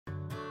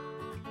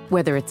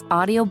Whether it's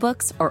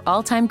audiobooks or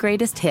all-time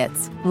greatest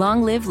hits,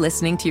 long live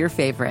listening to your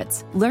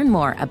favorites. Learn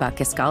more about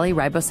Kisqali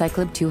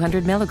Ribociclib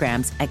 200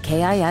 milligrams at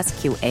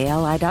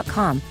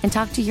KISQALI.com and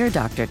talk to your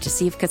doctor to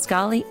see if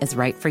Kisqali is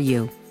right for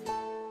you.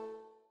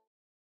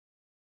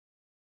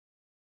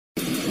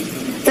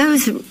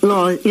 Those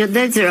laws,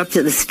 those are up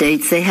to the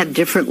states. They have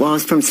different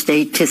laws from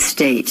state to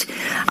state.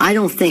 I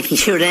don't think he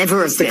should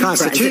ever have been the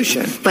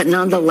Constitution. president. But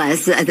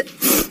nonetheless,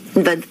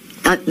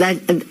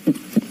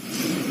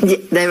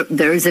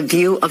 there is a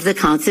view of the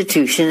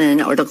Constitution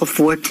in Article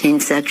 14,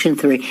 Section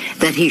 3,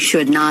 that he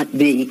should not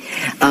be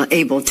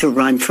able to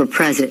run for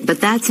president. But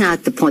that's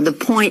not the point. The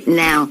point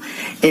now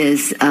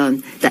is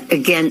that,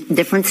 again,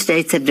 different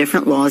states have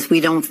different laws. We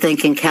don't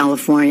think in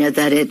California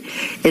that it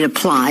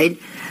applied.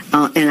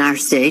 In our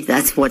state,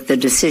 that's what the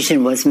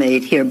decision was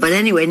made here. But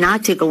anyway,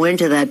 not to go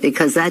into that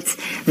because that's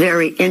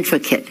very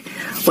intricate.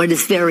 What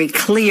is very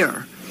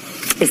clear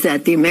is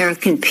that the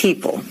American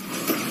people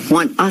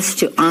want us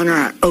to honor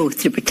our oath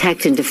to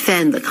protect and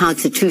defend the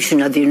Constitution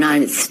of the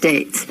United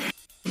States.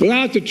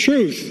 Without the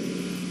truth,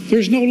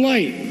 there's no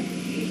light.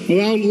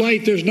 Without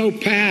light, there's no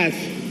path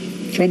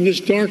from this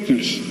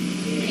darkness.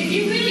 If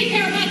you really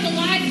care about the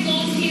lives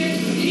lost here,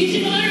 then you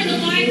should honor the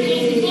lives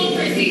lost and call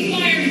for a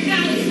ceasefire in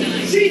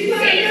Palestine.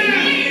 Ceasefire now!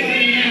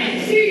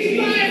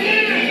 Ceasefire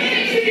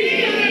now!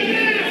 Ceasefire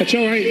now! That's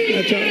all right.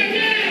 That's all right.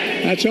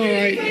 That's all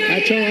right.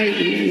 That's all right.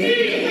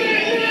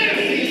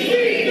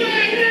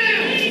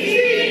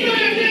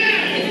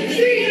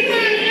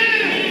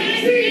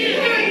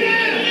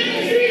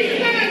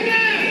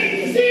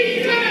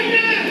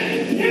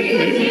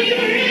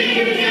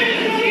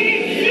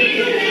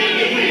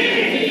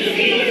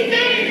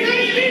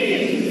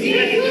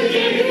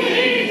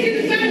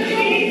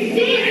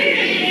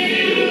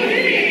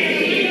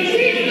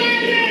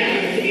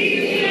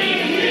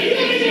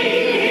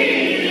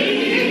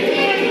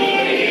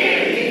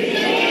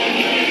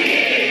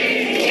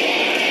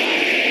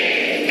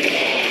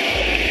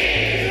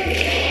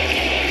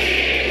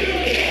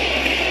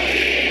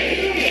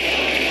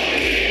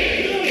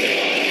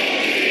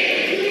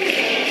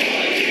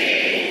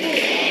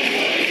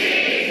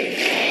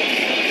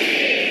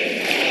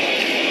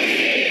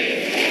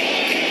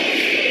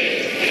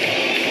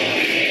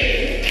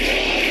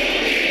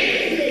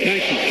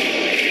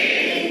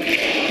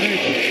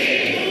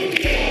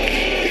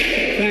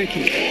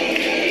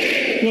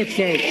 Look,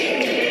 folks,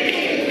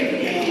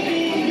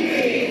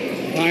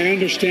 I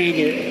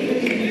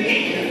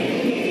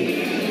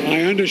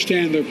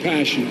understand their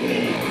passion.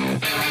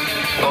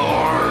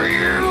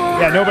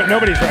 Yeah,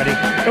 nobody's ready.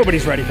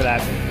 Nobody's ready for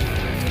that.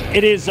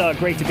 It is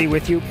great to be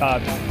with you.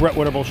 Brett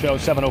Winterble Show,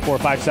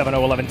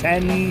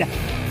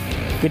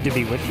 704-570-1110. Good to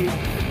be with you.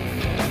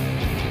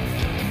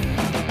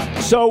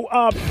 So,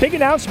 big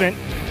announcement,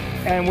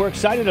 and we're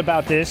excited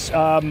about this.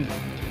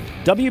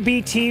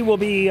 WBT will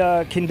be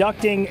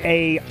conducting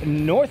a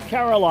North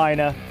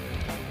Carolina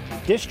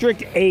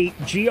District 8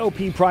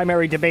 GOP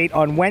primary debate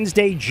on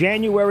Wednesday,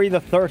 January the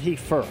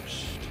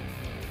 31st.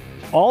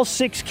 All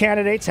 6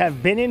 candidates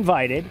have been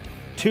invited.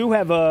 2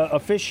 have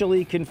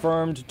officially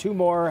confirmed. 2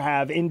 more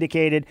have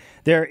indicated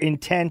their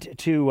intent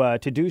to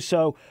do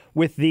so,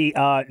 with the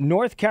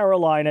North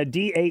Carolina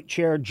D8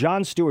 chair,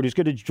 Jon Stewart, who's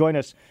going to join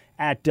us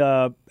at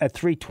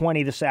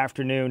 3:20 this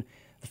afternoon.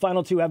 The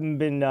final 2 haven't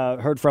been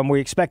heard from. We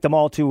expect them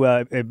all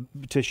to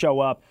show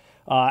up.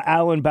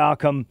 Alan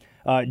Balcom,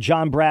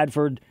 John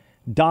Bradford,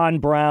 Don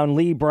Brown,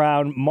 Lee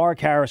Brown, Mark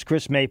Harris,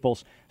 Chris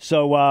Maples.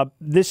 So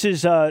this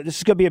is going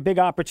to be a big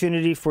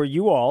opportunity for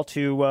you all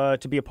to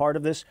be a part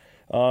of this.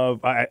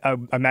 I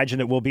imagine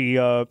that we'll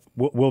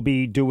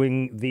be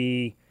doing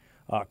the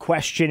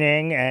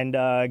questioning and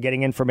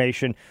getting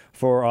information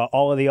for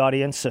all of the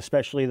audience,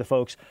 especially the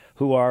folks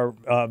who are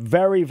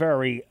very,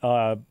 very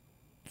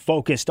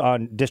focused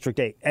on District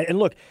 8. And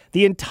look,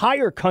 the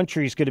entire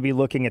country is going to be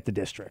looking at the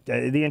district.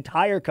 The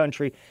entire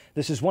country.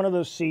 This is one of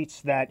those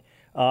seats that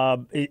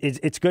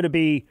it's going to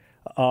be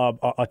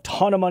a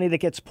ton of money that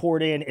gets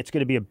poured in. It's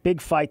going to be a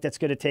big fight that's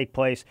going to take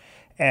place.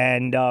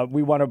 And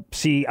we want to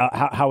see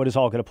how it is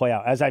all going to play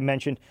out. As I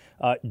mentioned,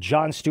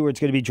 Jon Stewart's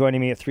going to be joining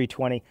me at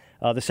 3:20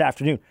 this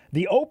afternoon.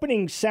 The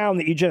opening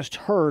sound that you just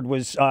heard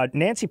was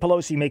Nancy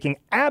Pelosi making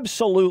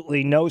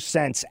absolutely no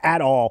sense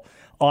at all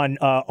on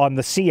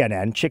the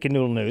CNN, Chicken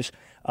Noodle News.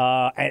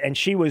 And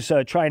she was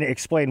trying to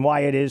explain why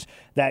it is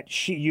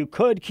that you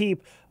could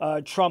keep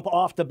Trump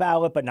off the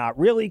ballot, but not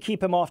really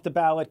keep him off the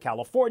ballot.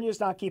 California's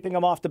not keeping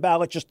him off the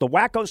ballot. Just the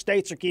wacko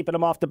states are keeping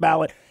him off the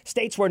ballot.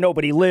 States where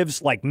nobody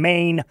lives, like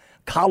Maine,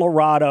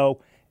 Colorado,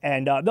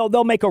 and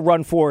they'll make a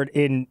run for it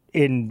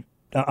in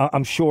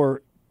I'm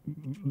sure,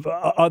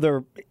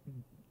 other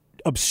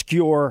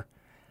obscure,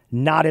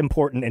 not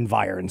important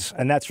environs.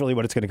 And that's really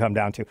what it's going to come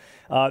down to.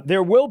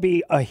 There will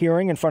be a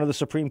hearing in front of the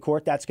Supreme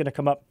Court. That's going to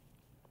come up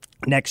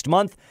next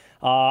month.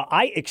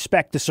 I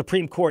expect the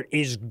Supreme Court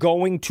is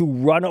going to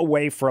run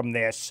away from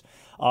this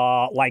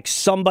like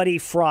somebody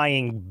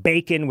frying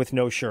bacon with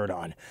no shirt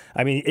on.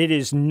 I mean, it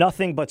is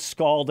nothing but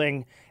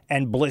scalding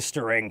and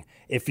blistering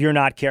if you're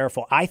not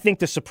careful. I think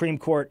the Supreme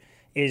Court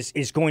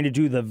is going to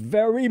do the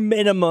very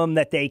minimum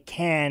that they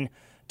can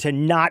to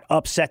not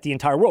upset the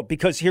entire world.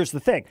 Because here's the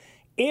thing.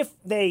 If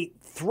they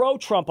throw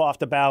Trump off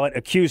the ballot,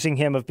 accusing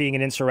him of being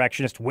an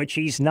insurrectionist, which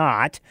he's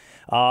not,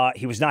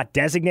 he was not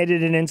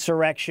designated an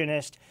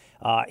insurrectionist.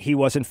 He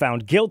wasn't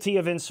found guilty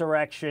of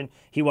insurrection.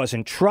 He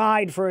wasn't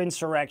tried for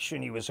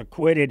insurrection. He was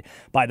acquitted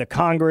by the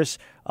Congress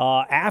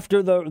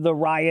after the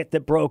riot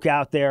that broke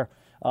out there.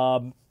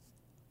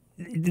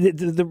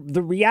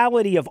 The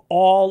reality of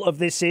all of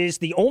this is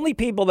the only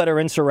people that are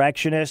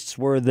insurrectionists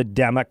were the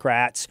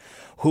Democrats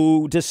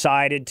who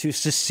decided to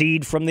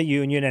secede from the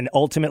Union and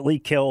ultimately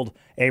killed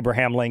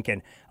Abraham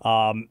Lincoln.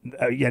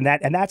 And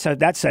that's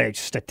a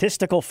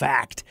statistical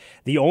fact.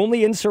 The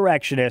only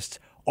insurrectionists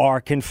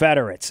are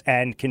Confederates,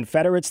 and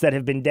Confederates that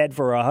have been dead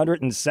for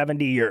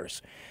 170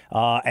 years.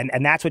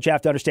 And that's what you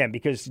have to understand,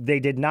 because they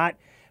did not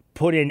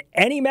put in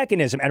any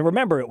mechanism. And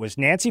remember, it was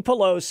Nancy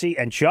Pelosi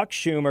and Chuck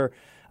Schumer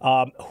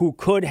who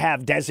could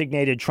have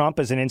designated Trump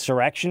as an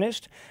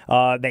insurrectionist.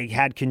 They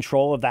had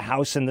control of the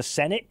House and the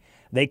Senate.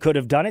 They could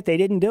have done it. They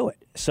didn't do it.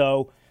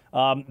 So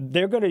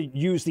they're going to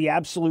use the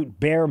absolute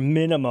bare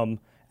minimum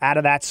out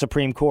of that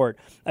Supreme Court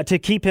to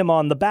keep him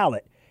on the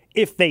ballot.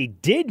 If they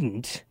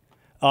didn't,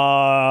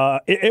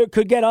 it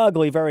could get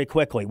ugly very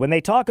quickly. When they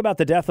talk about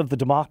the death of the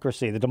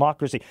democracy,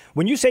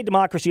 when you say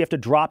democracy, you have to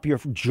drop your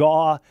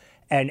jaw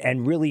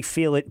and really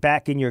feel it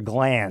back in your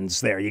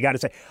glands there. You got to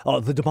say, oh,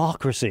 the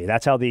democracy.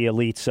 That's how the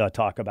elites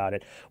talk about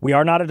it. We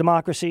are not a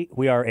democracy.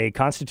 We are a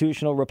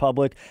constitutional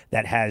republic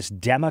that has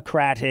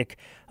democratic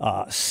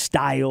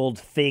styled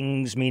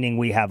things, meaning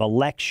we have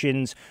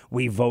elections,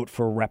 we vote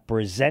for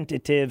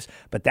representatives,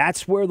 but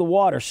that's where the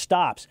water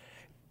stops.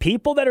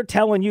 People that are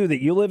telling you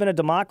that you live in a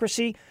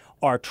democracy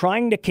are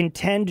trying to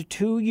contend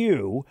to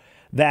you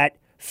that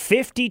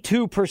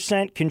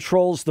 52%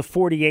 controls the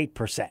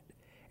 48%.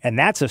 And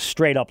that's a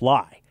straight up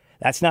lie.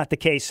 That's not the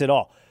case at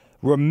all.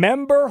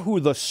 Remember who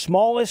the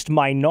smallest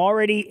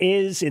minority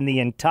is in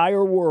the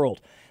entire world.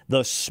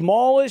 The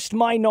smallest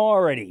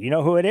minority. You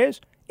know who it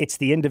is? It's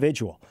the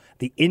individual.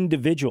 The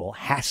individual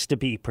has to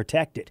be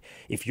protected.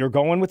 If you're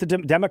going with the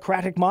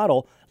Democratic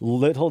model,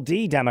 little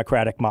d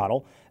Democratic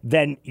model,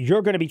 then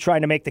you're going to be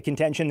trying to make the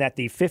contention that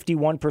the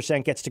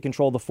 51% gets to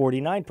control the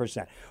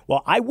 49%.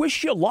 Well, I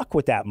wish you luck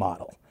with that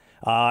model.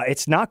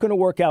 It's not going to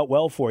work out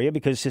well for you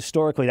because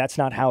historically that's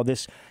not how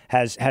this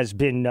has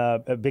been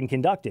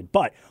conducted.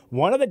 But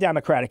one of the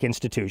Democratic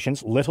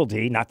institutions, little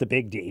d, not the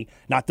big D,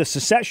 not the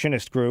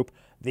secessionist group,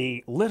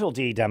 the little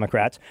d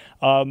Democrats,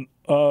 are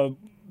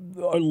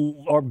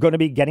going to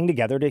be getting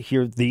together to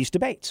hear these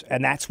debates.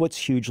 And that's what's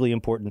hugely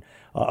important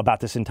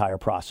about this entire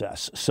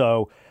process.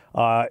 So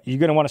you're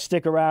going to want to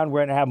stick around.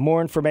 We're going to have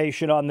more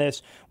information on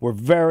this. We're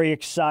very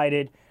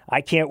excited. I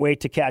can't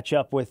wait to catch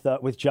up with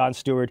Jon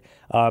Stewart.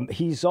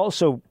 He's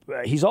also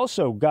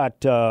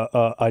got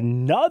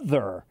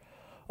another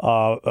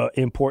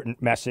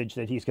important message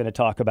that he's going to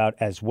talk about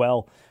as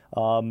well.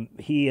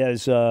 He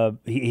is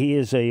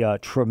a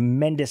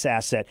tremendous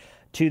asset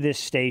to this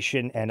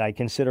station, and I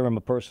consider him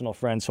a personal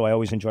friend, so I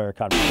always enjoy our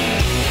conversation.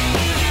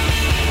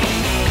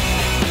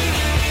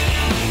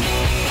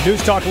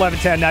 News Talk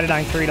 1110,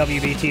 99.3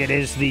 WBT. It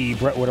is the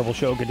Brett Winterble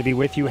Show. Good to be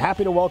with you.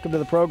 Happy to welcome to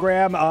the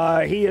program.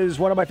 He is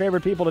one of my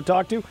favorite people to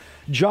talk to.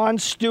 Jon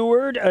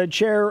Stewart,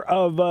 chair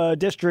of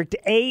District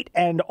 8,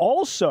 and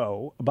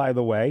also, by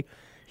the way,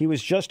 he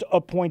was just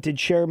appointed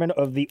chairman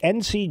of the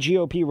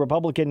NCGOP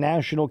Republican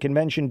National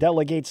Convention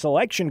Delegate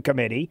Selection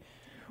Committee.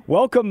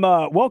 Welcome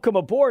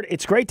aboard.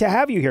 It's great to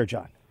have you here,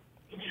 Jon.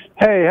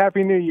 Hey,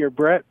 Happy New Year,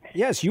 Brett.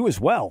 Yes, you as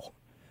well.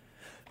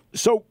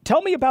 So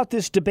tell me about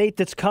this debate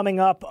that's coming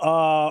up,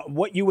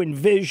 what you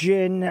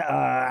envision,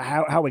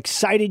 how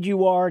excited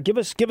you are. Give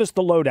us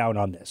the lowdown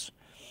on this.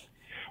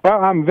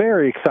 Well, I'm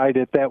very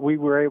excited that we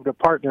were able to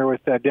partner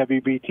with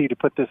WBT to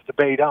put this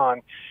debate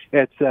on.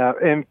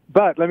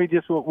 But let me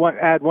just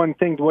add one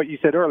thing to what you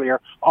said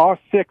earlier. All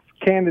 6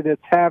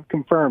 candidates have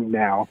confirmed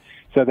now,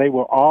 so they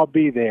will all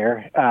be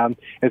there.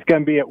 It's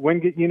going to be at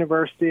Wingate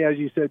University, as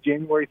you said,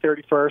 January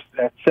 31st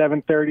at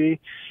 7:30.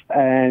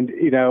 And,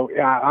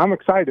 I'm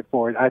excited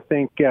for it. I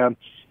think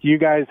you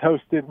guys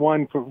hosted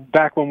one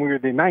back when we were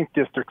the 9th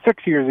District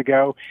 6 years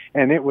ago,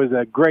 and it was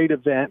a great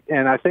event.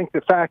 And I think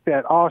the fact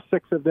that all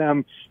 6 of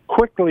them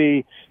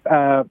quickly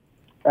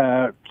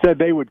said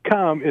they would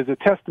come is a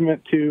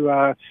testament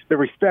to the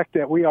respect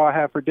that we all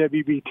have for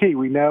WBT.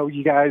 We know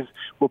you guys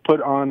will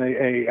put on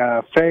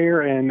a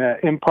fair and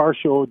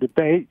impartial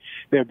debate.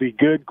 There'll be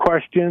good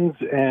questions,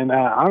 and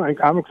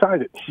I'm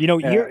excited.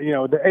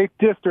 The 8th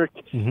District,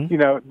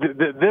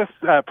 this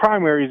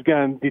primary is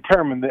going to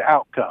determine the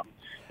outcome.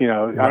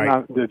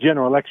 Right. The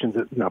general elections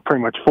is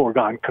pretty much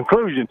foregone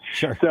conclusion.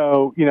 Sure.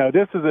 So,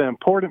 this is an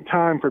important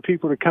time for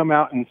people to come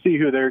out and see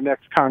who their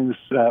next Congress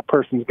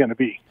person is going to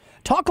be.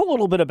 Talk a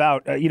little bit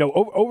about,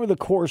 over the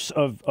course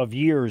of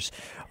years,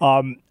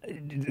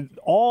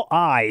 all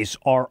eyes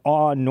are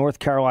on North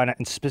Carolina,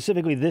 and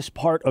specifically this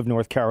part of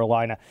North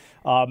Carolina.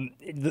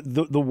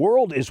 The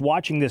world is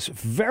watching this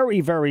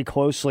very, very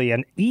closely,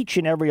 and each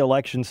and every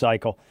election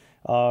cycle,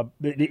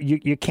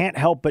 you can't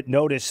help but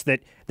notice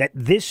that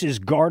this is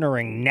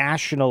garnering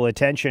national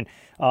attention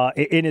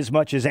in as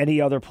much as any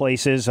other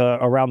places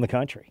around the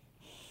country.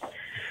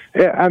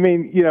 Yeah, I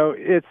mean,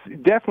 it's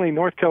definitely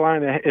North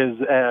Carolina is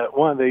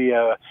one of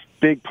the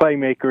big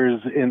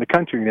playmakers in the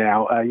country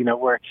now.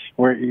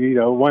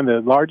 We're one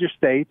of the largest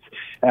states,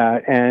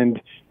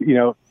 and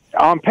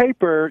on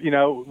paper,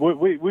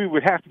 we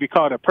would have to be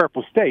called a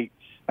purple state.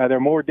 There are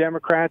more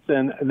Democrats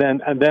than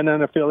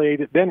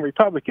unaffiliated than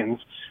Republicans.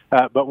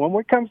 But when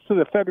it comes to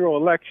the federal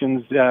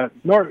elections,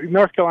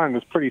 North Carolina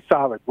was pretty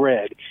solid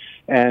red.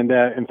 And,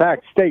 in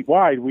fact,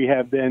 statewide, we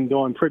have been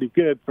doing pretty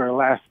good for the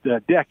last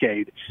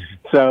decade.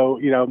 So,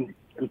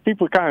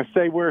 people kind of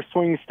say we're a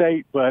swing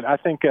state, but I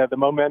think the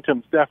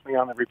momentum's definitely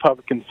on the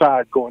Republican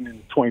side going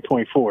into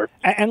 2024.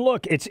 And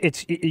look,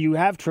 it's you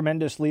have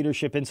tremendous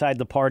leadership inside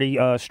the party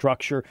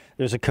structure.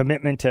 There's a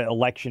commitment to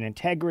election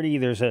integrity.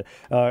 There's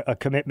a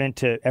commitment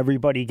to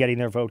everybody getting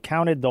their vote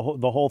counted. The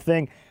whole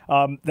thing.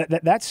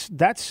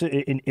 That's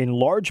in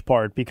large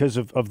part because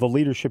of the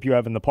leadership you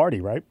have in the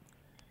party, right?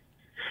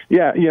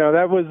 Yeah,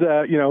 that was,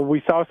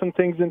 we saw some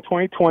things in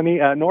 2020.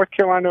 North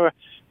Carolina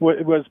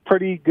was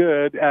pretty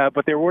good,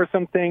 but there were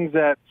some things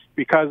that,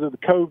 because of the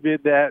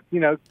COVID, that,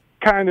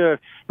 kind of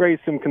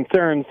raised some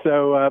concerns.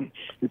 So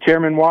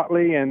Chairman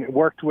Whatley and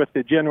worked with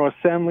the General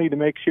Assembly to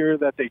make sure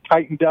that they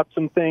tightened up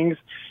some things.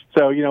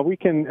 So, we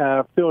can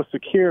feel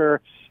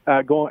secure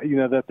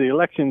that the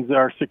elections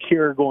are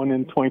secure going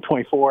in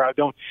 2024. I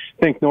don't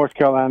think North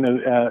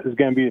Carolina is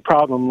going to be a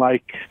problem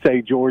like,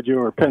 say, Georgia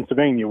or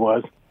Pennsylvania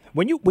was.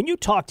 When you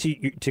talk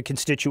to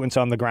constituents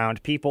on the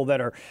ground, people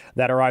that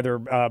are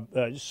either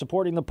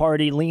supporting the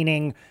party,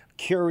 leaning,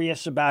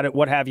 curious about it,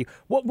 what have you,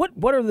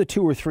 what are the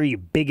 2 or 3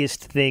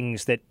 biggest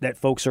things that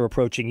folks are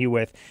approaching you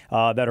with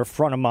that are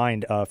front of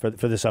mind for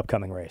this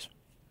upcoming race?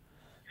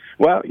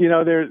 Well,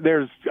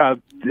 there's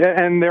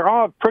and they're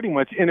all pretty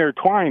much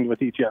intertwined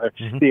with each other.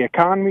 Mm-hmm. The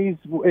economy's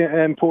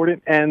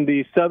important, and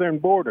the southern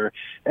border,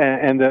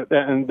 and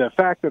the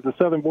fact that the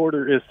southern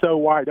border is so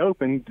wide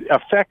open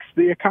affects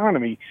the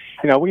economy.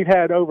 We've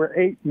had over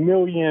 8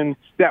 million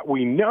that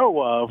we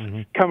know of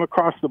come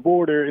across the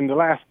border in the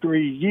last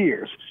 3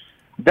 years.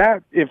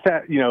 That, if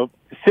that,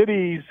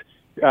 cities,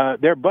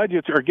 their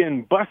budgets are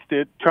getting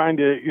busted trying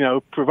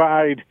to,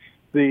 provide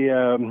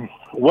the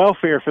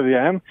welfare for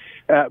them,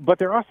 but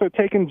they're also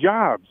taking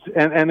jobs,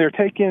 and they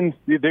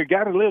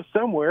got to live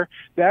somewhere.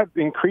 That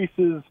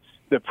increases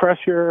the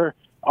pressure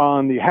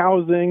on the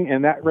housing,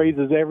 and that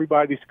raises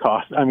everybody's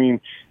costs. I mean,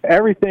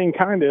 everything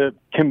kind of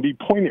can be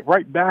pointed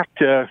right back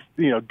to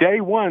day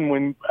one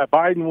when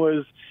Biden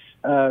was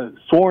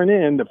sworn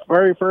in. The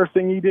very first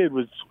thing he did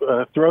was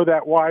throw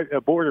that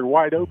border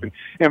wide open.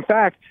 In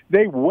fact,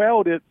 they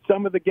welded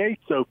some of the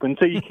gates open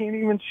so you can't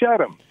even shut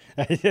them.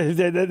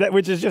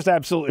 Which is just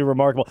absolutely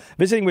remarkable.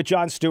 Visiting with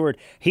Jon Stewart,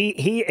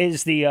 he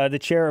is the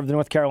chair of the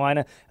North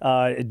Carolina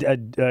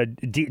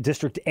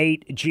District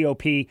 8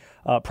 GOP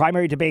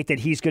primary debate that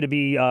he's going to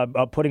be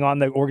putting on.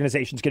 The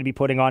organization's going to be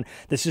putting on.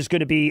 This is going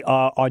to be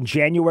on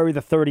January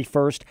the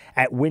 31st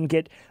at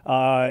Wingate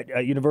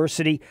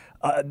University.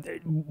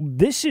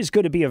 This is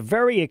going to be a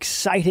very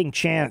exciting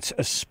chance,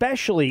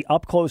 especially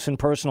up close and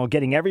personal,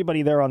 getting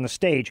everybody there on the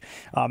stage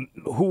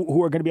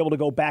who are going to be able to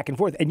go back and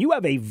forth. And you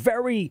have a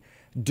very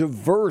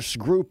diverse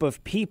group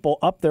of people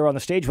up there on the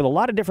stage with a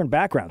lot of different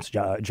backgrounds,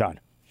 John.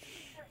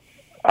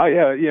 Oh,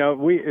 yeah.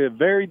 We are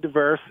very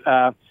diverse,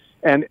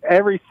 and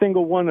every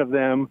single one of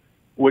them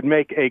would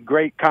make a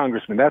great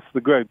congressman. That's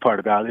the great part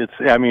about it.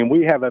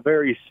 We have a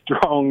very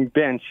strong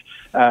bench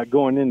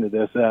going into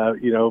this.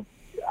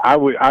 I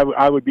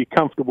would be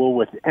comfortable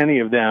with any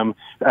of them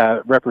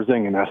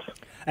representing us.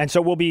 And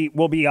so we'll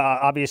be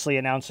obviously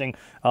announcing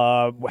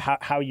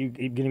how you're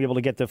going to be able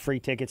to get the free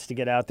tickets to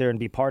get out there and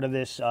be part of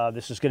this.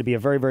 This is going to be a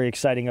very, very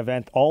exciting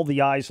event. All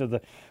the eyes of the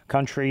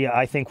country,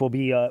 I think, will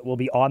be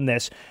on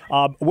this.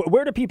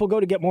 Where do people go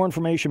to get more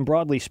information,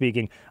 broadly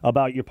speaking,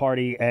 about your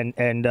party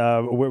and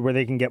where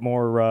they can get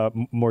more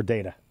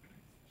data?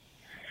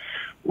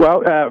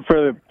 Well,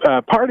 for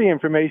the party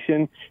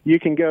information, you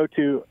can go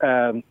to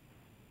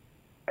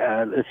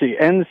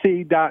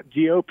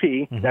nc.gop.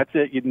 Mm-hmm. That's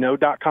it. No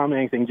 .com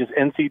anything, just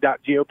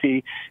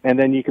nc.gop, and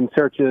then you can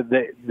search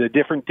the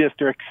different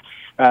districts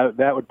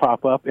that would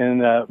pop up.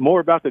 And more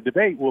about the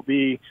debate will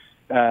be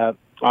on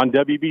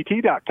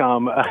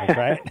WBT.com. That's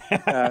right.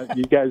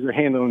 You guys are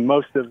handling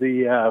most of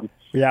the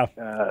that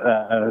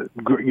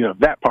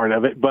part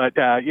of it, but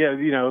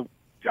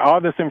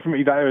all this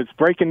information, it's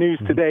breaking news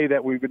today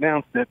that we've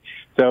announced it.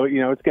 So,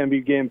 it's going to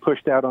be getting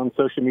pushed out on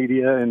social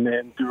media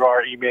and through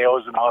our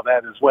emails and all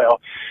that as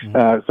well.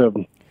 So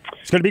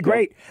it's going to be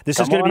great. This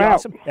is going to be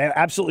awesome.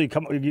 Absolutely.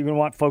 You're going to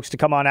want folks to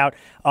come on out.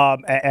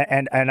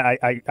 And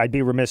I'd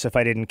be remiss if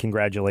I didn't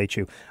congratulate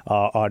you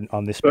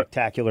on this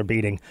spectacular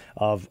beating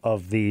of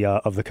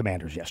the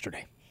Commanders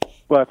yesterday.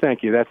 Well,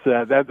 thank you.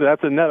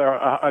 That's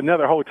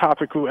another whole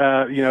topic.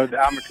 That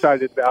I'm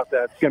excited about.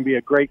 That it's going to be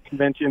a great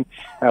convention.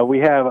 We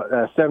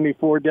have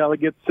 74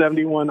 delegates,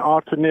 71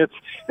 alternates,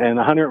 and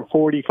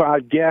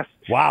 145 guests.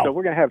 Wow! So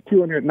we're going to have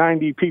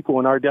 290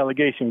 people in our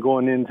delegation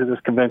going into this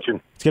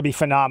convention. It's going to be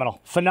phenomenal.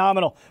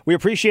 Phenomenal. We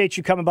appreciate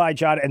you coming by,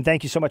 John, and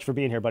thank you so much for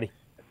being here, buddy.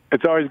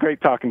 It's always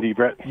great talking to you,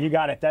 Brett. You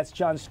got it. That's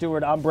Jon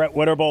Stewart. I'm Brett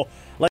Winterble.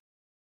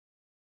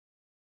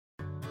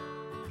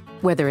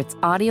 Whether it's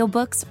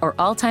audiobooks or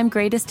all-time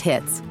greatest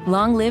hits,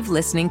 long live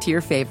listening to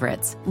your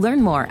favorites. Learn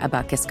more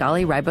about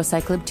Kisqali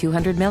Ribociclib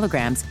 200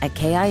 milligrams at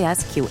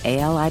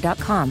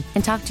KISQALI.com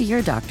and talk to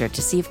your doctor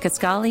to see if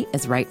Kisqali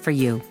is right for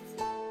you.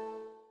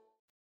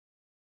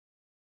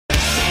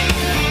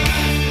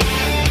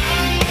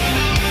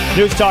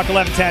 News Talk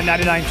 1110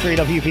 99.3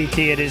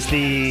 WBT. It is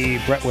the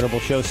Brett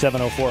Winterble Show,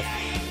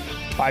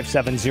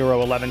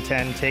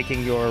 704-570-1110,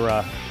 taking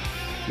your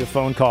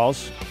phone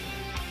calls.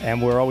 And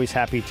we're always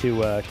happy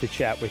to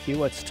chat with you.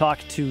 Let's talk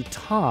to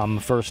Tom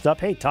first up.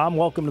 Hey, Tom,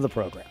 welcome to the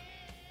program.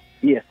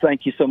 Yes,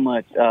 thank you so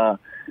much. I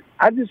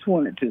just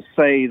wanted to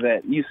say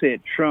that you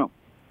said Trump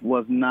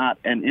was not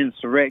an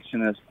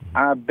insurrectionist.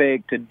 I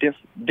beg to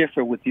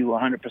differ with you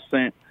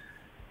 100%.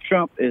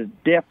 Trump is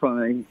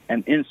definitely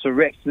an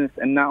insurrectionist,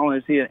 and not only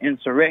is he an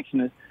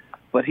insurrectionist,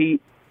 but he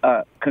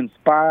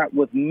conspired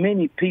with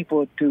many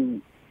people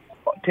to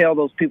tell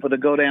those people to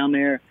go down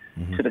there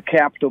to the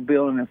Capitol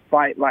building and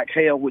fight like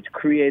hell, which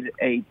created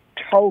a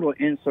total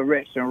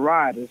insurrection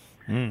rioters.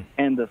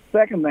 And the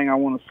second thing I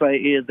want to say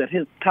is that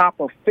his top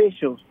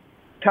officials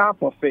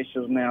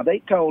now, they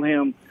told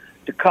him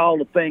to call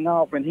the thing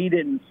off, and he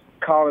didn't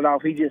call it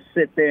off. He just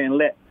sit there and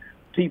let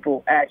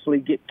people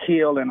actually get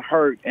killed and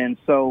hurt. And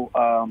so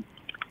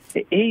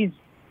he's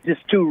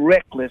just too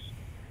reckless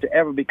to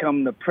ever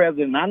become the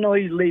president. I know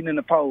he's leading in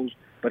the polls,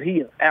 but he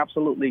is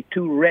absolutely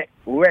too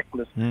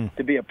reckless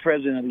to be a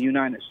president of the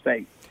United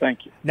States.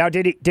 Thank you. Now,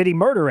 did he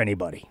murder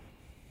anybody?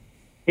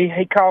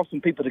 He caused some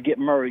people to get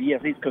murdered.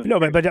 Yes, he's convicted. No,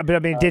 but I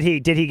mean, did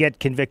he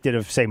get convicted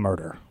of, say,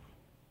 murder?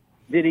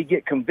 Did he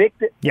get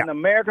convicted? Yeah. In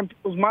American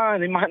people's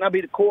mind, he might not be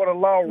the court of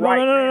law right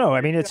now. No.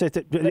 I mean, it's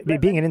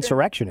being an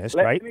insurrectionist,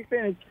 right? Let me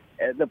finish.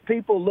 The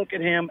people look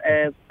at him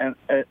as an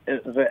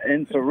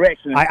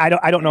insurrectionist.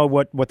 I don't know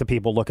what the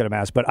people look at him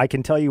as, but I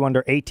can tell you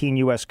under 18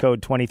 U.S.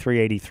 Code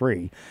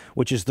 2383,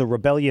 which is the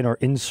rebellion or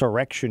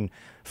insurrection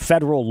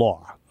federal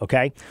law,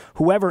 okay?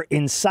 Whoever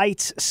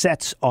incites,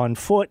 sets on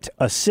foot,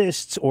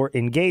 assists, or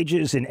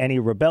engages in any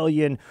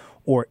rebellion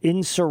or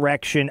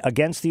insurrection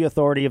against the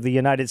authority of the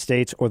United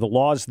States or the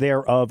laws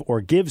thereof,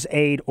 or gives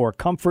aid or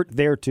comfort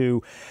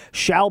thereto,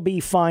 shall be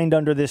fined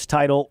under this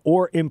title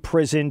or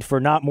imprisoned for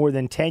not more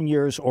than 10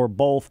 years or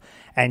both,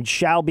 and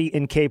shall be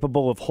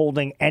incapable of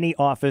holding any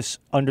office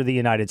under the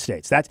United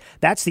States. That's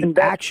the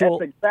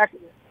actual.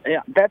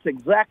 That's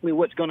exactly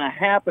what's going to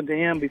happen to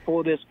him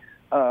before this.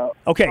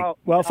 Okay,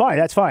 well, fine,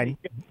 that's fine.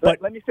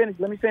 But let me finish.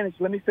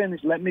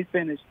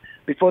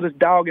 Before this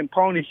dog and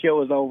pony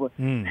show is over,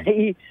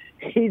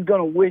 he's going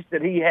to wish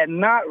that he had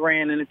not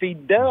ran, and if he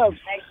does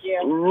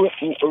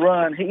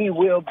run, he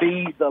will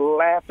be the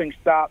laughing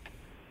stock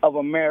of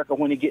America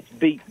when he gets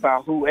beat by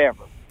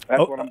whoever.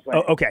 That's what I'm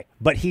saying. Okay,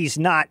 but he's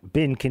not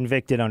been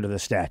convicted under the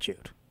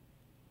statute.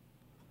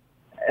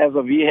 As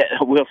of yet,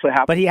 we'll see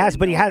how. But he has.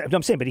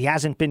 I'm saying, but he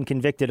hasn't been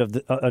convicted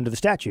of under the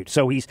statute.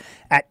 So he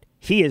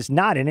is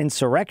not an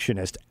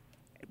insurrectionist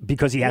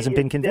because he hasn't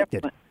been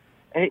convicted.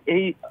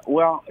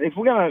 Well, if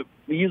we're going to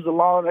use the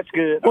law, that's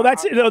good. Well,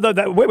 that's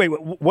wait.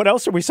 What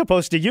else are we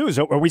supposed to use?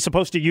 Are we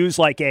supposed to use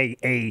like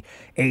a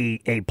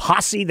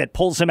posse that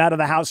pulls him out of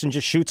the house and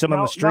just shoots him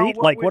on the street?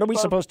 What are we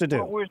supposed to do?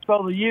 What we're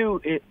supposed to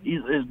use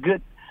is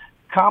good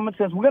common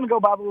sense. We're going to go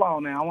by the law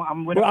now.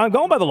 I'm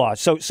going by the law.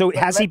 So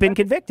has he been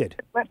convicted?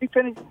 Let me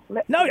finish.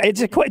 No,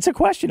 it's a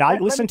question. I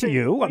listen to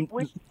you.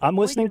 I'm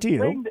listening to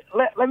you.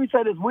 Let me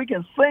say this. We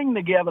can sing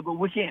together, but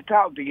we can't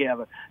talk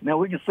together. Now,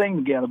 we can sing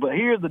together, but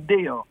here's the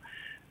deal.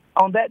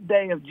 On that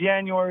day of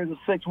January the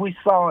 6th, we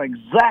saw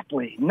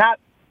exactly, not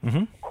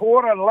we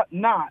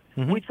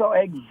saw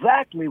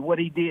exactly what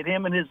he did.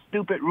 Him and his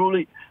stupid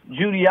Rudy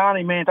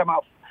Giuliani, man, talking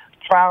about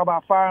trial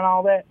by fire and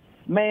all that.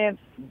 Man,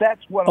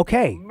 that's what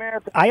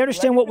America... I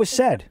understand what was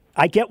said.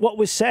 I get what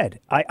was said.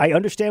 I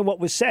understand what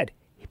was said.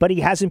 But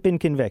he hasn't been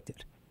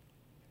convicted.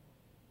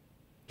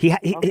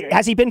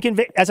 Has he been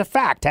convicted? As a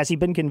fact, has he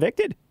been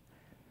convicted?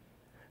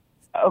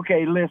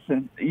 Okay,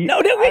 listen.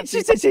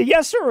 It's a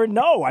yes or a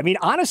no. I mean,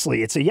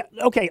 honestly, it's a yes.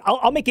 Okay,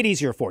 I'll make it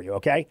easier for you,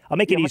 okay? I'll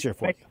make it easier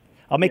for you.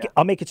 I'll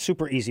make it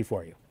super easy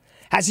for you.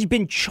 Has he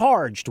been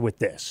charged with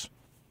this?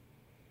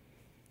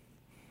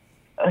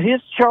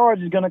 His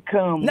charge is going to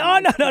come. No.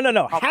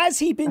 Has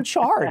he been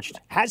charged?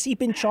 Has he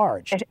been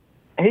charged?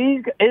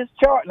 His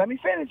charge. Let me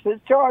finish. His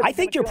charge. I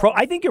think you're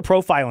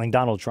profiling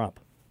Donald Trump.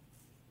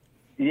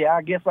 Yeah,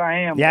 I guess I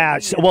am. Yeah.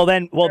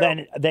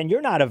 Then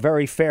you're not a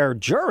very fair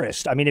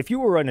jurist. I mean, if you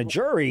were in a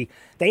jury,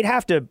 they'd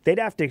have to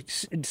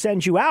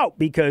send you out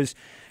because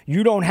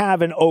you don't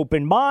have an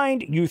open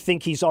mind. You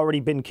think he's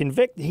already been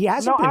convicted. He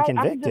hasn't been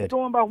convicted. I'm just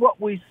going by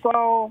what we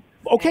saw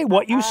Okay,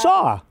 what you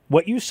saw.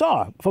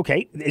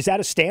 Okay, is that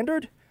a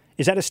standard?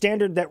 Is that a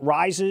standard that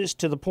rises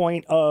to the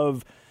point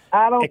of?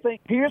 I don't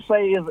think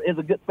hearsay is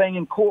a good thing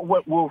in court.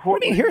 What do you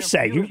mean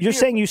hearsay? You're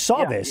saying you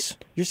saw this.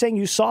 You're saying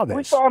you saw this.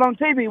 We saw it on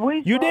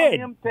TV. You did.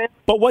 Him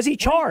but was he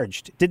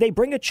charged? Did they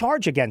bring a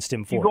charge against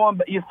him for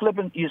it? You're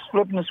flipping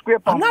the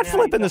script. I'm not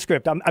flipping the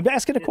script. I'm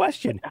asking a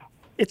question.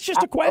 It's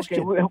just a question.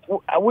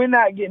 Okay, we're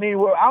not getting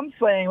anywhere. I'm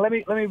saying let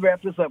me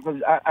wrap this up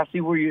because I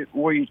see where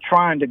you're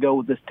trying to go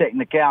with this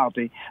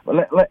technicality.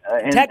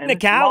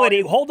 Technicality?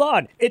 Hold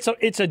on.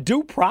 It's a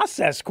due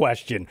process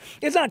question.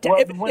 It's not.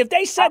 If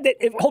they said that.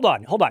 Hold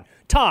on,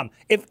 Tom.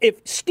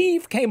 If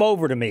Steve came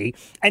over to me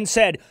and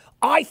said,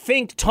 "I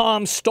think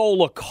Tom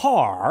stole a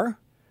car."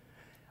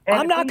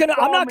 I'm not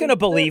gonna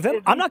believe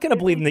him. I'm not gonna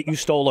believe him that you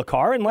stole a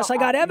car unless I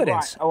got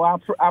evidence. Right.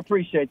 Oh, I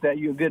appreciate that.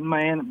 You're a good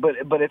man.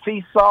 But if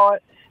he saw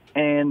it.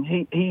 And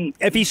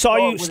if he saw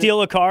you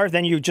steal a car,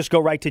 then you just go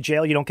right to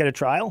jail. You don't get a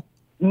trial.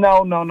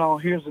 No.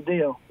 Here's the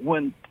deal: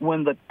 when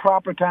the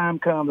proper time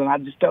comes, and I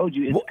just told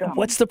you it's coming.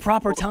 What's the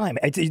proper time?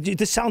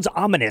 This sounds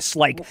ominous.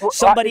 Like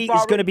somebody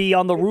is going to be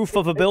on the roof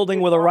of a building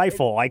with a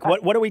rifle. Like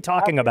what are we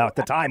talking about?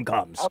 The time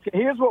comes. Okay,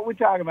 here's what we're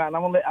talking about. And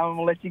I'm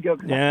gonna let you go.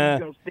 Yeah.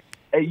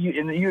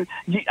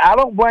 I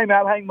don't blame you.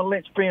 I'll hang my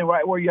linchpin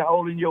right where you're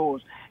holding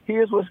yours.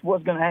 Here's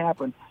what's going to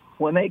happen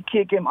when they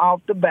kick him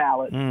off the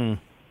ballot.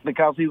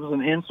 Because he was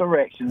an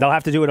insurrection. They'll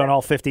have to do it on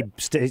all 50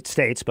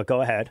 states, but go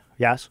ahead.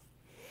 Yes?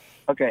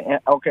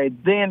 Okay.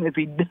 Then if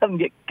he doesn't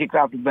get kicked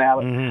off the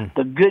ballot,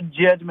 the good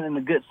judgment and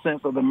the good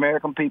sense of the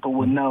American people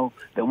would know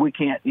that we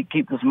can't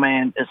keep this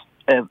man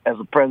as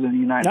a president of the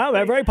United States.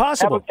 No, very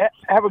possible.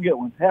 Have a good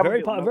one.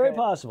 Very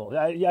possible.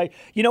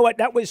 You know what?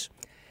 That was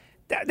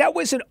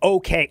an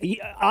okay.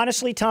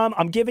 Honestly, Tom,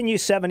 I'm giving you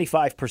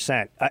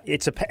 75%.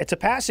 It's a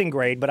passing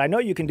grade, but I know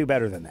you can do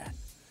better than that.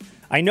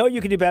 I'm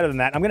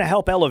going to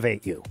help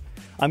elevate you.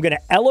 I'm going to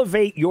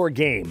elevate your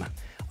game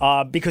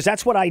because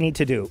that's what I need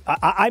to do.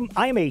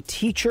 I'm a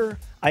teacher.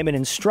 I'm an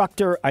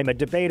instructor. I'm a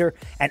debater.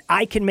 And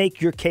I can make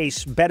your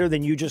case better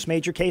than you just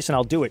made your case, and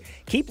I'll do it.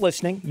 Keep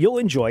listening. You'll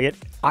enjoy it.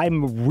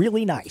 I'm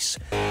really nice.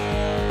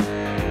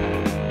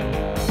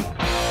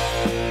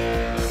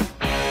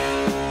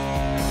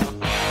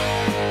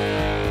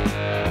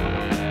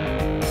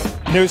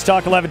 News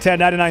Talk 1110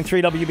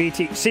 99.3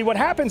 WBT. See, what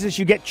happens is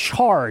you get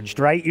charged,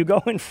 right? You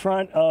go in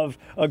front of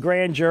a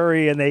grand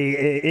jury and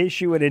they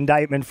issue an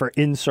indictment for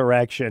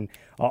insurrection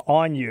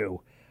on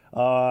you.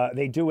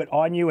 They do it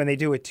on you and they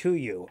do it to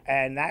you.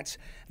 And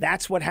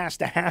that's what has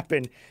to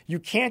happen. You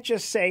can't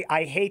just say,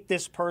 I hate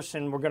this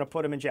person, we're going to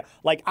put him in jail.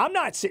 Like, I'm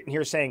not sitting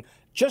here saying,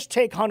 just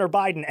take Hunter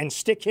Biden and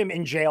stick him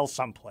in jail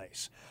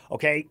someplace.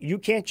 Okay? You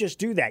can't just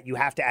do that. You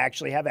have to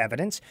actually have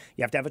evidence.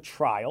 You have to have a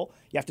trial.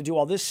 You have to do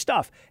all this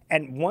stuff.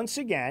 And once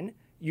again,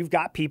 you've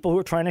got people who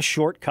are trying to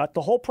shortcut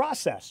the whole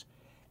process.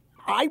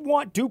 I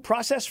want due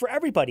process for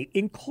everybody,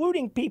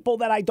 including people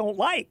that I don't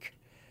like.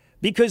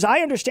 Because I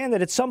understand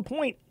that at some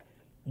point,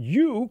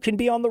 you can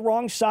be on the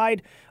wrong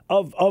side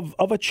of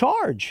a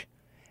charge.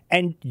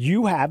 And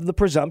you have the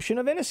presumption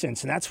of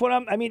innocence. And that's what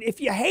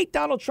if you hate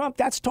Donald Trump,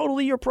 that's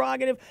totally your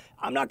prerogative.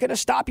 I'm not going to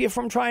stop you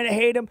from trying to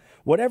hate him,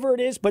 whatever it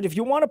is. But if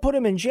you want to put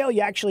him in jail,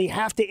 you actually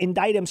have to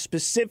indict him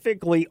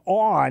specifically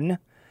on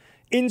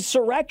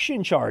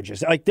insurrection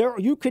charges. Like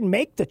you can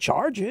make the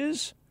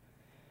charges.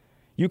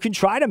 You can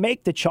try to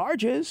make the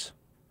charges.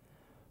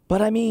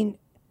 But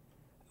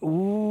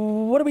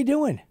what are we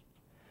doing?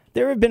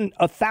 There have been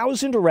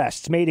 1,000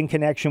 arrests made in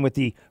connection with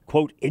the,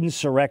 quote,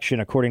 insurrection,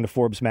 according to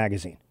Forbes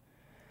magazine.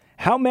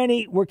 How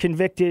many were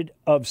convicted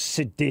of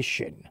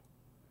sedition?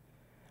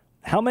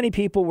 How many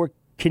people were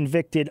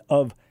convicted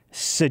of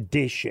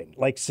sedition?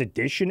 Like,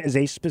 sedition is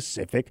a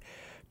specific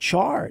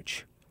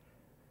charge.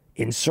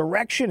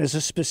 Insurrection is a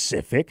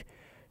specific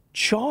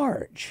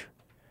charge.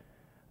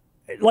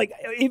 Like,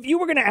 if you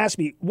were going to ask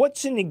me,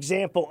 what's an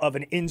example of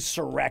an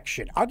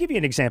insurrection? I'll give you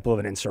an example of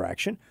an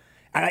insurrection.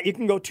 And it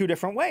can go two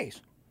different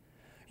ways.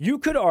 You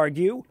could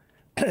argue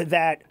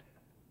that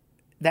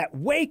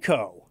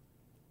Waco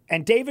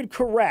and David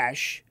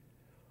Koresh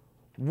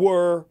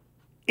were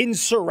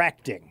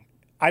insurrecting.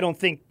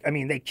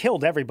 They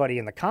killed everybody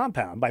in the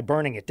compound by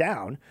burning it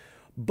down.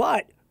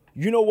 But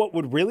you know what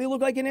would really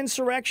look like an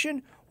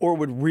insurrection or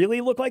would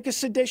really look like a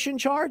sedition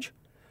charge?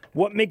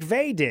 What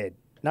McVeigh did,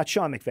 not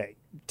Sean McVeigh,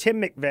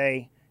 Tim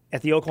McVeigh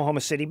at the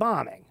Oklahoma City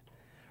bombing,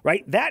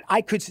 right?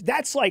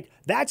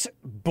 That's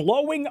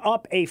blowing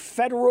up a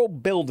federal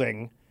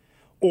building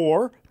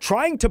or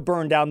trying to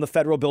burn down the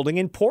federal building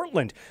in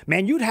Portland.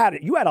 Man, you had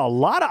a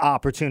lot of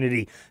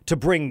opportunity to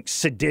bring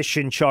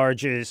sedition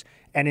charges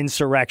and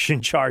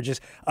insurrection charges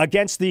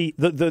against the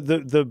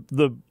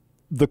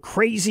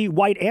crazy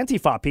white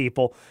Antifa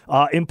people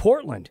in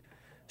Portland.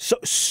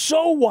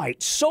 So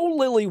white, so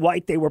lily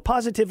white, they were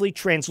positively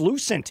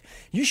translucent.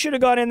 You should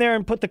have gone in there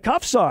and put the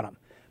cuffs on them.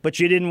 But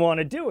you didn't want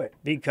to do it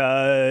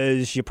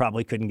because you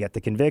probably couldn't get the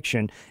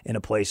conviction in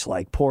a place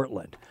like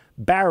Portland.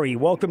 Barry,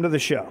 welcome to the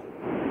show.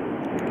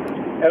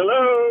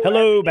 Hello.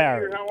 Hello,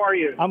 Barry. How are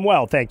you? I'm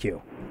well, thank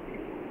you.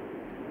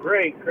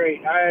 Great.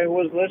 I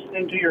was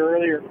listening to your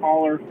earlier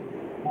caller,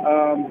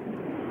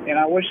 and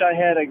I wish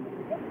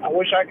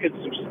I could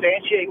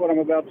substantiate what I'm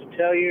about to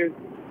tell you.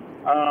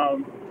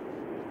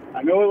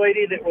 I know a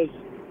lady that was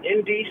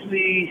in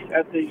D.C.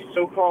 at the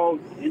so-called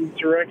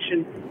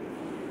insurrection.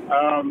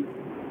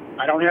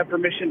 I don't have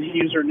permission to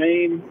use her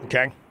name.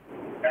 Okay.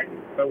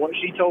 But what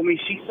she told me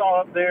she saw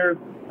up there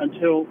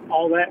until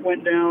all that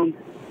went down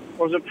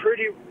was a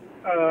pretty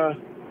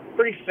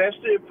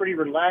festive, pretty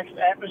relaxed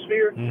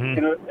atmosphere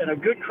in a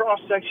good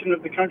cross-section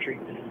of the country.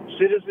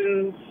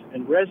 Citizens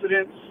and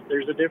residents,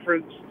 there's a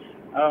difference,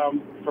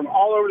 from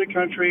all over the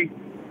country,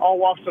 all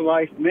walks of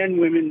life, men,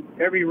 women,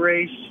 every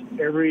race,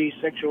 every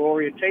sexual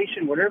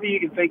orientation, whatever you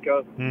can think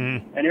of.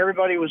 And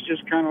everybody was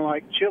just kind of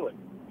like chilling.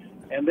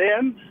 And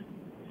then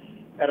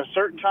at a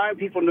certain time,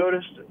 people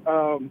noticed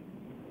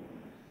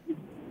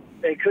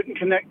they couldn't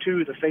connect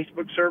to the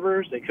Facebook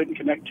servers. They couldn't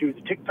connect to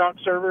the TikTok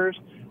servers.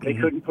 They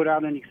couldn't put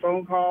out any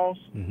phone calls.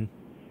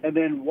 And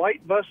then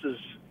white buses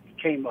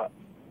came up.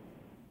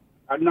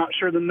 I'm not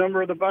sure the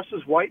number of the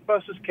buses. White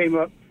buses came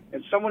up,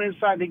 and someone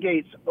inside the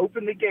gates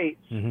opened the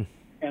gates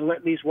and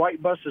let these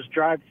white buses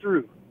drive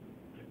through.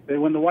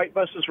 Then when the white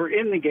buses were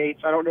in the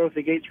gates, I don't know if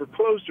the gates were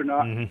closed or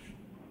not,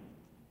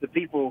 the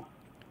people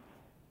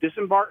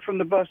disembarked from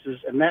the buses,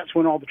 and that's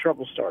when all the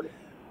trouble started.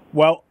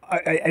 Well,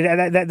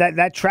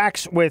 that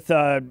tracks with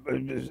a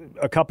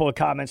couple of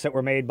comments that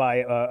were made by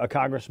a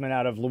congressman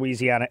out of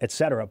Louisiana, et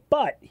cetera.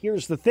 But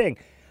here's the thing.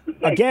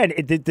 Again,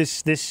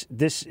 this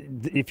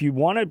if you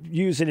want to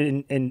use it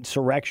in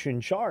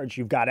insurrection charge,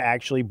 you've got to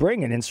actually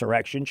bring an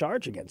insurrection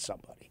charge against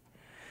somebody.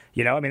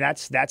 You know, I mean,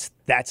 that's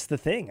the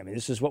thing. I mean,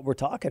 this is what we're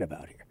talking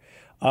about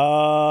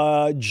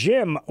here.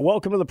 Jim,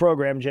 welcome to the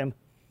program, Jim.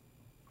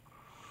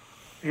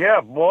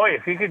 Yeah, boy,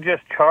 if you could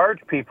just charge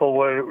people,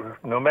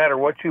 no matter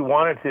what you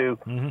wanted to,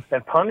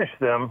 and punish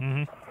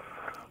them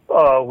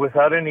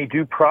without any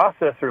due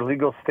process or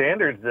legal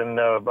standards, then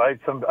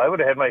I would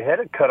have had my head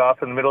cut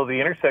off in the middle of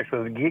the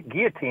intersection with a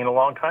guillotine a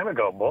long time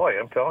ago. Boy,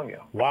 I'm telling you.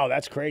 Wow,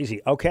 that's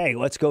crazy. Okay,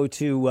 let's go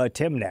to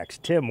Tim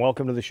next. Tim,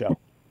 welcome to the show.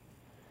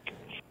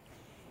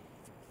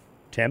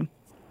 Tim?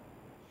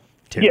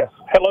 Yes,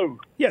 hello.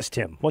 Yes,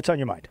 Tim. What's on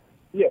your mind?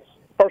 Yes,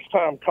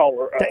 first-time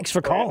caller. Thanks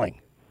for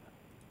calling.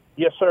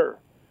 Yes, sir.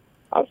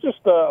 I was just,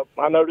 I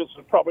know this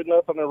is probably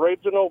nothing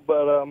original,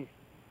 but I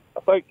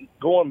think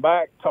going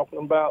back, talking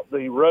about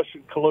the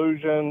Russian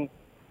collusion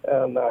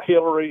and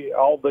Hillary,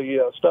 all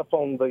the stuff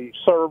on the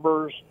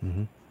servers,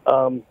 and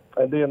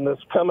then this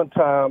coming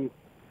time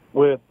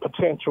with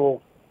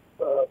potential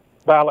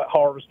ballot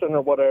harvesting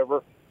or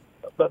whatever,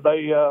 but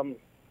they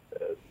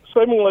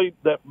seemingly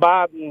that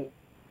Biden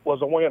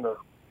was a winner.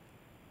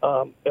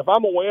 If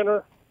I'm a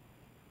winner,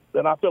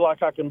 then I feel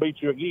like I can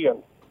beat you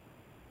again.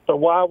 So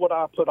why would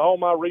I put all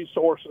my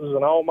resources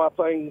and all my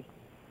things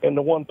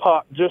into one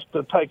pot just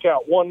to take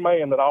out one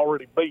man that I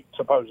already beat,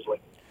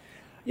 supposedly?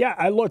 Yeah,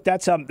 look,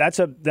 that's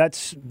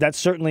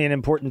certainly an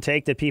important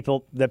take that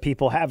people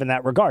have in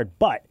that regard.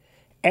 But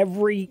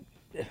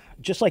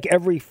just like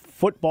every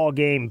football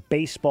game,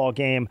 baseball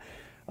game,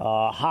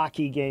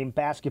 hockey game,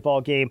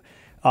 basketball game,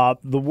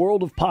 the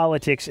world of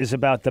politics is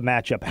about the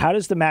matchup. How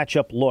does the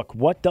matchup look?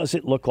 What does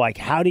it look like?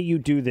 How do you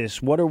do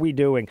this? What are we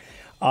doing?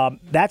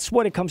 That's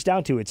what it comes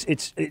down to.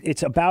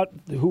 It's about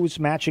who's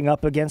matching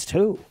up against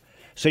who.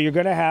 So you're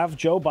going to have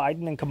Joe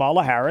Biden and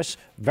Kamala Harris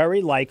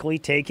very likely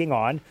taking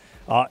on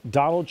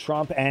Donald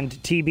Trump and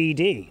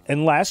TBD,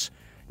 unless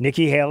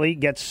Nikki Haley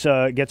gets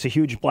a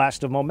huge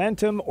blast of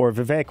momentum, or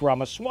Vivek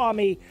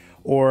Ramaswamy,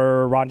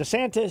 or Ron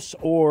DeSantis,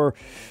 or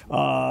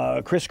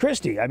Chris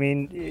Christie. I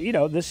mean, you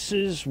know, this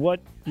is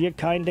what you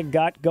kind of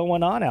got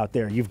going on out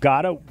there. You've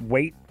got to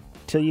wait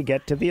till you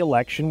get to the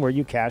election where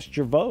you cast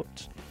your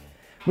votes.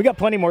 We got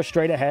plenty more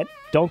straight ahead.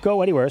 Don't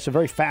go anywhere. It's a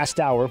very fast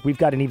hour. We've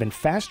got an even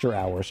faster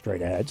hour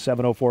straight ahead.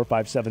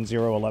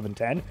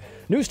 704-570-1110.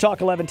 News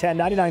Talk 1110,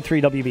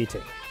 99.3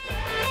 WBT.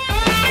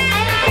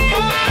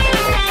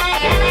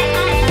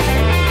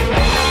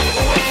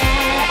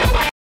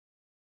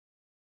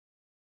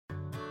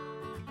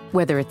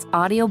 Whether it's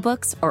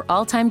audiobooks or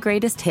all-time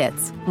greatest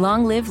hits,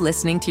 long live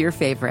listening to your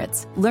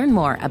favorites. Learn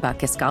more about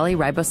Kisqali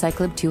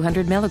Ribociclib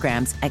 200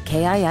 milligrams at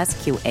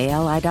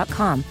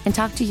KISQALI.com and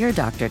talk to your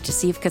doctor to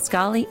see if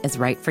Kisqali is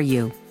right for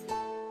you.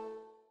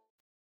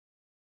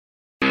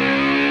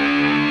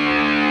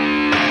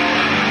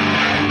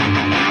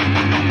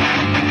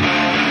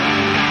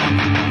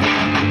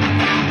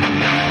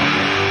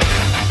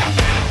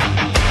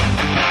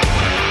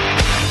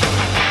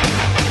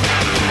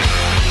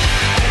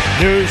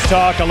 News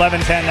Talk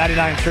 1110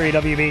 99.3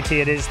 WBT.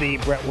 It is the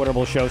Brett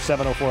Winterble Show,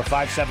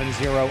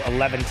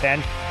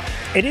 704-570-1110.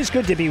 It is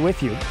good to be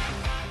with you.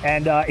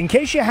 And in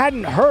case you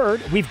hadn't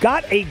heard, we've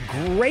got a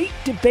great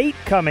debate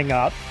coming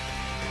up.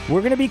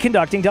 We're going to be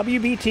conducting,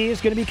 WBT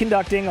is going to be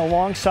conducting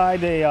alongside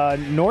the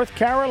North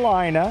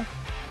Carolina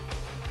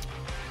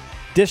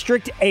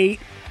District 8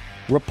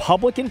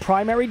 Republican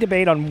primary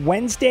debate on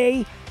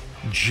Wednesday,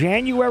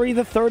 January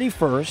the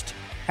 31st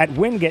at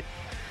Wingate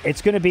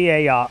It's going to be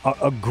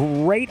a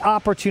great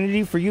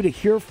opportunity for you to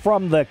hear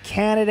from the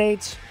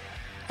candidates,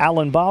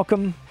 Alan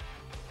Balcom,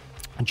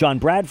 John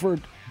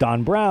Bradford,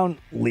 Don Brown,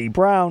 Lee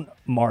Brown,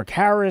 Mark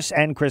Harris,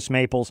 and Chris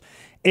Maples.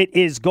 It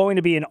is going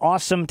to be an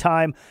awesome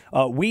time.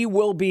 We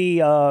will be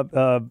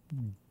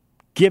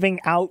giving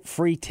out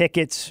free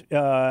tickets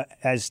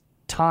as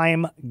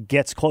time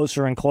gets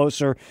closer and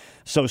closer.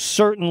 So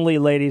certainly,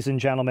 ladies and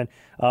gentlemen,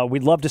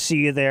 we'd love to see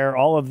you there.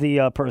 All of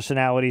the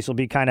personalities will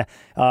be kind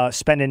of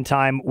spending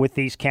time with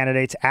these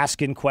candidates,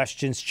 asking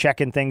questions,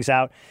 checking things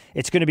out.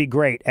 It's going to be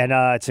great, and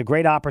it's a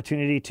great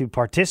opportunity to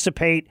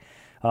participate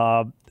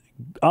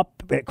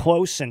up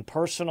close and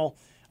personal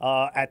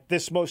at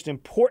this most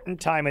important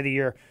time of the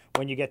year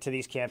when you get to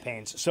these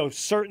campaigns. So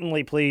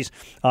certainly, please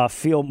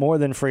feel more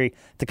than free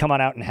to come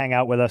on out and hang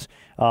out with us.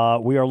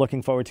 We are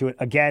looking forward to it.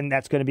 Again,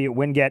 that's going to be at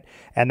Wingate,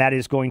 and that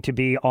is going to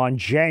be on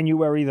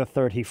January the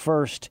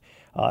 31st.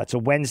 It's a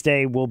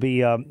Wednesday. We'll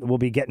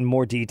be getting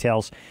more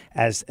details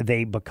as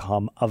they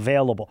become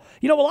available.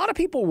 You know, a lot of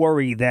people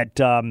worry that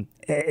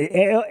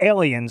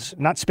aliens,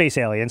 not space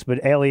aliens,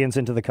 but aliens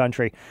into the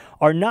country,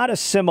 are not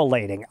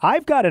assimilating.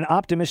 I've got an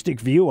optimistic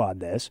view on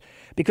this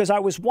because I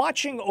was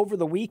watching over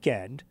the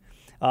weekend.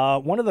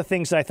 One of the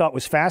things that I thought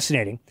was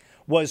fascinating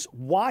was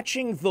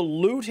watching the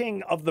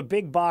looting of the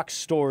big box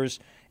stores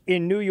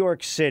in New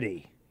York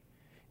City.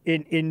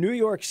 In New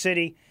York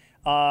City,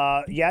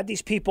 you had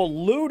these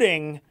people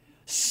looting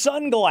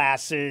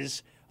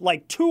sunglasses,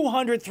 like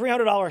 $200,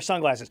 $300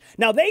 sunglasses.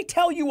 Now, they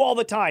tell you all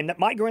the time that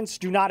migrants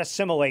do not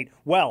assimilate.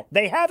 Well,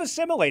 they have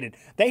assimilated.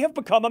 They have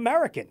become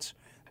Americans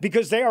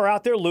because they are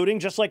out there looting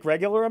just like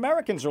regular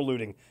Americans are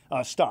looting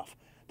stuff.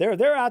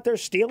 They're out there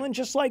stealing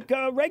just like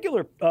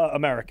regular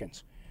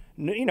Americans.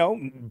 You know,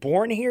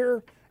 born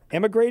here,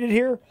 immigrated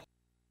here.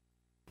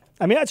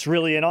 I mean, that's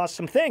really an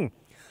awesome thing.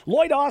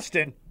 Lloyd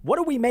Austin, what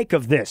do we make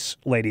of this,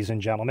 ladies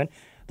and gentlemen?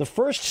 The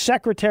first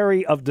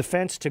Secretary of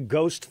Defense to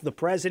ghost the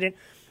president.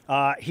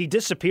 He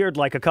disappeared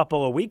like a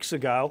couple of weeks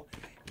ago,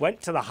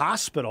 went to the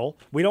hospital.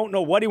 We don't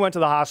know what he went to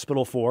the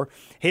hospital for.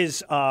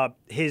 His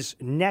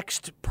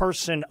next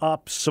person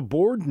up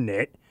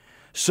subordinate,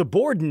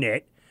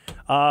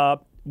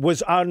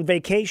 was on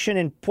vacation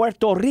in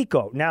Puerto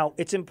Rico. Now,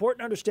 it's important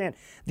to understand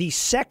the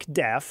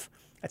SecDef,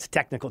 that's a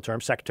technical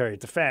term, Secretary of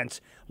Defense,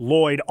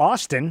 Lloyd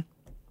Austin,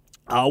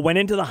 went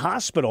into the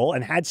hospital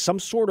and had some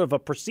sort of a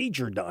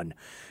procedure done.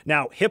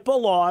 Now, HIPAA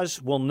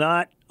laws will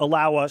not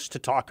allow us to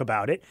talk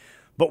about it,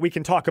 but we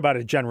can talk about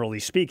it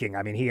generally speaking.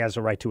 I mean, he has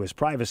a right to his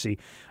privacy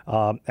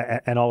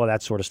and all of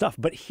that sort of stuff.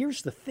 But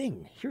here's the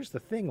thing.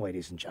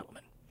 Ladies and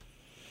gentlemen.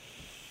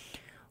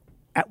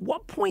 At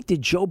what point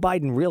did Joe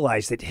Biden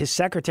realize that his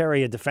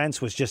Secretary of Defense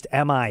was just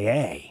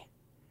MIA?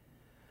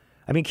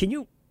 I mean,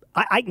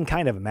 I can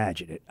kind of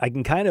imagine it. I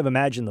can kind of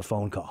imagine the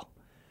phone call.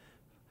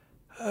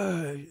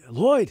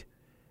 Lloyd,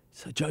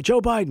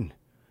 Joe Biden,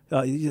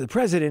 the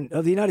President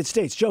of the United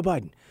States, Joe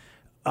Biden,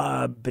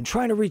 been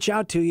trying to reach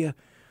out to you.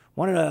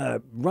 Wanted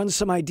to run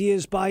some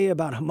ideas by you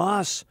about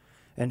Hamas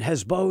and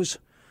Hezbollah.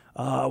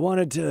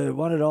 Wanted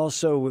to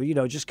also,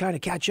 just kind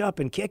of catch up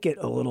and kick it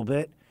a little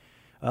bit.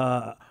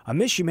 I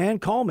miss you, man.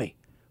 Call me.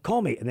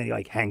 And then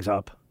he hangs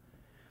up.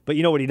 But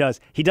you know what he does?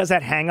 He does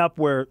that hang up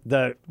where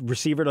the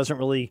receiver doesn't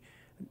really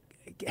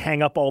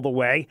hang up all the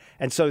way.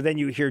 And so then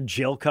you hear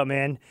Jill come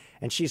in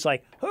and she's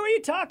like, who are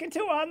you talking to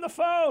on the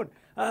phone?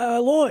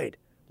 Lloyd.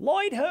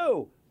 Lloyd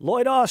who?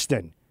 Lloyd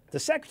Austin, the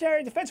Secretary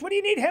of Defense. What do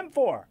you need him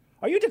for?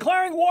 Are you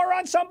declaring war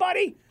on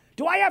somebody?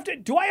 Do I have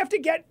to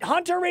get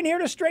Hunter in here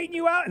to straighten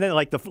you out? And then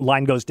the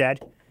line goes dead.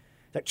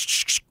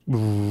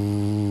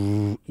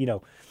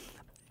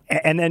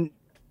 And then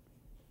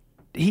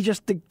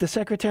the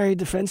Secretary of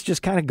Defense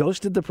just kind of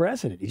ghosted the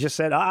president. He just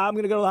said, I'm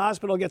going to go to the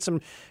hospital, get some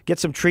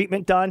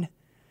treatment done.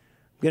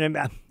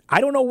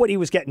 I don't know what he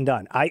was getting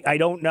done. I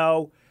don't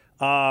know.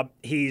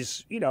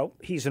 He's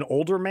an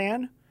older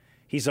man.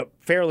 He's a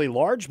fairly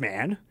large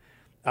man.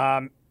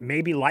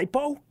 Maybe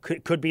lipo.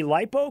 Could be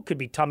lipo. Could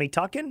be tummy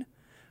tucking.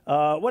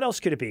 What else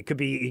could it be? It could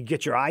be you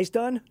get your eyes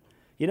done.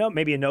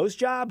 Maybe a nose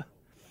job.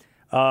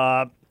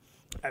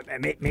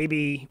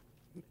 Maybe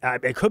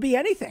it could be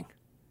anything.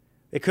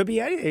 It could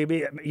be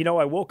anything.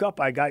 I woke up.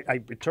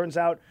 It turns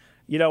out,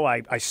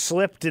 I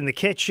slipped in the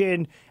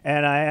kitchen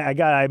and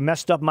I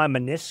messed up my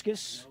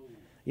meniscus.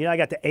 I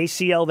got the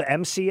ACL, the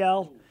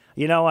MCL.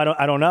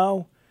 I don't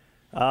know.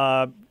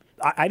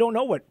 I don't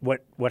know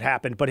what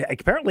happened, but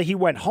apparently he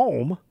went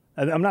home.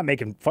 I'm not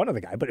making fun of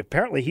the guy, but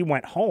apparently he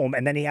went home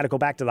and then he had to go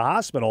back to the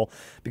hospital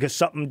because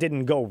something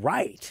didn't go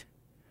right.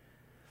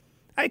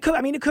 It could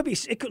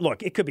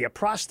be a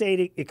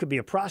prostate. It could be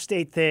a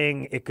prostate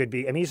thing. It could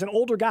be. He's an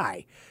older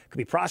guy. It could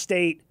be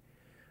prostate.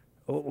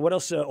 What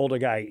else older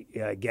guy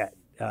get?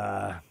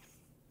 I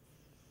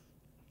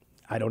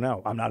don't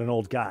know. I'm not an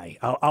old guy.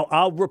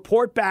 I'll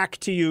report back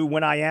to you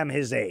when I am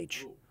his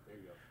age.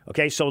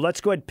 Okay, so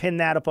let's go ahead and pin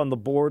that up on the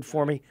board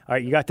for me. All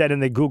right, you got that in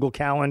the Google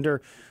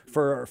Calendar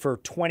for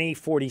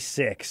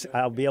 2046.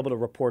 I'll be able to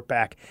report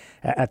back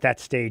at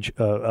that stage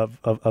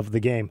of the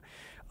game.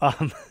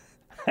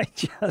 I'm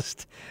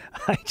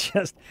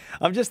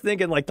just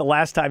thinking like the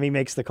last time he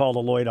makes the call to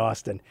Lloyd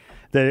Austin,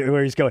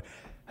 where he's going,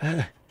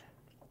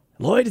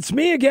 Lloyd, it's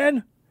me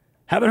again.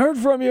 Haven't heard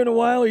from you in a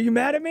while. Are you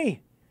mad at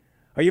me?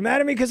 Are you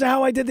mad at me because of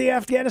how I did the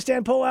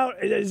Afghanistan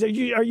pullout?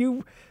 Are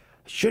you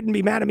shouldn't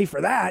be mad at me for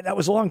that. That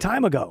was a long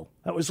time ago.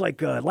 That was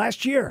like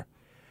last year.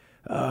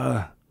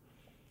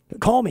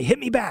 Call me. Hit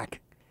me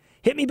back.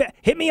 Hit me back.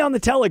 Hit me on the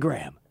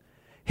Telegram.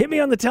 Hit me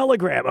on the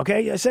Telegram,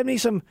 okay? Send me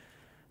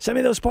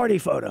those party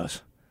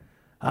photos.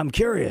 I'm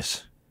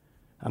curious.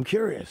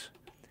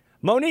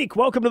 Monique,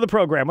 welcome to the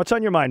program. What's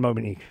on your mind,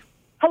 Monique?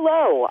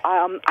 Hello.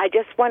 I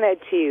just wanted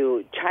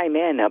to chime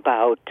in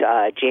about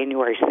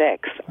January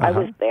 6th. I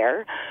was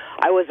there.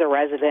 I was a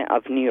resident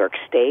of New York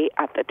State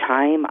at the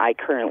time. I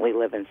currently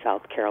live in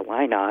South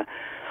Carolina.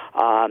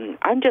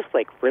 I'm just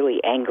like really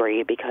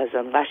angry because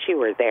unless you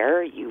were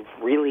there, you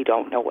really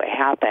don't know what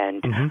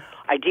happened.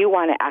 I do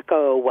want to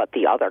echo what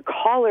the other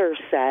caller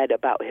said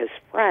about his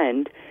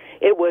friend.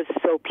 It was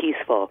so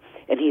peaceful,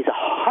 and he's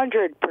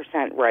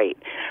 100% right.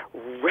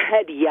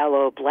 Red,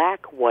 yellow,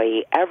 black,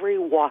 white, every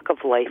walk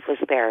of life was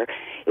there.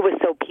 It was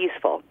so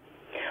peaceful.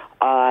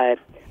 I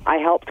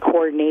helped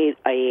coordinate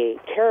a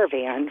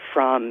caravan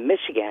from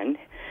Michigan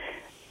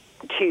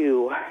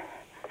to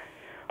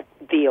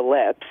the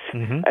Ellipse,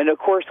 and of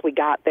course we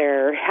got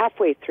there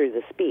halfway through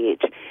the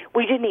speech.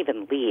 We didn't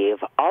even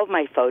leave. All of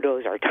my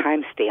photos are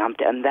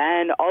time-stamped, and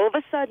then all of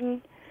a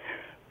sudden,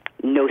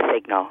 no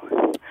signal.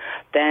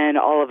 Then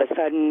all of a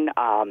sudden,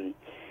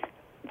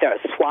 the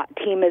SWAT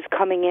team is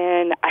coming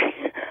in.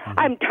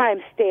 I'm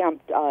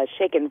time-stamped,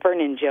 shaking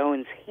Vernon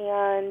Jones'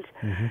 hand.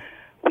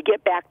 We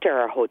get back to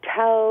our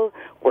hotel.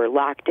 We're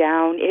locked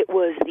down. It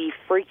was the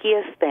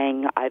freakiest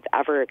thing I've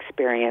ever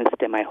experienced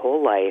in my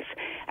whole life.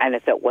 And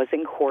if it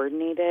wasn't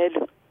coordinated,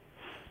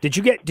 did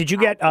you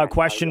get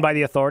questioned by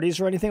the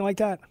authorities or anything like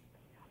that?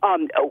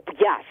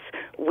 Yes,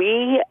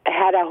 we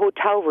had a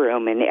hotel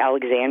room in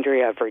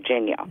Alexandria,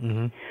 Virginia.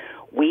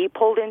 We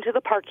pulled into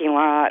the parking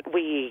lot.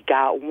 We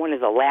got one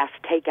of the last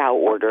takeout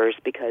orders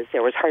because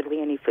there was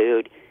hardly any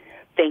food.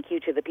 Thank you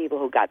to the people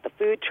who got the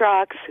food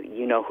trucks.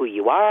 You know who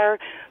you are.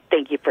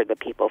 Thank you for the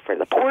people for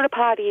the porta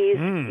potties.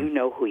 You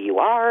know who you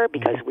are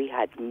because we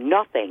had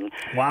nothing.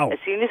 Wow. As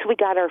soon as we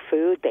got our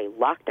food, they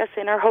locked us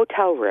in our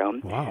hotel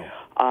room. Wow.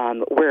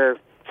 We're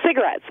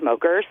cigarette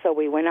smokers, so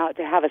we went out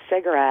to have a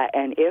cigarette,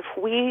 and if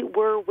we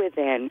were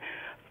within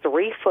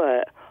 3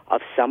 foot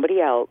of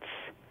somebody else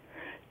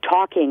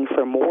talking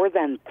for more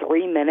than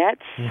 3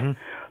 minutes,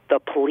 the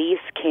police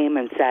came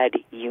and said,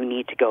 you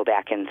need to go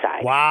back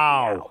inside.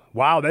 Wow.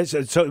 Wow.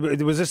 So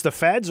was this the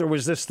feds or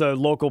was this the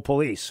local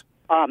police?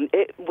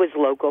 It was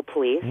local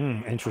police.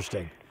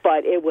 Interesting.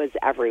 But it was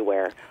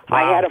everywhere. Wow.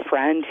 I had a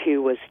friend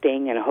who was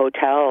staying in a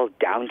hotel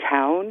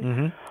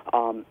downtown.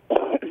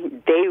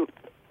 They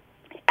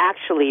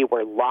actually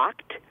were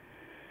locked,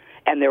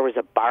 and there was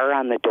a bar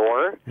on the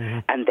door,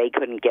 and they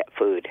couldn't get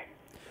food.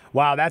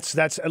 Wow, that's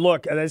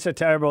a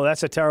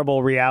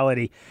terrible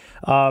reality.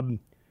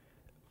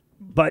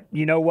 But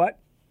you know what?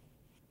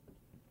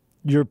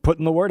 You're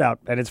putting the word out,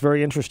 and it's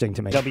very interesting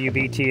to me.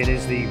 WBT, it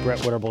is the Brett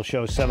Winterble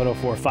Show,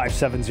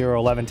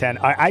 704-570-1110.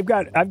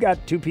 I've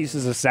got 2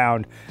 pieces of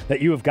sound that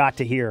you have got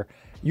to hear.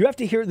 You have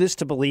to hear this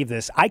to believe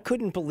this. I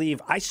couldn't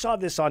believe, I saw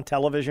this on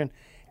television,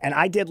 and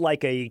I did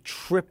like a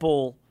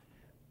triple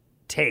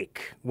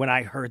take when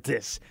I heard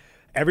this.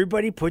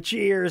 Everybody put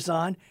your ears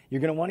on.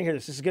 You're going to want to hear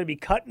this. This is going to be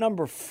cut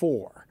number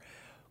 4.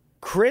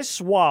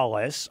 Chris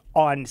Wallace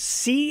on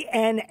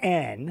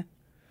CNN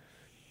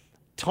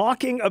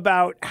talking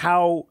about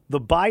how the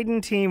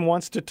Biden team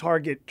wants to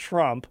target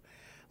Trump.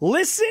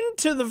 Listen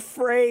to the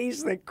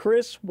phrase that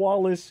Chris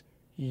Wallace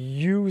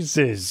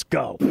uses.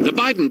 Go. The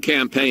Biden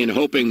campaign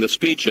hoping the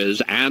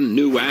speeches and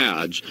new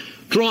ads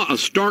draw a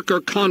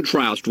starker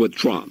contrast with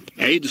Trump.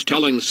 Aides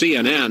telling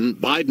CNN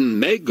Biden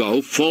may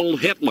go full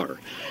Hitler,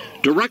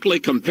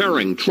 directly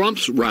comparing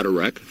Trump's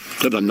rhetoric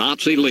to the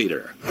Nazi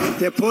leader.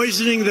 They're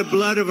poisoning the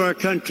blood of our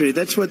country.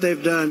 That's what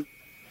they've done.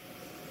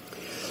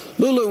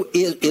 Lulu,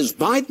 is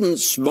Biden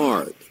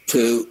smart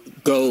to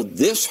go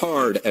this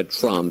hard at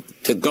Trump,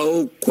 to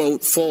go,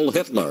 quote, full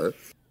Hitler?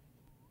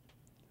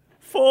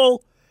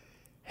 Full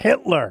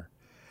Hitler.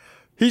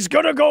 He's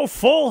going to go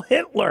full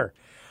Hitler.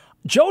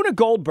 Jonah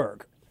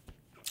Goldberg.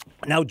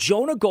 Now,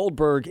 Jonah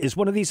Goldberg is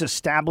one of these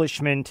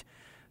establishment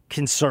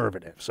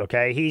conservatives,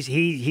 okay?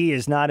 He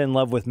is not in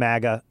love with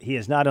MAGA. He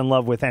is not in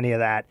love with any of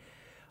that.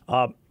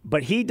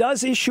 But he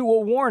does issue a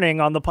warning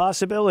on the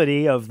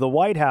possibility of the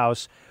White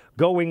House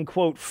going,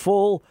 quote,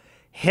 full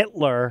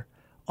Hitler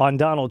on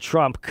Donald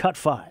Trump. Cut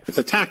 5. It's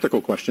a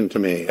tactical question to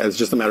me as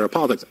just a matter of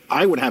politics.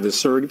 I would have his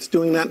surrogates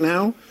doing that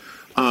now.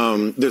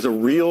 There's a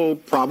real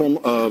problem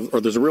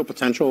there's a real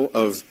potential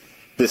of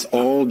this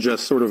all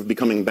just sort of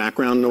becoming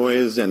background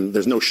noise, and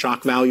there's no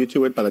shock value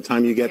to it by the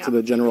time you get to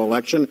the general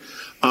election.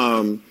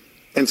 And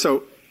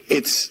so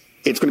it's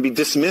going to be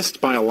dismissed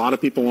by a lot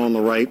of people on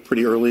the right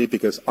pretty early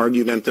because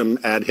argumentum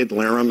ad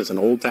Hitlerum is an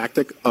old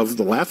tactic of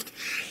the left.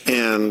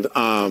 And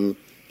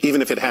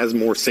even if it has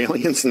more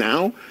salience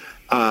now,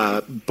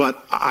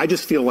 But I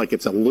just feel like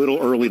it's a little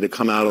early to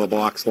come out of the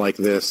blocks like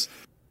this.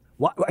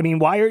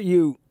 Why are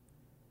you...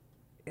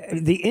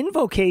 The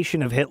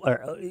invocation of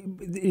Hitler,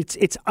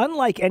 it's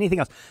unlike anything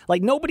else.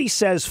 Like, nobody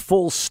says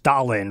full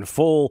Stalin,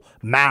 full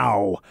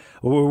Mao.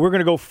 We're going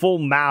to go full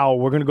Mao.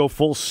 We're going to go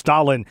full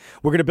Stalin.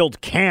 We're going to build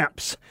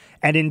camps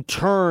and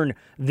intern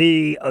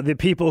the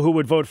people who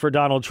would vote for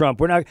Donald Trump.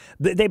 We're not.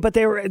 But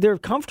they're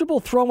comfortable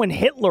throwing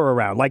Hitler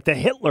around, like the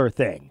Hitler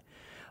thing.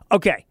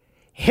 Okay.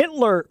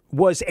 Hitler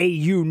was a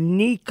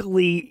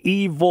uniquely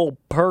evil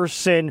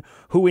person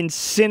who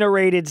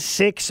incinerated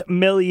 6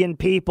 million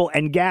people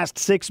and gassed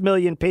 6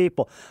 million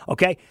people.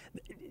 Okay?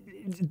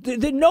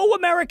 No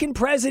American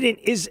president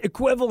is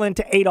equivalent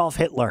to Adolf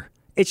Hitler.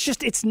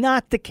 It's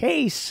not the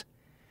case.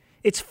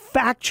 It's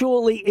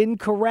factually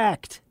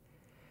incorrect.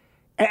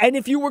 And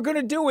if you were going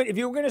to do it, if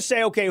you were going to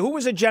say, okay, who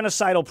was a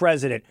genocidal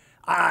president?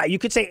 You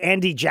could say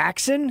Andy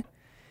Jackson.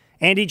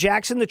 Andy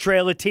Jackson, the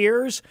Trail of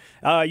Tears.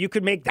 You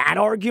could make that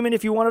argument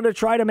if you wanted to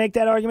try to make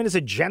that argument as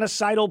a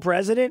genocidal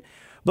president.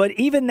 But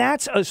even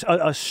that's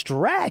a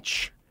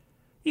stretch.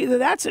 Either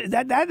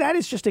that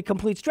is just a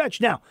complete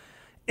stretch. Now,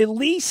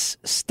 Elise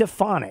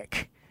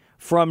Stefanik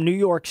from New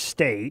York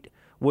State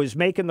was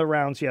making the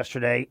rounds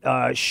yesterday.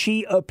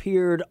 She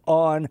appeared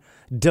on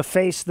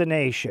Deface the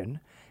Nation.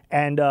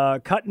 And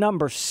cut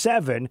number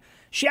 7,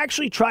 she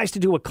actually tries to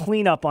do a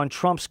cleanup on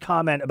Trump's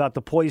comment about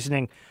the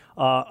poisoning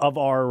of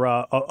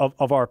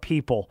our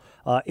people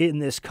in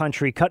this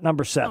country. Cut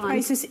number 7.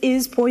 ISIS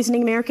is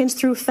poisoning Americans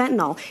through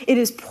fentanyl. It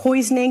is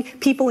poisoning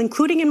people,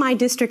 including in my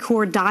district, who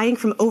are dying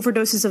from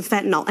overdoses of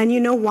fentanyl. And you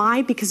know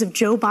why? Because of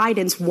Joe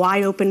Biden's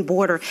wide open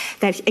border,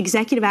 that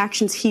executive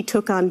actions he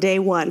took on day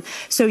one.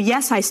 So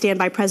yes, I stand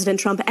by President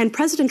Trump, and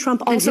President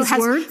Trump also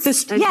has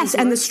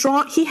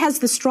he has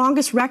the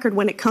strongest record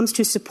when it comes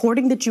to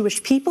supporting the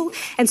Jewish people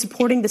and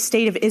supporting the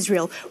state of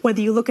Israel.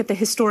 Whether you look at the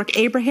historic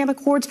Abraham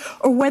Accords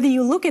or whether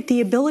you look at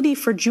the ability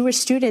for Jewish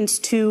students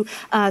to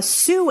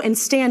sue and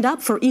stand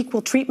up for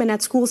equal treatment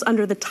at schools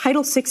under the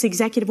Title VI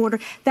executive order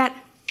that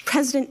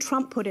President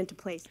Trump put into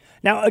place.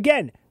 Now,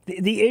 again,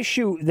 the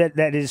issue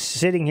that is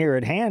sitting here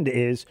at hand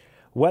is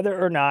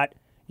whether or not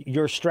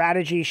your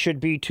strategy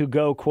should be to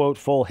go, quote,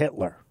 full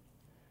Hitler.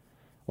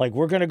 Like,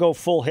 we're going to go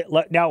full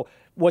Hitler. Now,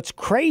 what's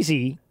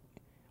crazy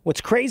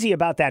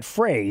about that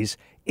phrase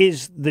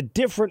is the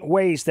different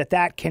ways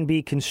that can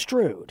be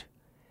construed.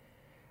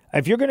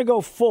 If you're going to go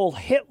full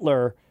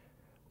Hitler,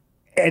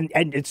 and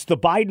it's the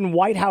Biden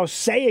White House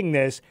saying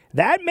this,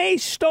 that may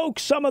stoke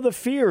some of the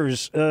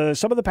fears,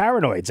 some of the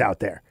paranoids out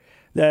there.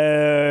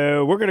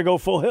 We're going to go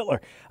full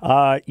Hitler.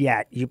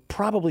 Yeah, you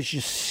probably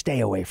should stay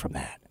away from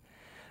that.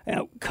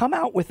 Now, come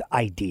out with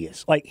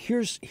ideas. Like,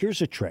 here's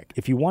a trick.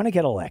 If you want to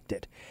get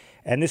elected,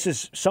 and this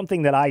is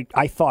something that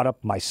I thought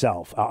up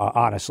myself,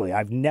 honestly.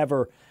 I've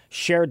never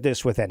shared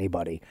this with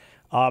anybody.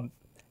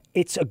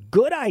 It's a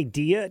good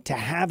idea to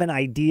have an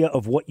idea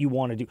of what you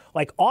want to do.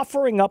 Like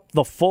offering up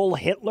the full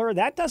Hitler,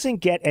 that doesn't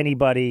get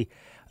anybody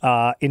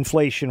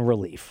inflation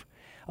relief.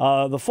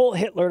 The full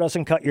Hitler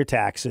doesn't cut your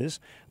taxes.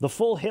 The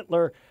full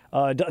Hitler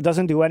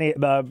doesn't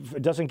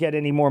get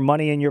any more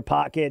money in your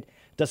pocket,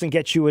 doesn't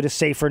get you in a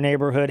safer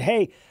neighborhood.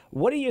 Hey,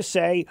 what do you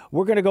say?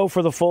 We're going to go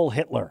for the full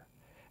Hitler.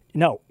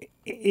 No,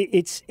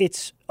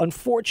 it's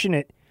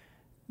unfortunate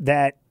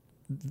that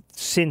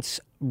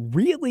since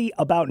really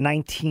about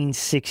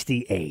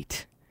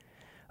 1968,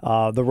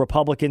 the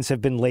Republicans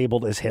have been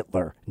labeled as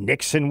Hitler.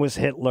 Nixon was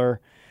Hitler.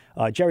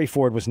 Jerry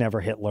Ford was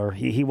never Hitler.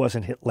 He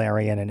wasn't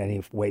Hitlerian in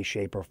any way,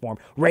 shape, or form.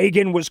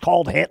 Reagan was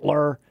called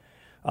Hitler.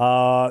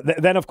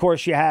 Then, of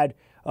course, you had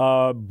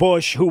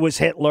Bush, who was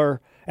Hitler.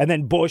 And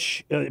then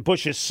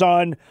Bush's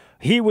son,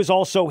 he was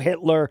also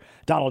Hitler.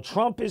 Donald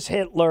Trump is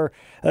Hitler.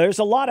 There's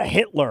a lot of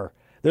Hitler.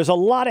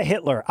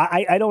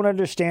 I don't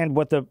understand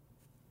what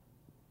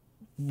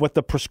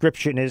the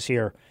prescription is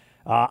here.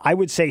 I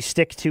would say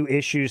stick to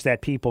issues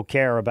that people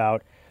care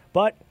about,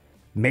 but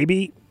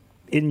maybe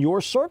in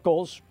your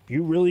circles,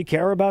 you really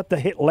care about the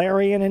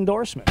Hitlerian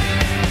endorsement.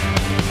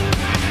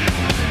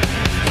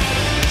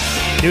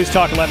 News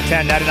Talk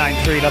 1110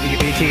 99.3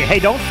 WBT. Hey,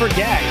 don't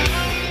forget,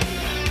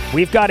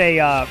 we've got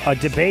a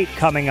debate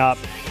coming up,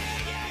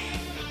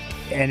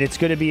 and it's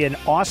going to be an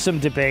awesome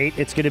debate.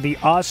 It's going to be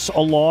us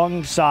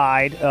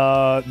alongside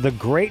the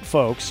great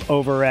folks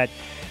over at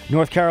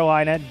North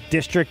Carolina,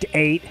 District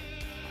 8,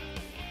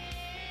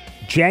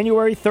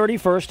 January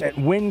 31st at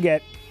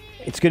Wingate.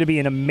 It's going to be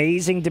an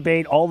amazing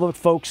debate. All the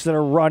folks that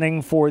are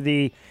running for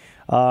the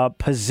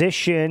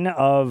position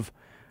of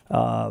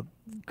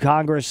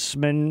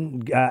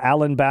Congressman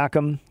Alan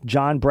Backham,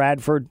 John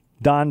Bradford,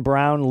 Don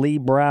Brown, Lee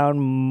Brown,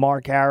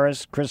 Mark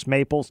Harris, Chris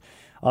Maples,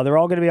 they're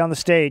all going to be on the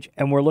stage,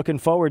 and we're looking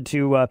forward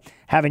to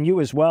having you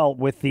as well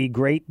with the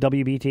great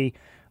WBT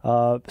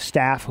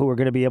staff who are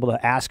going to be able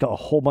to ask a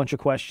whole bunch of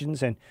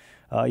questions, and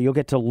you'll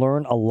get to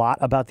learn a lot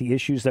about the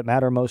issues that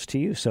matter most to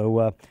you.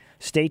 So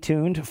stay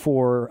tuned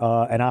for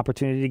an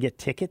opportunity to get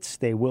tickets.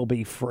 They will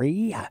be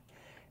free,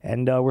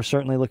 and we're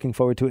certainly looking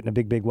forward to it in a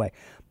big, big way.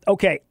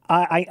 Okay,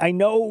 I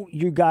know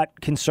you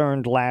got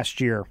concerned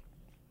last year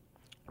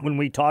when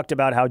we talked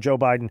about how Joe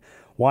Biden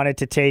wanted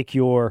to take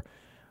your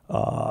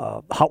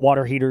hot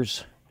water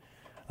heaters.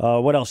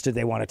 What else did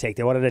they want to take?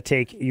 They wanted to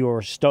take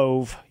your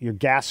stove, your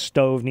gas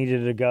stove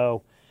needed to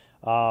go,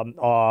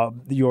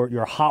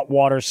 your hot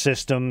water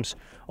systems,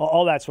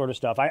 all that sort of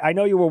stuff. I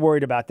know you were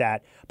worried about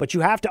that, but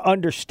you have to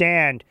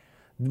understand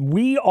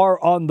we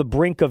are on the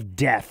brink of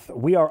death.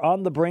 We are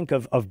on the brink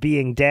of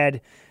being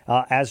dead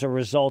as a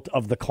result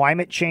of the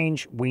climate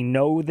change. We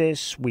know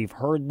this. We've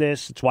heard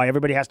this. It's why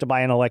everybody has to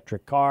buy an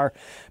electric car,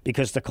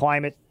 because the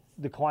climate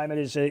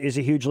is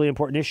a hugely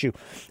important issue.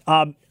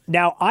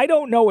 Now, I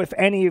don't know if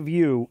any of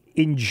you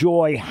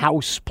enjoy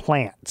house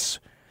plants,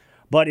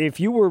 but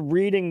if you were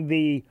reading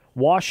the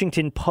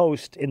Washington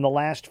Post in the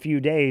last few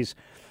days,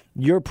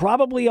 you're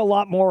probably a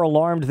lot more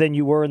alarmed than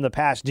you were in the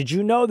past. Did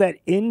you know that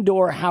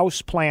indoor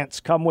house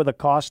plants come with a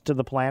cost to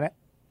the planet?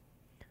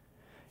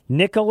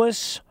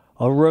 Nicholas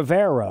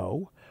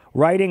Rivero,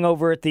 writing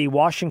over at the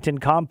Washington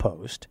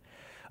Compost,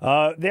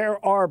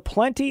 there are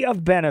plenty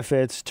of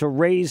benefits to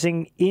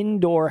raising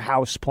indoor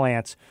house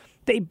plants.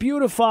 They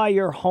beautify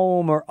your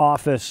home or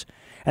office,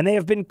 and they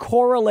have been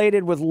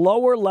correlated with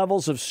lower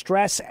levels of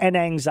stress and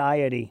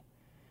anxiety.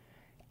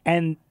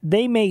 And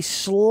they may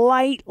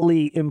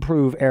slightly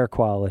improve air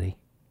quality.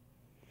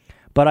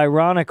 But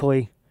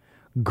ironically,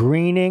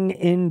 greening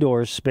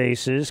indoor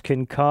spaces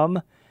can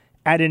come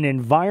at an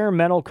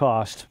environmental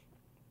cost.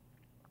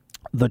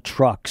 The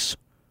trucks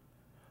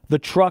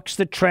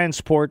that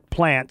transport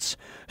plants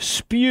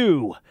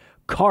spew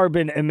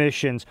carbon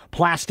emissions.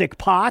 Plastic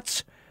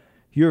pots,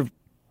 you're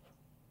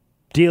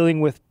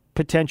dealing with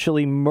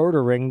potentially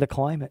murdering the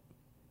climate.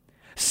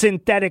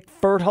 Synthetic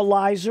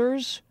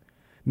fertilizers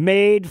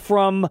made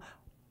from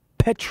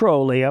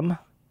petroleum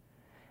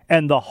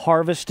and the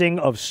harvesting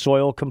of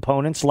soil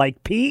components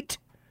like peat,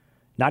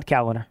 not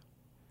calendar,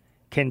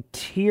 can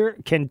tear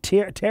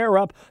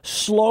up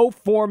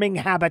slow-forming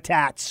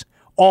habitats,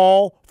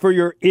 all for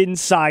your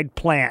inside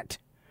plant.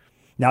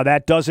 Now,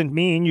 that doesn't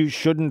mean you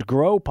shouldn't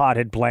grow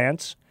potted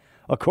plants.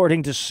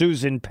 According to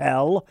Susan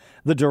Pell,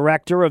 the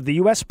director of the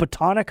U.S.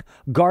 Botanic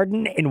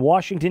Garden in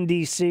Washington,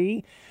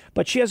 D.C.,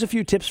 but she has a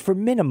few tips for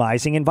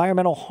minimizing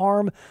environmental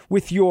harm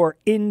with your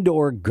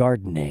indoor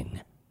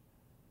gardening.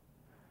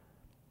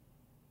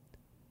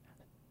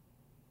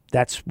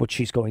 That's what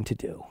she's going to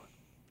do.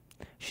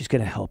 She's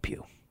going to help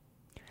you.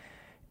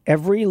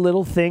 Every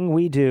little thing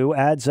we do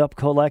adds up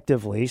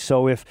collectively,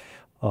 so if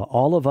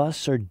all of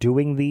us are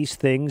doing these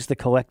things, the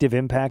collective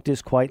impact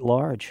is quite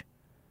large.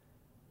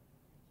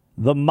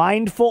 The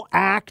mindful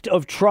act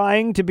of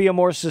trying to be a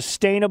more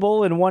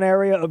sustainable in one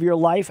area of your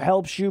life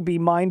helps you be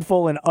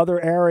mindful in other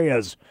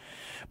areas.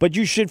 But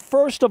you should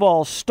first of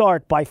all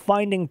start by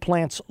finding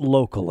plants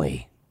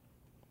locally.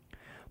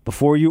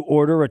 Before you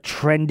order a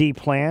trendy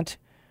plant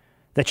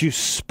that you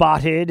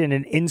spotted in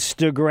an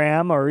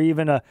Instagram or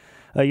even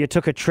you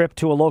took a trip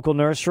to a local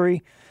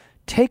nursery,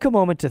 take a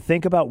moment to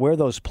think about where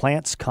those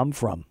plants come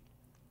from.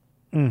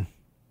 The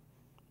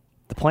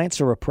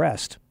plants are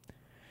oppressed.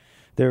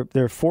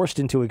 They're forced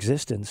into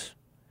existence,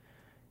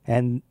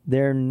 and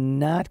they're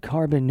not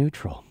carbon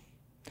neutral.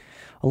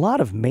 A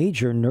lot of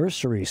major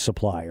nursery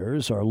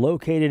suppliers are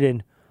located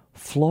in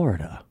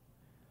Florida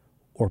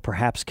or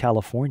perhaps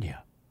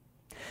California.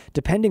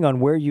 Depending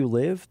on where you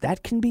live,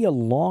 that can be a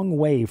long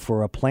way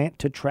for a plant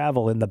to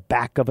travel in the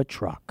back of a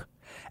truck,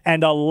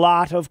 and a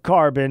lot of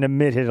carbon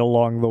emitted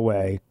along the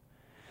way.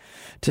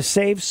 To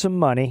save some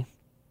money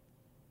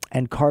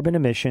and carbon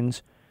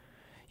emissions,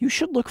 you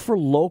should look for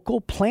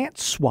local plant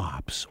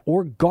swaps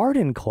or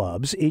garden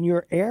clubs in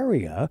your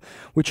area,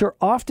 which are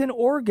often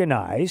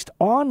organized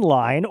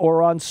online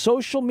or on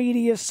social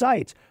media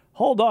sites.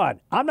 Hold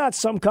on, I'm not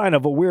some kind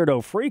of a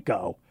weirdo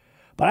freako,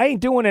 but I ain't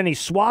doing any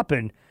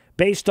swapping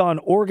based on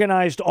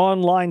organized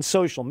online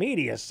social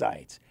media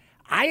sites.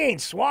 I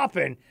ain't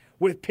swapping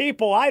with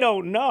people I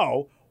don't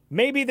know.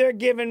 Maybe they're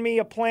giving me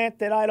a plant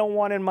that I don't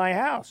want in my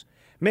house.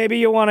 Maybe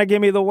you want to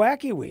give me the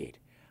wacky weed.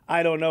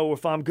 I don't know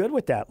if I'm good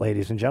with that,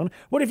 ladies and gentlemen.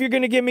 What if you're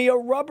going to give me a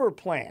rubber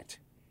plant?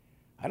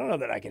 I don't know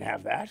that I can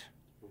have that.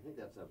 I think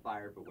that's a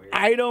buyer beware.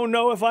 I don't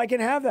know if I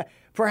can have that.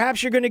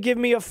 Perhaps you're going to give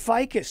me a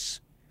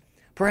ficus.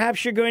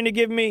 Perhaps you're going to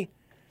give me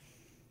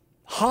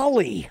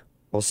holly.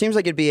 Well, it seems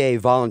like it'd be a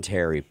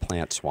voluntary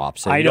plant swap.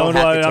 So I don't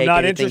know. I'm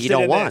not interested you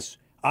don't in want.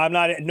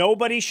 This.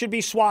 Nobody should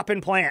be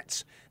swapping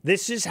plants.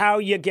 This is how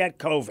you get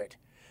COVID.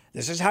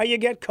 This is how you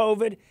get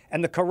COVID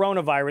and the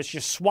coronavirus. You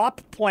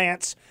swap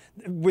plants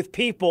with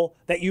people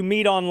that you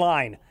meet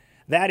online.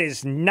 That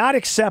is not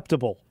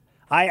acceptable.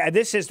 I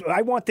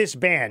want this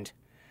banned.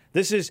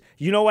 This is,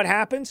 you know what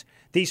happens?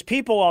 These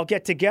people all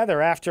get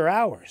together after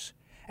hours,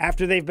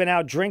 after they've been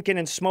out drinking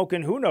and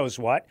smoking who knows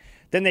what.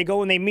 Then they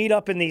go and they meet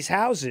up in these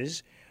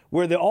houses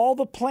where all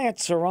the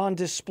plants are on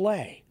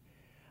display.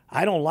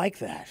 I don't like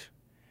that.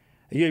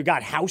 You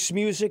got house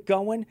music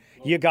going.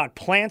 You got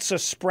plants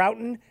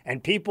a-sprouting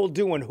and people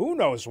doing who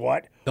knows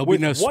what There'll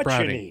with be no what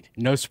sprouting. you need.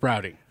 No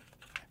sprouting.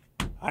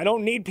 I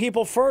don't need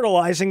people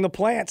fertilizing the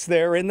plants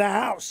there in the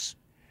house.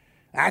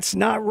 That's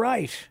not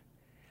right.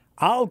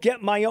 I'll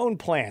get my own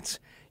plants.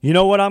 You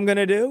know what I'm going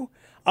to do?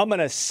 I'm going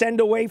to send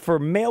away for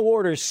mail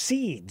order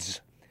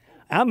seeds.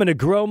 I'm going to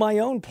grow my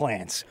own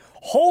plants,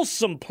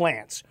 wholesome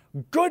plants,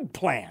 good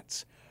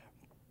plants,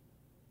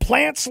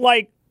 plants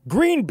like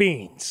green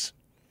beans.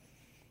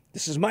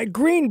 This is my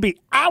green bean.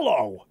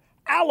 Aloe.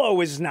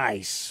 Aloe is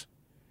nice.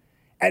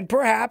 And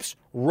perhaps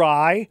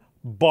rye,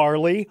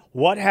 barley,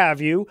 what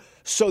have you,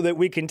 so that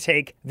we can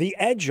take the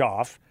edge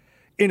off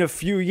in a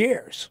few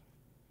years.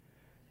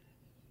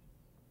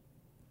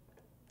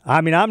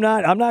 I mean, I'm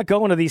not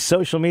going to these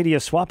social media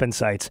swapping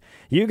sites.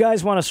 You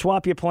guys want to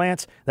swap your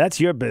plants? That's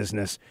your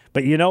business.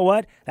 But you know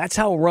what? That's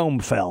how Rome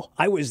fell.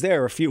 I was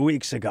there a few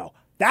weeks ago.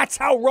 That's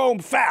how Rome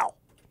fell.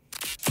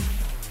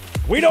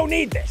 We don't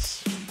need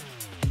this.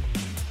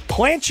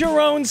 Plant your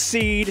own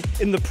seed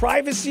in the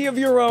privacy of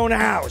your own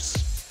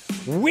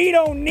house. We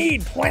don't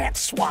need plant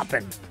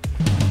swapping.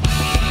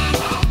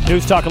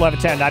 News Talk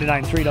 1110,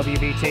 99.3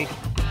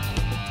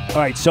 WBT. All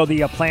right, so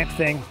the plant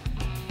thing.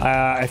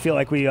 I feel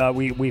like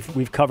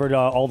we've covered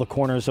all the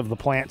corners of the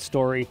plant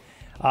story.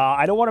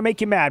 I don't want to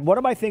make you mad. One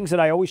of my things that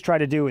I always try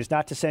to do is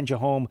not to send you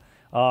home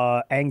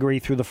angry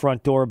through the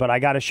front door, but I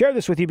got to share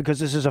this with you because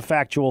this is a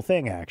factual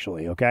thing,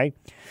 actually, okay?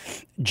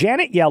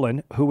 Janet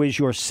Yellen, who is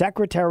your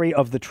Secretary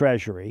of the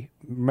Treasury,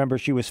 remember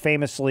she was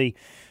famously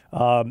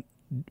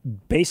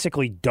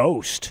basically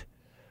dosed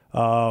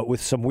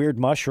with some weird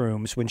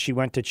mushrooms when she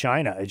went to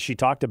China, and she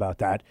talked about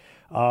that.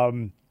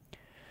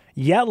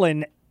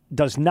 Yellen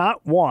does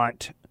not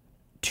want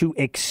to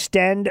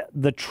extend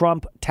the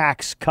Trump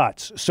tax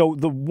cuts. So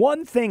the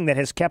one thing that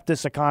has kept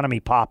this economy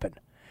popping,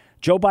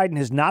 Joe Biden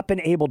has not been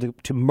able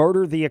to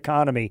murder the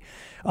economy.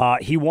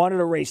 He wanted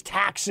to raise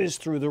taxes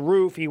through the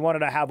roof. He wanted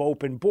to have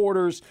open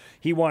borders.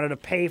 He wanted to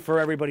pay for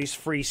everybody's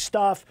free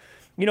stuff.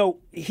 You know,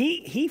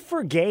 he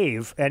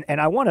forgave,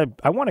 and I want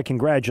to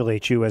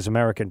congratulate you as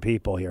American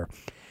people here.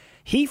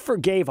 He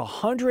forgave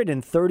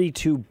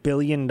 $132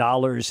 billion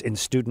in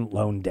student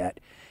loan debt.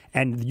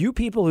 And you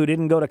people who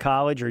didn't go to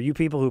college, or you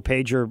people who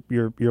paid your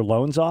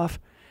loans off,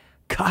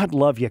 God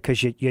love you,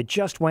 because you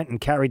just went and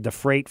carried the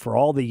freight for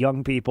all the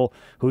young people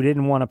who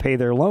didn't want to pay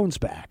their loans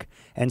back.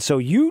 And so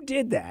you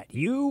did that.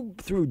 You,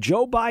 through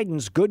Joe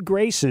Biden's good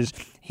graces,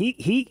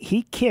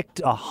 he kicked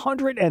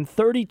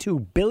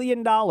 $132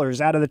 billion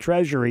out of the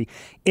Treasury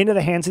into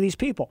the hands of these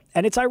people.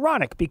 And it's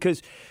ironic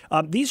because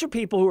these are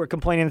people who are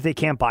complaining that they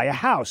can't buy a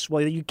house.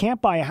 Well, you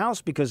can't buy a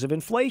house because of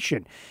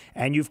inflation.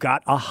 And you've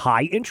got a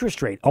high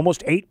interest rate,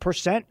 almost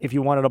 8% if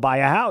you wanted to buy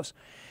a house.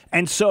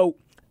 And so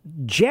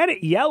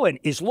Janet Yellen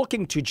is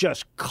looking to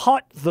just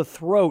cut the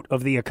throat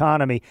of the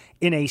economy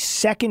in a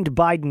second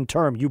Biden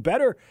term. You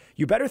better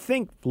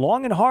think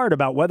long and hard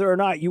about whether or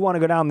not you want to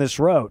go down this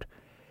road.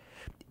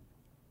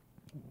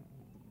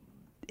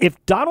 If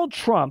Donald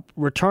Trump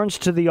returns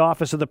to the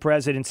office of the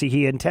presidency,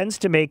 he intends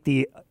to make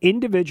the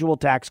individual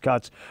tax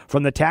cuts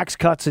from the Tax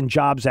Cuts and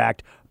Jobs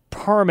Act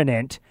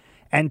permanent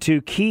and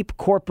to keep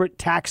corporate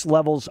tax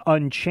levels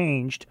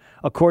unchanged,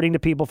 according to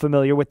people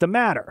familiar with the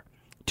matter.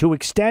 To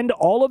extend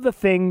all of the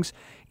things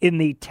in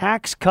the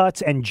Tax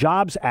Cuts and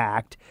Jobs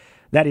Act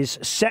that is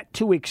set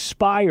to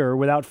expire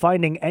without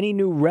finding any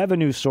new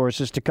revenue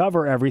sources to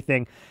cover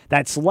everything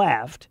that's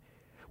left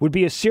would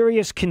be a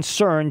serious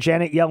concern,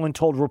 Janet Yellen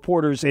told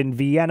reporters in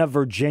Vienna,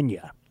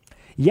 Virginia.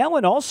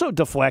 Yellen also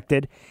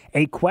deflected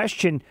a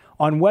question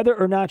on whether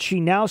or not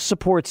she now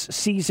supports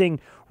seizing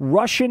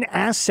Russian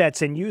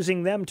assets and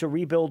using them to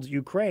rebuild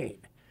Ukraine.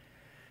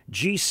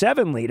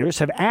 G7 leaders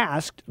have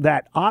asked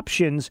that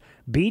options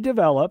be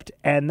developed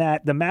and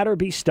that the matter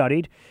be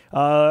studied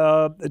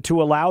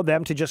to allow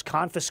them to just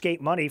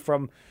confiscate money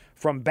from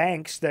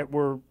banks that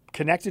were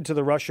connected to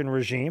the Russian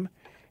regime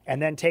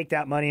and then take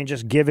that money and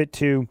just give it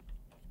to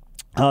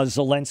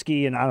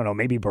Zelensky and, I don't know,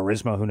 maybe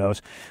Burisma, who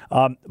knows.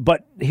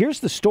 But here's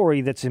the story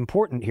that's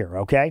important here,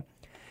 okay?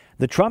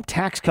 The Trump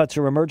tax cuts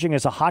are emerging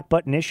as a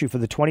hot-button issue for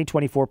the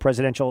 2024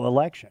 presidential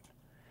election.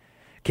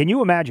 Can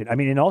you imagine? I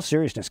mean, in all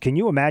seriousness, can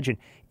you imagine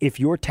if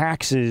your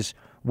taxes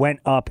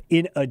went up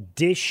in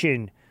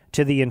addition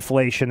to the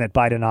inflation that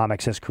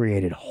Bidenomics has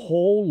created?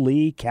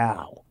 Holy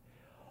cow.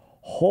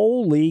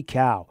 Holy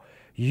cow.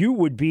 You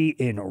would be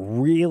in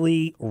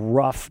really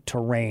rough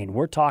terrain.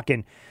 We're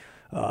talking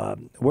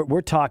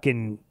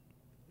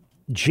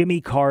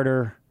Jimmy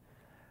Carter,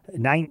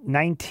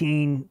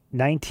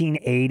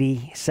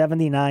 1980,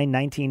 79,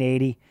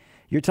 1980.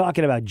 You're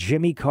talking about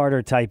Jimmy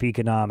Carter type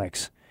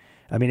economics.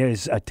 I mean, it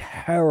was a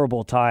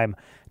terrible time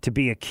to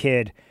be a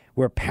kid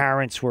where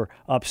parents were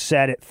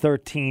upset at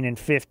 13 and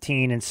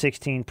 15 and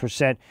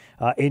 16%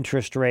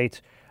 interest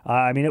rates.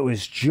 I mean, it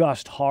was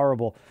just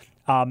horrible.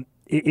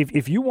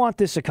 If you want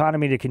this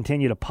economy to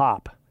continue to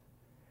pop,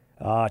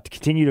 to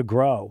continue to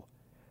grow,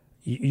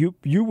 you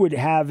would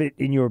have it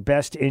in your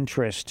best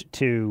interest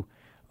to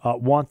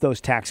want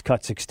those tax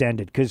cuts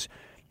extended, because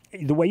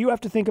the way you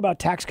have to think about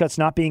tax cuts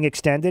not being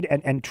extended,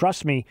 and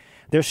trust me,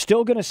 they're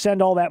still going to send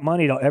all that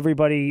money to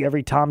everybody,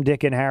 every Tom,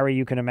 Dick, and Harry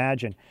you can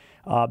imagine.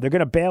 They're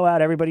going to bail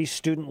out everybody's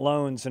student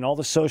loans, and all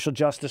the social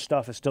justice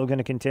stuff is still going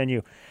to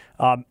continue.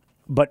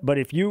 But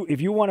if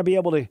you want to be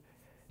able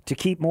to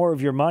keep more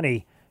of your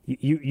money,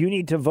 you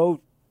need to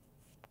vote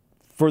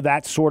for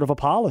that sort of a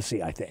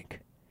policy, I think.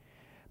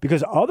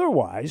 Because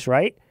otherwise,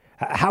 right,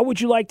 how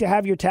would you like to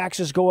have your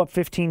taxes go up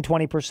 15,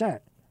 20%?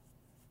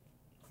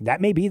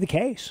 That may be the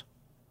case.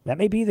 That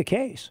may be the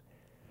case.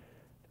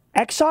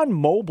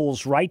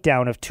 ExxonMobil's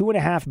write-down of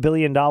 $2.5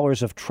 billion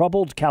of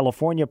troubled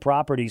California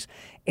properties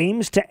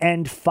aims to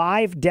end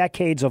 5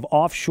 decades of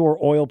offshore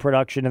oil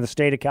production in the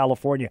state of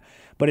California.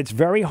 But it's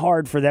very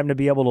hard for them to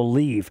be able to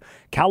leave.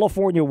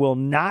 California will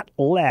not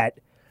let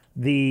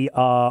the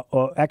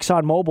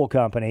ExxonMobil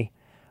company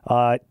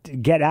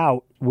get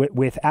out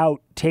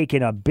without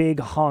taking a big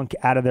hunk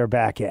out of their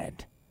back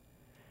end.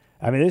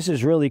 I mean, this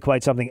is really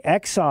quite something.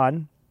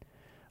 Exxon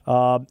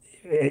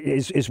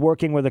is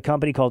working with a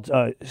company called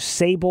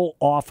Sable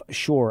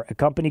Offshore, a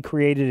company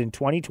created in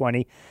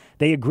 2020.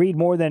 They agreed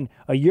more than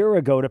a year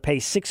ago to pay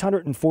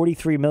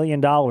 $643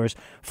 million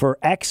for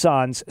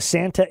Exxon's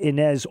Santa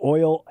Ynez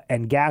oil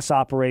and gas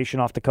operation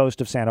off the coast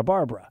of Santa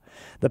Barbara.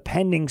 The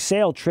pending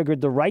sale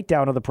triggered the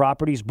write-down of the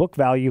property's book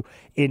value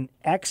in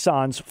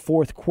Exxon's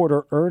fourth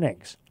quarter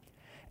earnings.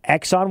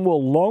 Exxon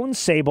will loan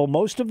Sable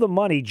most of the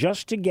money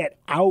just to get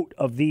out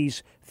of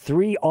these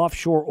 3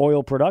 offshore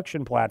oil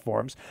production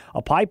platforms,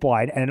 a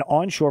pipeline, and an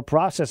onshore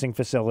processing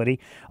facility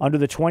under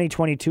the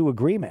 2022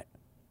 agreement.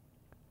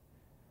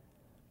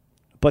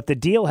 But the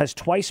deal has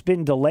twice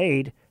been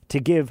delayed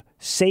to give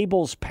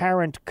Sable's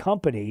parent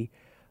company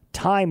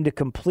time to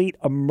complete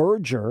a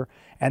merger,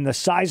 and the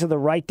size of the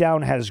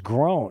write-down has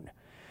grown.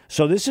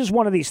 So this is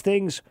one of these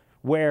things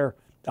where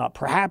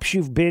perhaps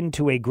you've been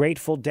to a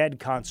Grateful Dead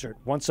concert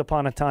once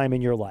upon a time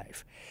in your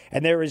life,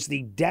 and there is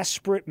the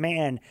desperate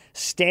man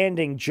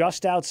standing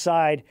just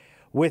outside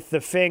with the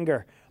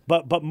finger,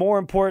 but more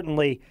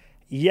importantly,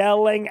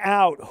 yelling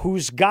out,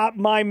 "Who's got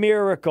my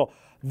miracle?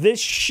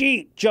 This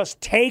sheet, just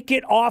take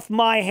it off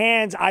my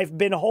hands. I've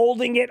been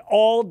holding it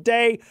all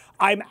day.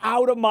 I'm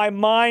out of my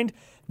mind.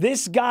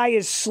 This guy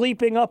is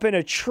sleeping up in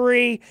a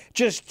tree.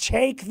 Just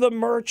take the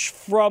merch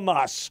from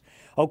us."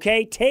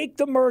 Okay, take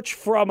the merch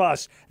from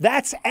us.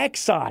 That's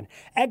Exxon.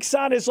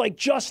 Exxon is like,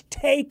 just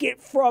take it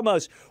from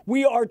us.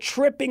 We are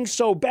tripping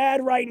so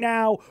bad right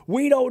now.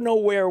 We don't know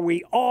where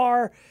we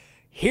are.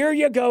 Here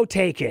you go,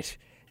 take it.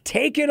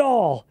 Take it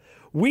all.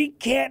 We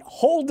can't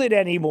hold it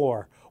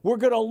anymore. We're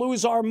going to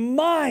lose our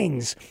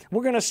minds.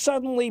 We're going to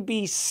suddenly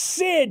be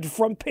Sid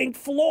from Pink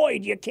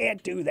Floyd. You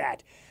can't do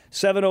that.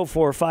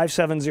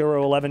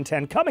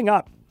 704-570-1110. Coming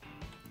up,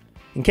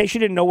 in case you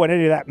didn't know what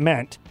any of that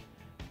meant,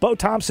 Bo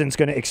Thompson's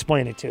going to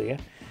explain it to you.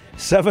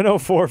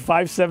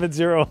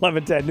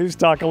 704-570-1110. News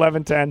Talk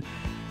 1110.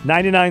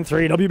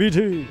 99.3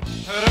 WBT.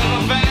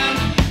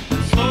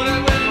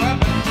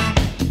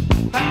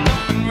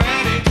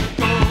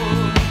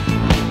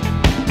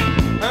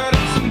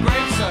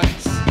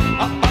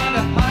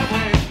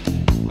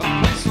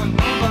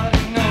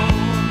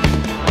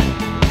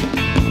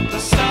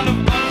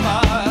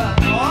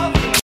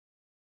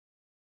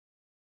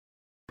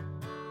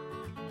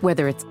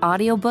 Whether it's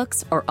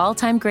audiobooks or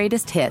all-time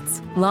greatest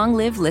hits, long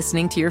live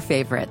listening to your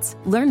favorites.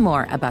 Learn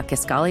more about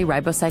Kisqali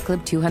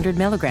Ribociclib 200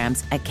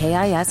 milligrams at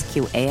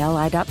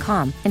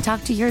KISQALI.com and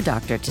talk to your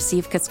doctor to see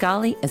if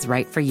Kisqali is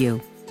right for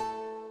you.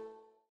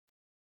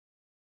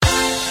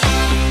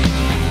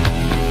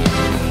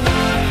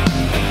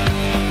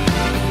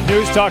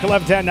 News Talk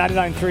 1110,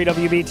 99.3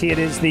 WBT. It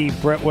is the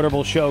Brett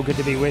Winterble Show. Good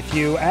to be with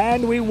you.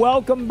 And we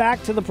welcome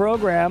back to the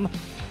program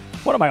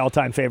one of my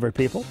all-time favorite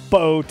people,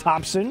 Bo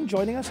Thompson,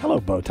 joining us. Hello,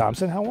 Bo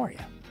Thompson. How are you?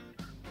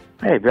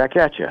 Hey, back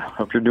at you.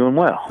 Hope you're doing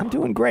well. I'm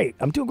doing great.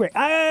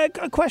 A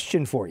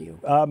question for you.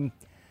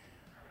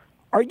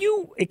 Are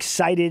you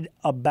excited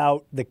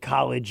about the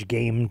college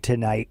game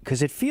tonight?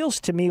 Because it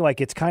feels to me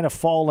like it's kind of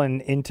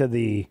fallen into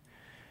the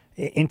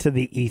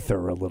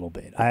ether a little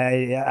bit.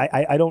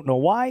 I don't know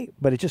why,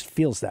 but it just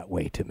feels that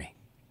way to me.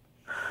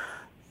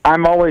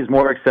 I'm always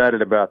more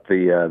excited about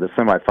the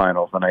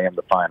semifinals than I am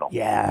the final.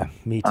 Yeah,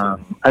 me too.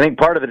 I think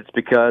part of it is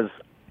because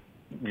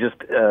just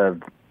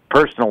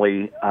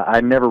personally,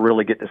 I never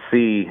really get to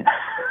see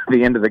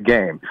the end of the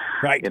game.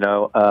 Right. You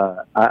know,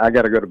 I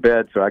got to go to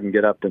bed so I can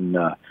get up and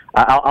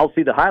I'll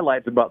see the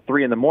highlights about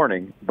 3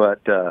 a.m,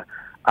 but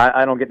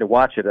I don't get to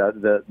watch it.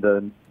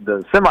 The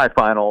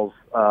semifinals,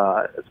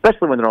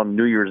 especially when they're on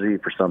New Year's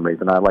Eve for some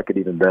reason, I like it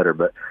even better.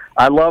 But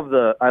I love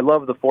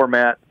the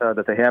format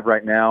that they have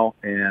right now,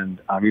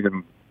 and I'm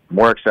even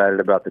more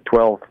excited about the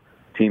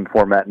 12-team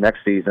format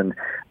next season.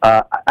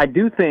 I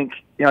do think,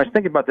 I was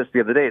thinking about this the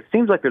other day. It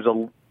seems like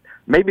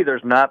maybe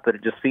there's not, but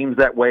it just seems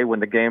that way when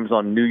the game's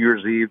on New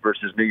Year's Eve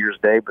versus New Year's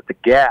Day. But the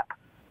gap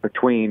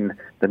between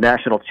the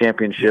national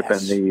championship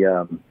and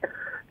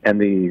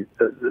the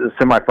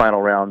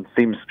semifinal round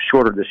seems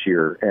shorter this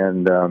year.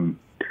 And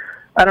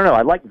I don't know.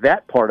 I like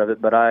that part of it,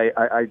 but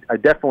I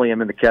definitely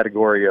am in the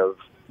category of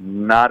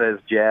not as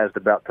jazzed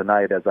about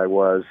tonight as I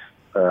was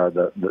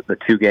the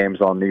 2 games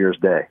on New Year's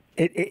Day.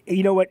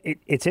 You know what?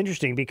 It's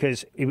interesting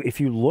because if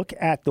you look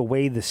at the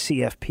way the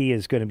CFP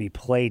is going to be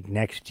played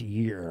next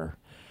year,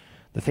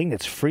 the thing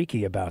that's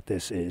freaky about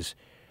this is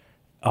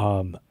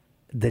the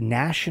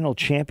national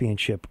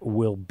championship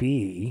will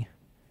be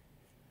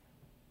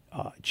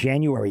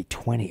January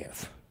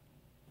 20th.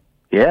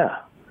 Yeah.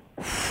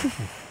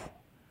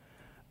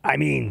 I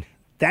mean,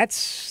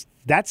 that's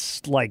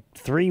like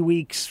 3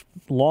 weeks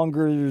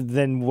longer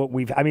than what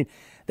we've. I mean,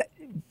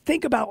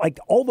 think about like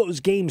all those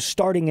games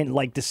starting in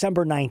like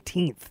December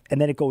 19th, and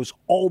then it goes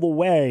all the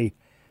way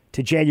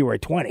to January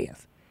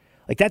 20th.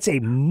 Like that's a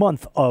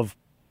month of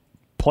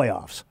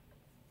playoffs.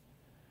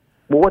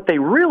 Well, what they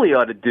really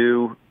ought to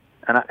do,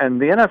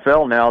 and the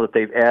NFL now that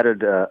they've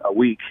added a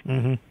week,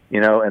 and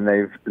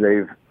they've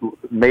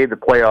made the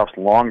playoffs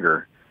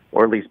longer,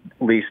 or at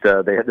least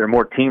there are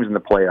more teams in the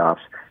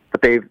playoffs.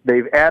 But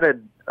they've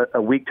added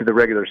a week to the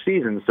regular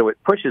season, so it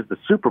pushes the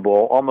Super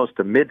Bowl almost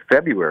to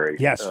mid-February.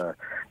 Yes.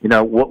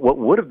 What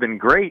would have been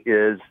great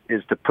is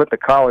to put the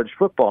college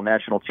football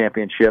national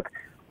championship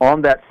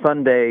on that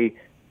Sunday.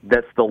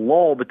 That's the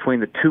lull between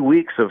the 2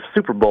 weeks of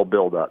Super Bowl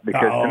build-up.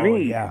 Because to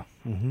me,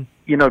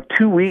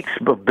 2 weeks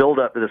of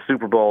build-up to the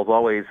Super Bowl is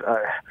always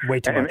way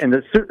too much.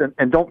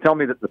 And don't tell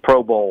me that the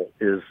Pro Bowl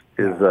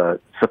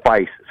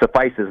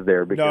suffices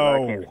there, because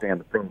I can't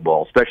stand the Pro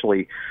Bowl,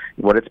 especially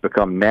what it's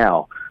become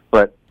now.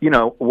 But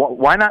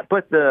why not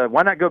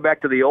go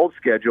back to the old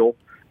schedule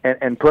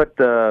and put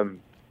the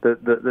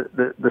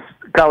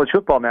college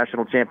football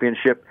national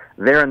championship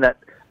there in that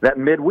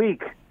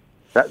midweek?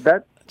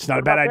 It's not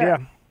a bad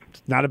idea.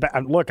 It's not a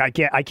bad look. I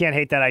can't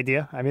hate that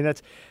idea. I mean,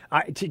 it's.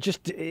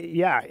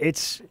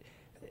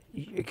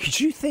 Could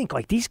you think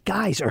like these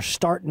guys are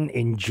starting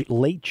in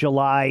late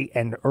July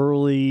and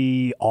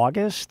early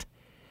August,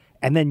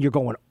 and then you're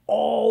going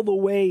all the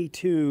way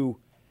to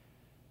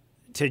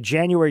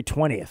January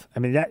 20th. I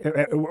mean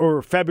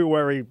or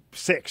February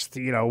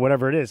 6th.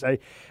 Whatever it is.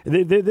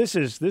 This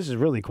is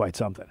really quite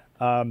something.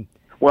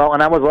 Well,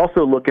 and I was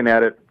also looking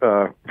at it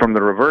from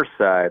the reverse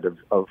side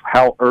of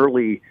how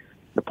early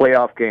the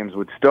playoff games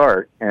would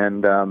start,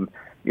 and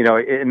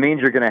it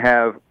means you're going to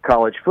have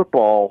college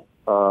football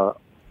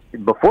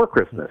before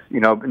Christmas.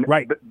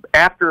 Right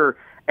after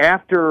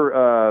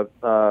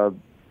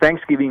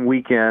Thanksgiving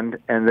weekend,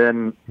 and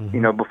then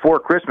before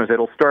Christmas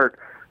it'll start.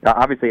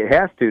 Obviously, it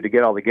has to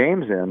get all the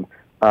games in.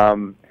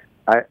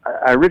 I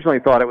originally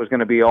thought it was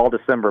going to be all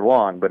December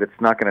long, but it's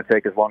not going to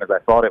take as long as I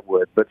thought it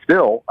would. But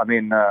still, I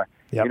mean,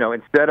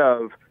 instead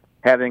of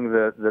having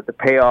the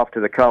payoff to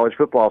the college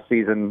football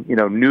season,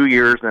 New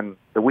Year's and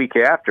the week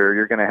after,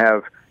 you're going to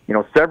have,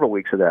 several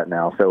weeks of that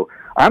now. So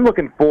I'm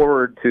looking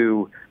forward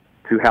to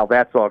how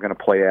that's all going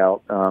to play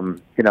out.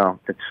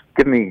 It's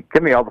give me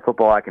all the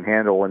football I can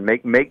handle and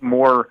make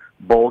more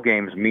bowl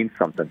games mean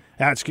something.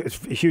 That's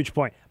a huge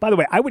point. By the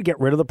way, I would get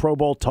rid of the Pro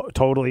Bowl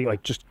totally,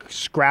 like just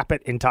scrap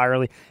it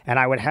entirely, and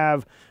I would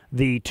have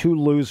the two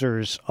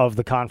losers of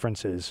the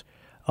conferences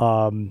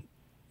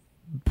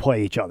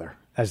play each other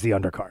as the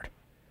undercard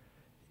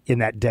in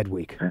that dead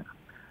week.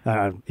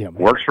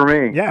 Works for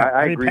me. Yeah,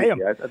 I agree.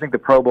 I think the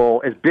Pro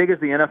Bowl, as big as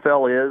the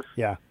NFL is,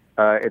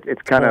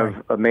 it's kind of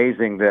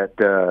amazing that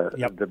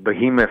the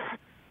behemoth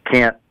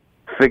can't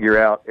figure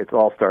out its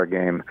All-Star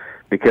game,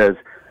 because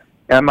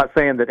I'm not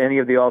saying that any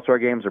of the All-Star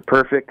games are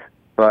perfect,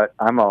 but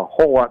I'm a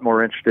whole lot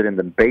more interested in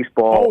the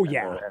baseball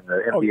and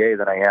the NBA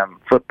than I am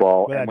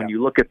football. And when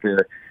you look at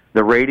the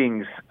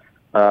ratings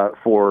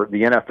for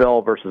the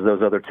NFL versus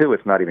those other two,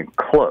 it's not even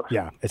close.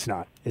 Yeah, it's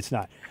not. It's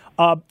not.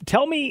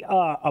 Tell me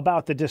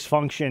about the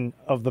dysfunction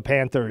of the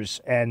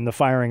Panthers and the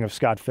firing of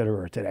Scott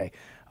Fitterer today.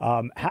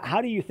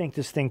 How do you think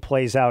this thing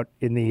plays out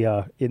in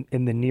the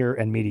near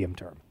and medium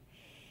term?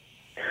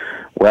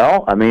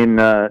 Well, I mean,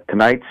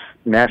 tonight's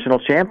national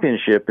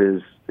championship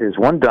is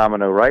one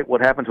domino, right?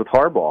 What happens with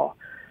Harbaugh?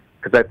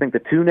 Because I think the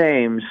two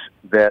names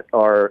that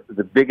are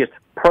the biggest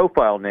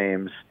profile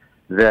names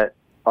that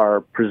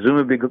are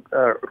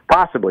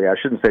possibly, I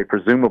shouldn't say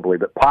presumably,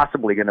 but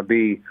possibly going to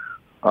be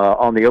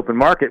on the open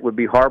market would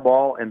be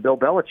Harbaugh and Bill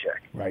Belichick.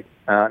 Right.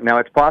 Now,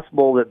 it's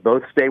possible that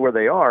both stay where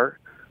they are,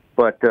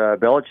 but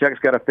Belichick's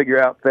got to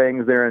figure out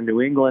things there in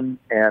New England,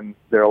 and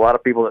there are a lot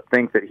of people that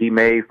think that he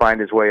may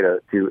find his way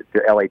to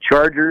L.A.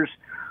 Chargers,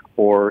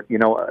 or,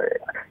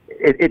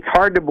 it's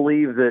hard to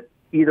believe that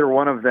either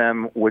one of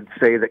them would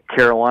say that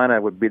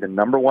Carolina would be the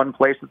number one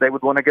place that they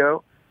would want to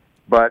go.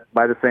 But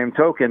by the same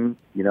token,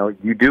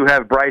 you do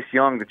have Bryce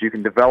Young that you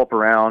can develop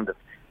around.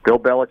 Bill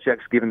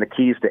Belichick's given the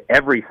keys to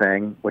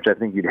everything, which I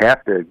think you'd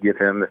have to give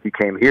him if he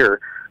came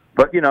here.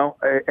 But,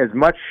 as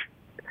much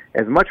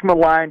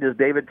maligned as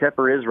David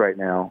Tepper is right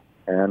now,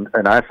 and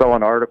I saw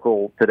an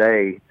article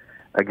today,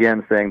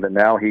 again, saying that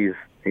now he's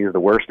the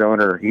worst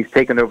owner. He's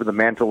taken over the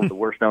mantle of the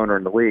worst owner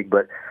in the league.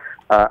 But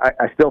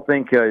I still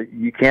think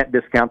you can't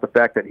discount the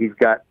fact that he's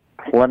got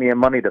plenty of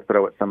money to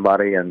throw at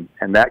somebody, and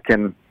that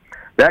can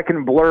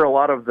blur a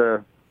lot of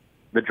the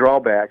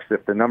drawbacks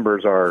if the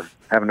numbers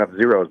have enough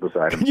zeros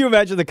beside them. Can you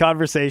imagine the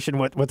conversation,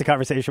 what the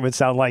conversation would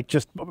sound like,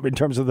 just in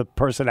terms of the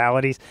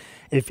personalities,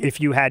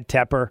 if you had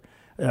Tepper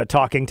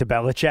talking to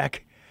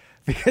Belichick?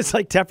 Because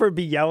Tepper would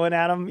be yelling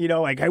at him,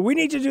 hey, we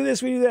need to do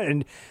this, we do that,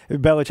 and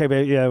Belichick,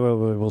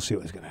 we'll see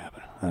what's going to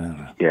happen.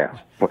 Yeah,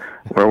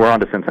 we're on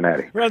to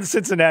Cincinnati. We're on to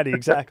Cincinnati,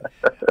 exactly.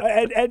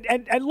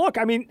 and look,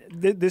 I mean,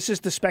 this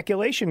is the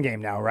speculation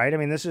game now, right? I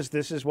mean, this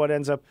is what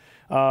ends up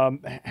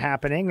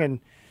happening, and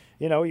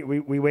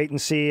we wait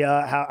and see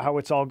how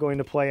it's all going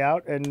to play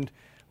out, and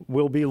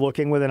we'll be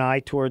looking with an eye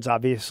towards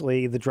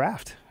obviously the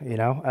draft.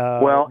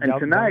 Well, and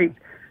tonight.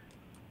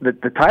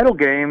 The title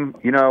game,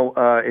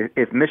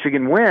 if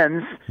Michigan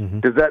wins,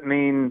 does that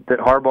mean that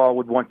Harbaugh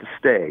would want to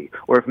stay?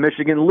 Or if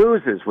Michigan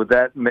loses, would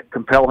that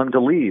compel him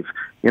to leave?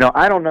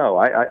 I don't know.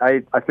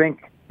 I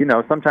think,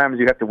 sometimes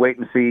you have to wait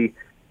and see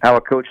how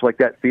a coach like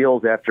that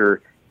feels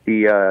after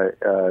he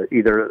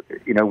either,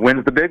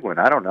 wins the big one.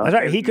 I don't know. That's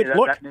right. He could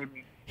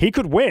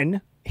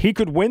win. He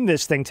could win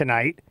this thing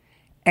tonight.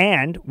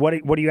 And what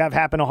do you have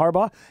happen to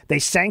Harbaugh? They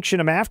sanction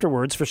him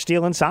afterwards for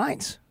stealing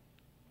signs.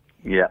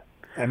 Yeah.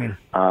 I mean,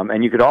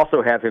 and you could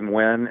also have him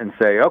win and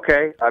say,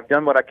 "Okay, I've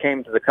done what I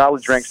came to the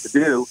college ranks to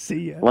do.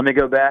 Let me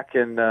go back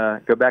and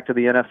go back to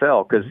the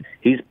NFL," because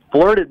he's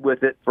flirted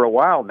with it for a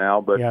while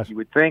now. But you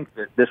would think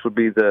that this would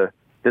be the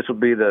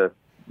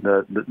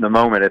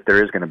moment if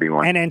there is going to be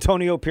one. And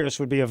Antonio Pierce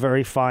would be a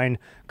very fine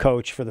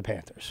coach for the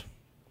Panthers.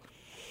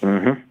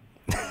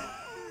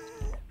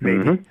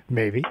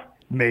 Maybe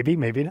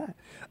not.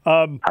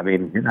 I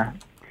mean,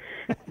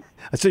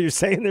 So you're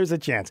saying there's a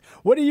chance.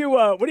 What do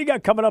you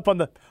got coming up on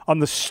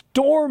the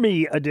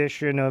stormy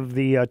edition of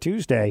the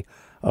Tuesday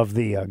of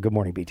the Good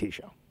Morning BT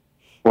show?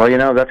 Well,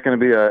 that's going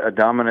to be a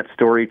dominant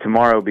story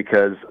tomorrow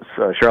because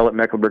Charlotte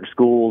Mecklenburg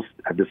schools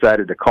have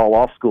decided to call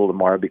off school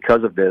tomorrow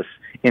because of this,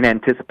 in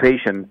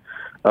anticipation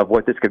of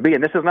what this could be.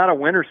 And this is not a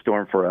winter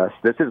storm for us.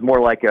 This is more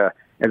like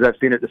as I've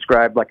seen it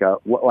described, like a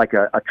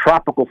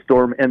tropical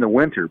storm in the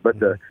winter. But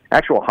the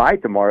actual high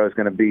tomorrow is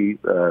going to be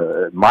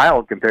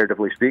mild,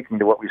 comparatively speaking,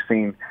 to what we've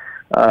seen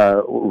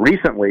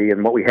recently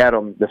and what we had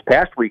on this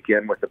past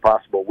weekend with the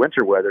possible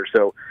winter weather.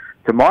 So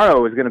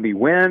tomorrow is going to be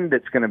wind.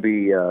 It's going to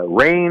be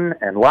rain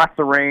and lots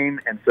of rain.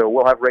 And so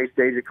we'll have Ray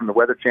Stagik from the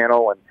Weather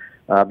Channel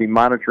and be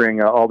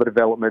monitoring all the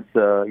developments,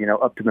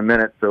 up to the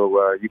minute,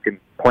 so you can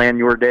plan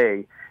your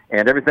day.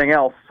 And everything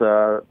else,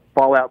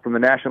 fallout from the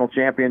national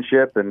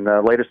championship and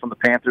latest on the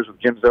Panthers with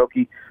Jim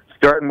Szoke,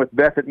 starting with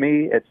Beth at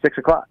me at 6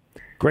 o'clock.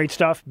 Great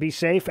stuff. Be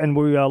safe, and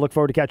we look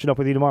forward to catching up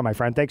with you tomorrow, my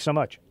friend. Thanks so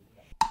much.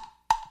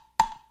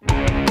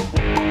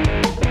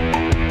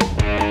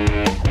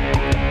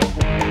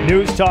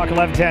 News Talk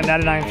 1110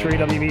 99.3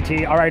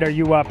 WBT. All right, are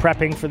you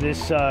prepping for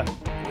this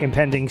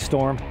impending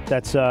storm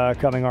that's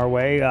coming our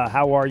way?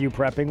 How are you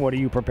prepping? What are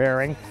you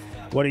preparing?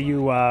 What are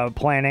you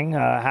planning?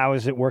 How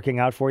is it working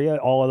out for you?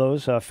 All of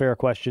those fair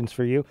questions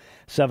for you.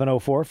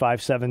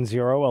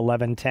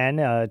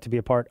 704-570-1110 to be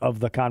a part of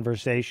the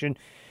conversation.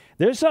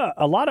 There's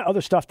a lot of other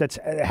stuff that's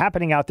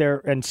happening out there,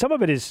 and some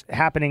of it is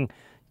happening,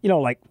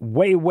 like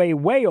way, way,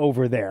 way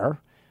over there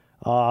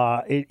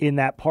in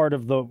that part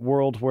of the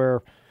world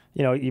where,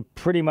 you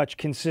pretty much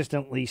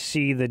consistently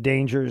see the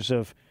dangers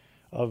of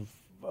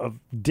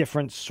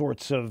different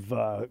sorts of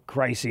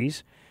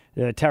crises.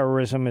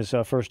 Terrorism is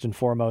first and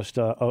foremost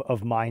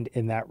of mind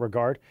in that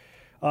regard.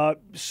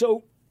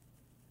 So,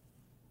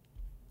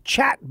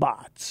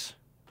 chatbots.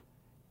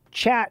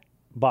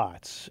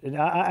 And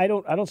I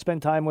don't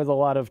spend time with a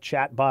lot of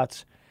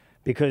chatbots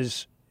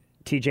because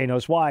TJ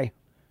knows why.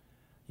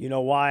 You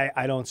know why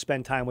I don't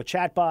spend time with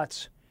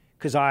chatbots?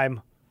 Because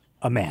I'm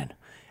a man.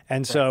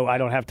 And so I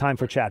don't have time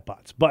for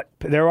chatbots. But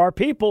there are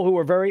people who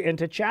are very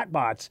into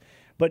chatbots,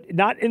 but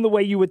not in the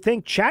way you would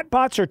think.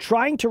 Chatbots are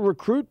trying to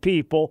recruit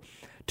people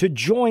to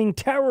join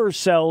terror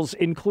cells,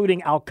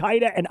 including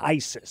Al-Qaeda and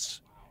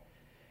ISIS.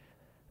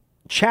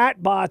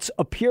 Chatbots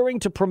appearing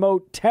to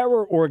promote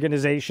terror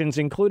organizations,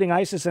 including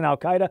ISIS and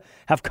Al-Qaeda,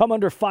 have come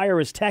under fire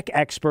as tech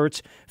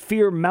experts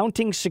fear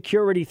mounting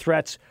security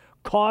threats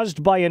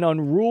caused by an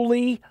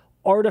unruly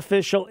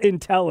artificial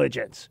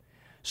intelligence.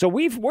 So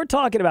we're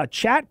talking about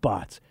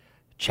chatbots.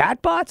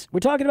 Chatbots? We're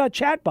talking about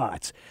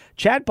chatbots.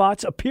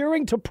 Chatbots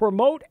appearing to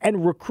promote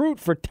and recruit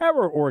for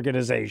terror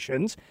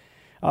organizations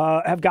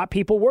have got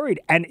people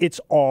worried. And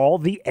it's all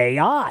the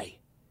AI.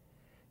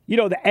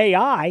 The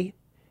AI,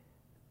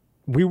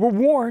 we were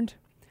warned.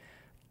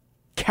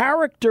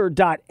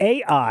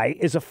 Character.ai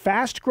is a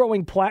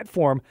fast-growing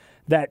platform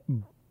that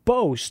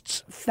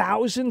boasts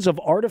thousands of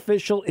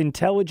artificial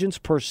intelligence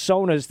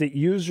personas that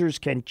users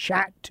can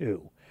chat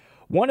to.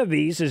 One of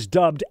these is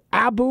dubbed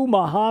Abu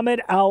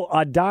Muhammad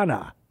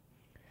al-Adana,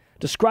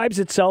 describes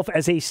itself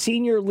as a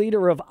senior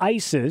leader of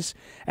ISIS,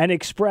 and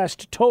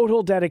expressed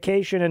total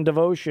dedication and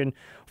devotion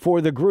for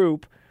the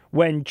group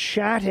when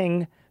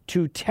chatting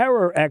to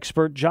terror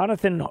expert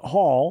Jonathan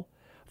Hall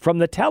from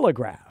The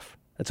Telegraph.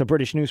 That's a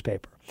British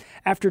newspaper.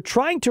 After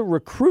trying to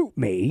recruit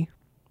me,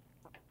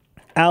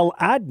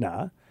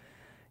 al-Adna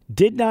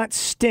did not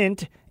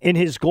stint in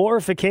his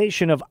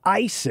glorification of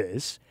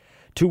ISIS,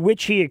 to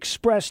which he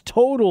expressed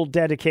total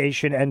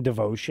dedication and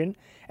devotion,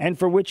 and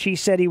for which he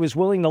said he was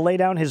willing to lay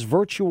down his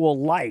virtual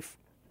life.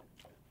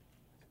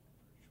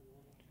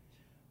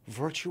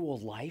 Virtual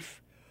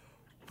life?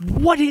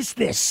 What is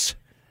this?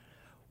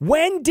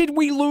 When did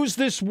we lose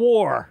this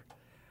war?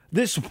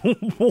 This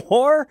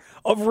war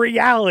of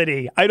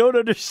reality. I don't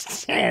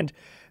understand.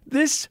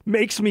 This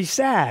makes me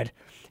sad.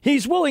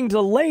 He's willing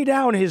to lay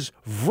down his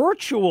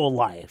virtual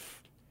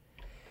life.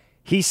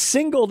 He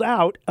singled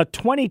out a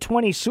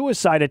 2020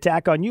 suicide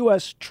attack on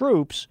U.S.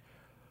 troops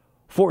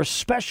for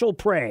special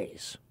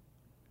praise.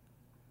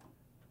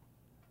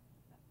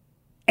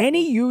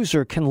 Any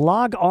user can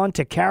log on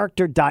to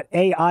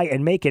character.ai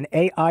and make an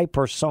AI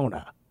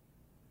persona.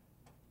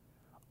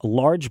 A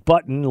large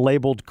button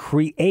labeled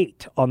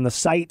Create on the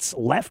site's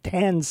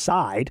left-hand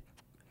side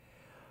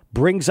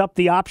brings up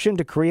the option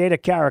to create a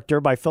character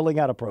by filling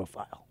out a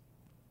profile.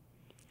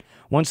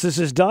 Once this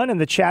is done and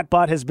the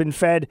chatbot has been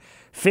fed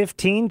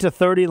 15 to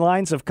 30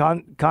 lines of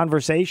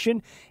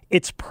conversation,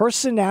 its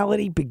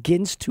personality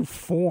begins to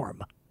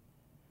form.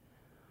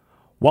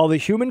 While the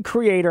human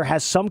creator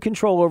has some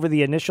control over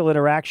the initial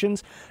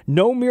interactions,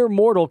 no mere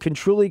mortal can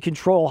truly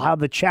control how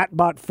the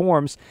chatbot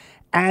forms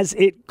as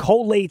it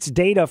collates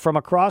data from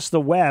across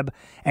the web,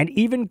 and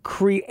even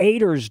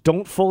creators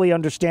don't fully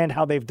understand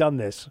how they've done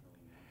this.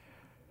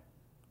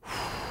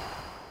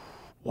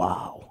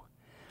 Wow.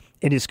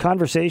 In his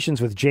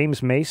conversations with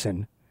James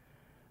Mason,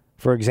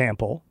 for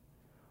example,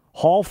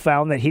 Hall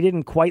found that he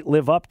didn't quite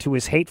live up to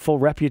his hateful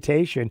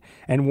reputation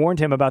and warned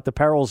him about the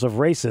perils of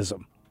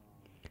racism.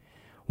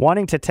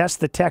 Wanting to test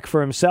the tech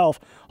for himself,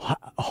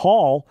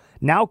 Hall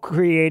now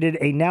created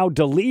a now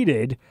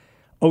deleted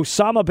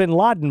Osama bin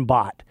Laden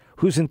bot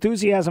whose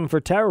enthusiasm for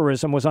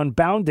terrorism was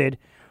unbounded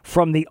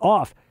from the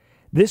off.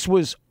 This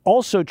was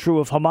also true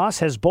of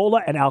Hamas,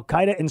 Hezbollah, and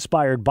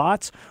Al-Qaeda-inspired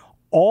bots,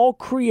 all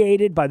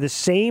created by the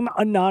same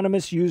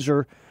anonymous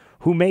user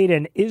who made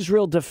an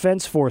Israel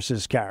Defense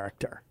Forces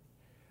character.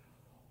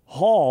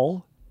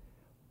 Hall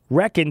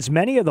reckons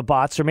many of the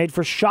bots are made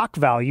for shock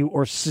value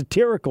or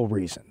satirical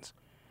reasons.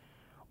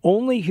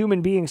 Only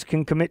human beings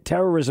can commit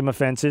terrorism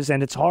offenses,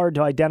 and it's hard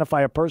to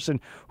identify a person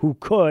who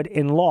could,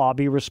 in law,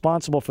 be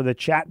responsible for the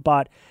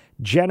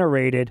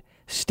chatbot-generated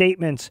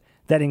statements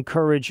that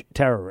encourage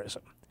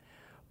terrorism.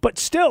 But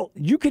still,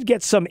 you could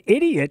get some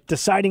idiot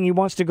deciding he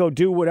wants to go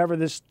do whatever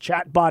this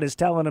chatbot is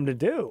telling him to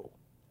do.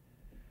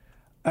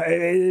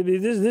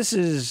 This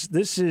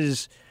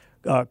is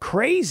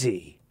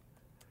crazy.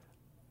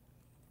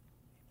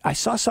 I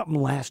saw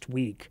something last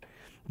week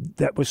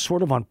that was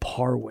sort of on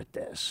par with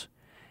this.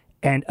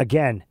 And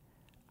again,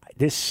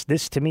 this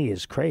to me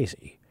is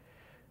crazy.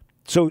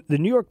 So the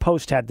New York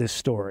Post had this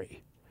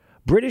story.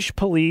 British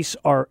police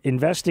are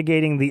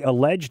investigating the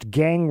alleged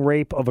gang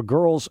rape of a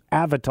girl's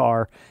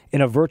avatar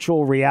in a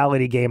virtual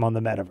reality game on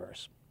the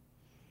metaverse.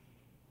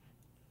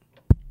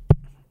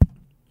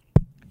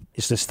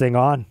 Is this thing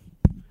on?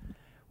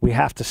 We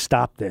have to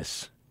stop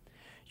this.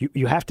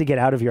 You have to get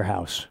out of your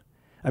house.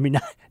 I mean,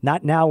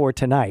 not now or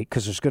tonight,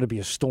 because there's going to be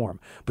a storm.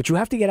 But you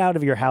have to get out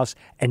of your house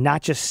and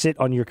not just sit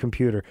on your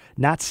computer,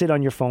 not sit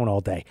on your phone all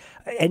day.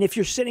 And if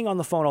you're sitting on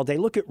the phone all day,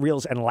 look at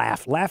reels and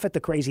laugh. Laugh at the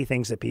crazy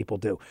things that people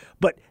do.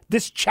 But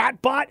this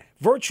chatbot,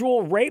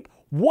 virtual rape,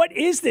 what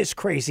is this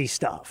crazy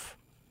stuff?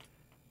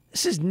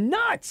 This is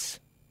nuts.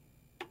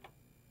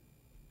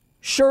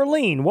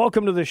 Charlene,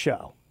 welcome to the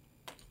show.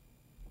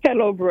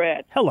 Hello,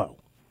 Brett. Hello.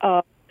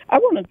 I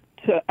wanted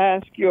to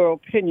ask your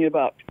opinion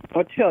about,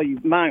 or tell you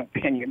my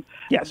opinion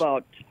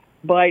about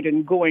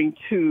Biden going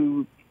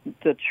to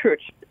the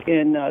church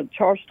in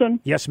Charleston.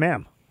 Yes,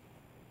 ma'am.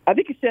 I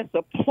think it's just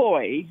a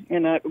ploy,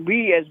 and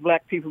we as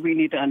black people, we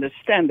need to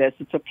understand this.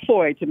 It's a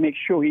ploy to make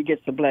sure he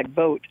gets the black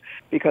vote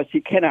because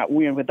he cannot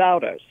win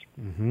without us.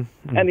 Mm-hmm.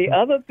 Mm-hmm. And the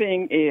other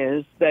thing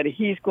is that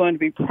he's going to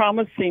be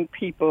promising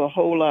people a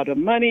whole lot of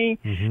money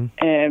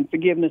and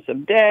forgiveness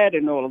of debt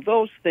and all of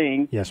those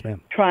things. Yes,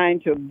 ma'am.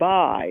 Trying to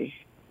buy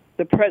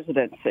the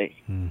presidency.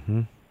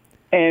 Mm-hmm.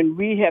 And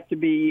we have to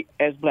be,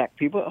 as black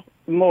people,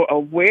 more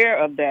aware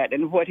of that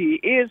and what he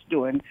is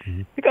doing,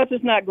 because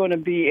it's not going to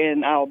be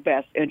in our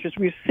best interest.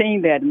 We've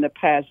seen that in the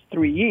past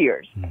 3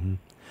 years.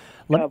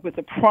 With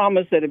the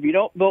promise that if you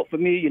don't vote for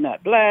me, you're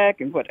not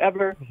black and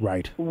whatever.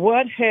 Right.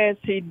 What has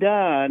he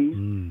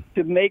done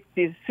to make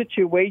these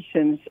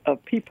situations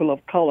of people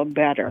of color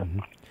better?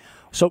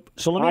 So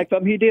let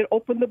me... He did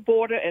open the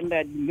border and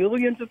let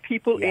millions of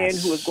people in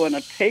who was going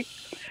to take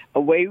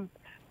away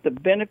the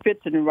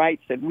benefits and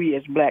rights that we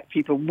as black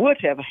people would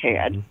have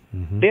had.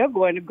 They're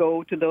going to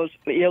go to those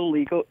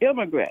illegal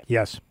immigrants.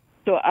 Yes.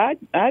 So I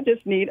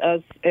just need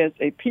us as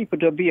a people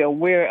to be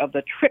aware of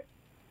the trick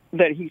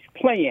that he's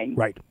playing.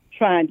 Right.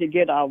 Trying to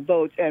get our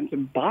votes and to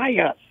buy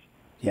us.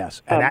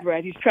 Yes.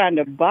 Brad, he's trying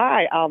to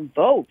buy our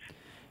votes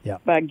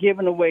by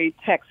giving away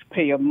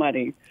taxpayer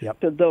money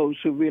to those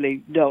who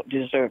really don't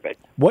deserve it.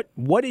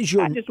 What is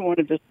your... I just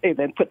wanted to say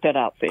that and put that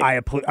out there.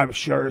 I'm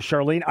sure,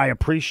 Charlene, I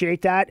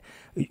appreciate that.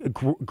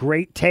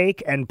 Great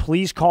take, and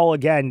please call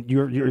again.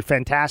 You're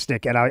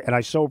fantastic, and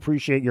I so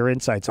appreciate your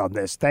insights on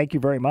this. Thank you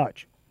very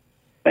much.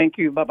 Thank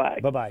you. Bye-bye.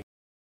 Bye-bye.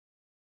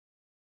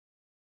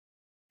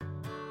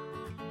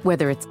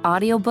 Whether it's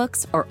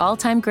audiobooks or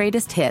all-time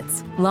greatest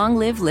hits, long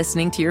live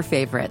listening to your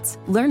favorites.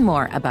 Learn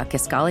more about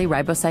Kisqali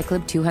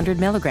Ribociclib 200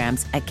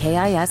 milligrams at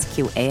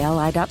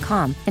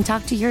KISQALI.com and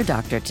talk to your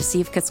doctor to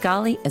see if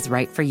Kisqali is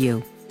right for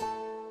you.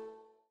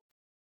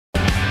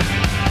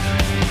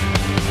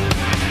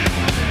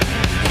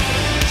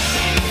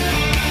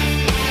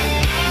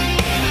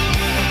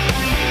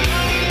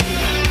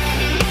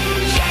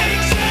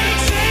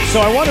 So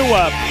I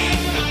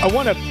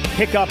want to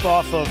pick up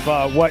off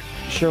of what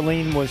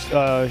Charlene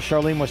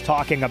was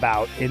talking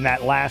about in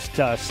that last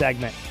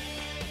segment.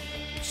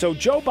 So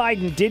Joe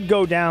Biden did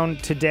go down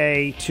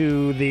today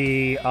to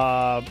the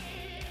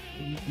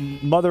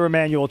Mother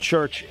Emanuel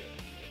Church,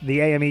 the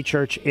AME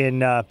Church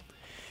in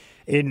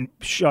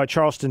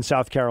Charleston,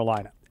 South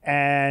Carolina,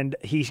 and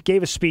he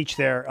gave a speech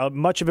there.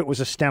 Much of it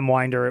was a stem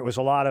winder. It was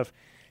a lot of,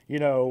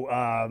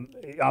 I'm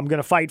going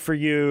to fight for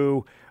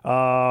you.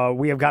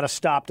 We have got to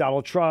stop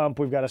Donald Trump.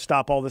 We've got to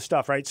stop all this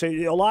stuff, right? So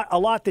a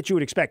lot that you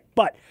would expect.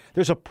 But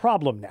there's a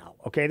problem now,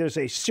 okay? There's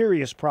a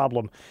serious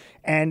problem.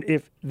 And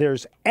if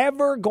there's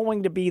ever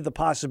going to be the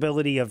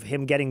possibility of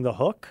him getting the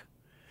hook,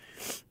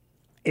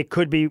 it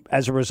could be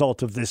as a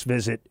result of this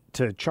visit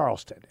to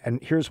Charleston.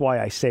 And here's why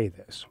I say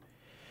this.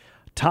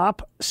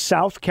 Top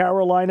South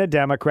Carolina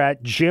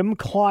Democrat Jim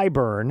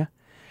Clyburn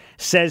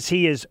says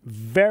he is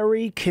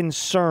very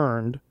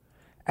concerned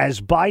as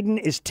Biden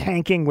is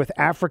tanking with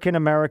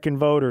African-American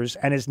voters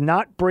and is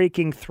not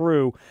breaking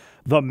through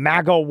the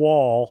MAGA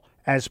wall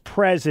as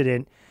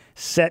president,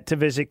 set to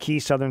visit key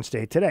southern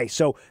state today.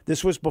 So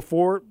this was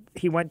before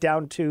he went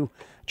down to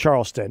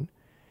Charleston.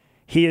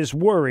 He is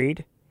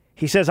worried.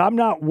 He says, I'm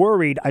not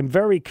worried. I'm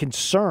very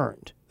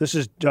concerned. This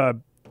is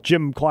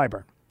Jim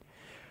Clyburn.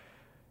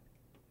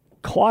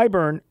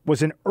 Clyburn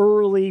was an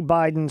early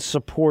Biden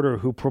supporter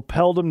who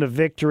propelled him to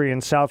victory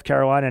in South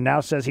Carolina and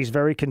now says he's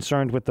very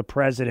concerned with the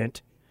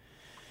president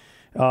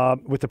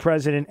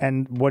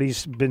and what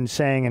he's been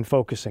saying and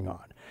focusing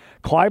on.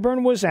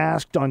 Clyburn was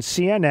asked on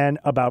CNN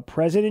about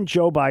President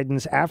Joe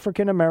Biden's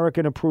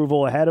African-American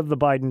approval ahead of the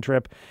Biden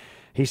trip.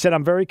 He said,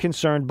 I'm very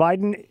concerned.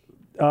 Biden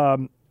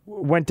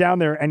went down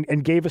there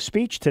and gave a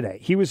speech today.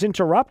 He was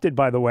interrupted,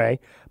 by the way,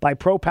 by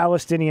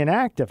pro-Palestinian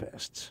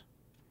activists.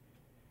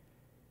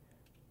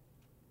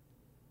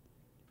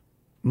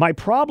 My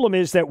problem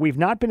is that we've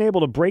not been able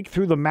to break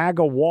through the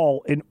MAGA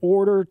wall in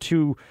order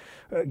to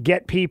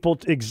get people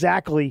to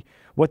exactly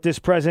what this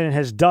president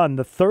has done.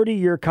 The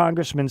 30-year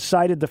congressman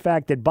cited the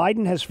fact that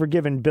Biden has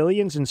forgiven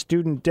billions in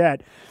student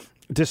debt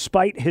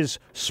despite his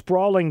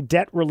sprawling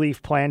debt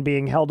relief plan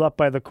being held up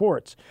by the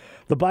courts.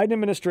 The Biden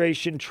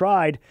administration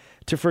tried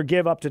to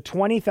forgive up to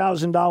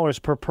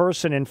 $20,000 per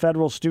person in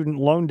federal student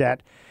loan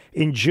debt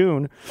in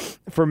June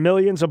for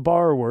millions of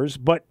borrowers,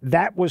 but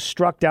that was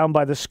struck down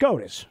by the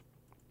SCOTUS.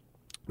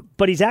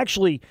 But he's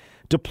actually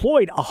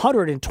deployed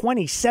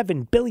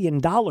 $127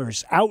 billion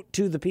out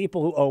to the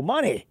people who owe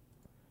money.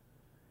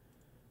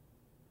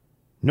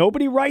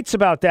 Nobody writes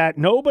about that.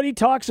 Nobody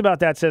talks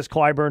about that, says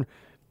Clyburn.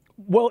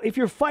 Well, if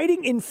you're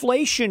fighting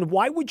inflation,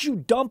 why would you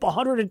dump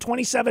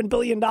 $127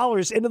 billion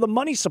into the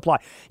money supply?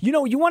 You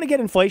want to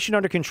get inflation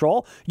under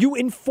control. You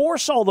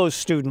enforce all those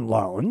student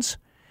loans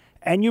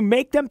and you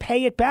make them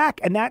pay it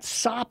back. And that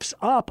sops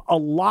up a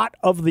lot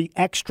of the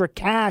extra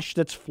cash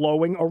that's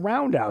flowing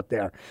around out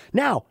there.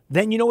 Now,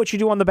 then you know what you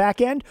do on the back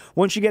end?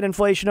 Once you get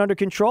inflation under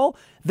control,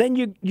 then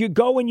you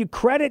go and you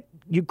credit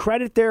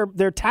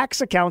their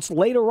tax accounts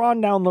later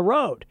on down the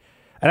road.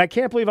 And I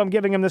can't believe I'm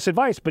giving him this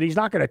advice, but he's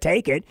not going to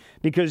take it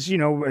because,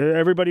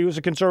 everybody who's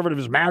a conservative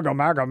is MAGA,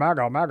 MAGA,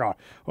 MAGA, MAGA.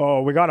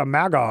 Oh, we got a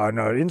MAGA and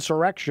an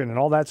insurrection and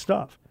all that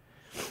stuff.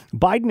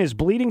 Biden is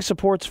bleeding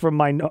supports from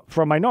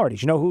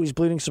minorities. You know who he's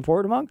bleeding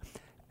support among?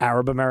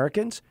 Arab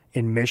Americans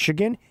in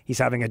Michigan. He's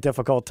having a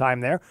difficult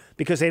time there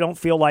because they don't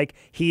feel like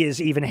he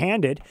is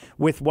even-handed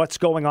with what's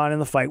going on in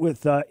the fight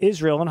with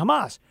Israel and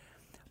Hamas.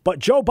 But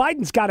Joe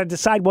Biden's got to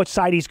decide what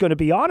side he's going to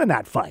be on in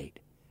that fight.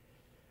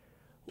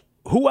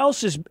 Who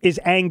else is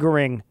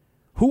angering?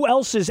 Who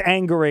else is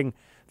angering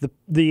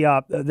the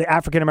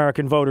African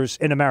American voters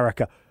in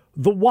America?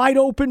 The wide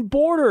open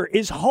border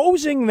is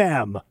hosing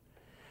them.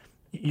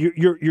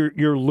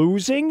 You're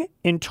losing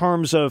in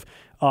terms of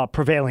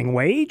prevailing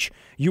wage.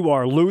 You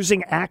are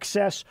losing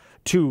access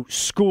to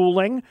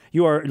schooling.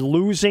 You are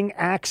losing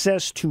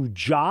access to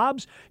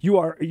jobs. You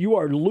are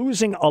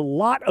losing a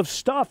lot of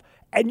stuff.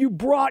 And you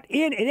brought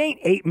in, it ain't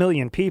 8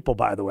 million people,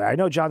 by the way. I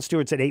know Jon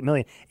Stewart said 8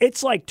 million.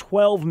 It's like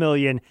 12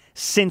 million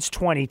since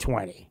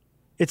 2020.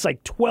 It's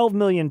like 12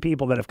 million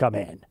people that have come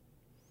in.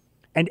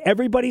 And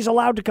everybody's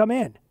allowed to come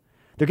in.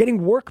 They're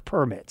getting work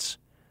permits.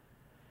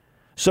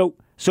 So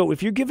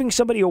if you're giving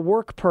somebody a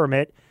work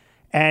permit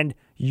and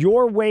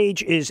your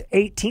wage is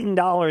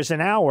 $18 an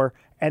hour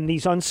and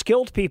these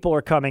unskilled people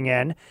are coming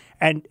in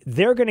and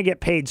they're going to get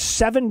paid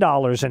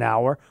 $7 an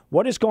hour,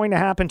 what is going to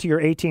happen to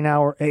your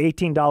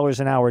 $18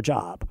 an hour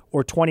job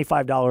or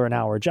 $25 an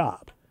hour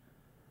job?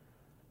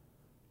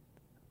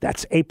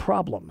 That's a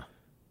problem.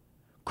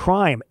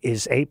 Crime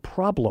is a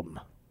problem.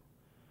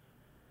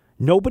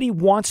 Nobody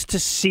wants to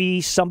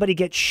see somebody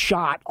get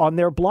shot on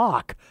their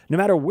block, no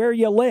matter where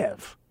you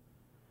live.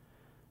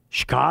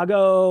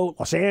 Chicago,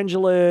 Los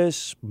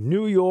Angeles,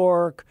 New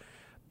York,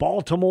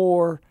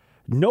 Baltimore.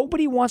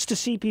 Nobody wants to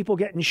see people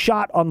getting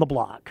shot on the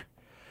block.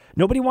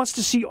 Nobody wants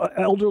to see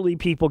elderly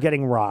people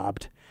getting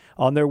robbed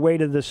on their way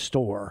to the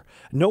store.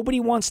 Nobody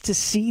wants to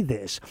see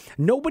this.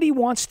 Nobody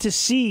wants to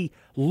see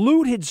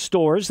looted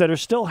stores that are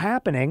still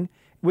happening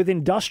with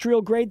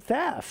industrial grade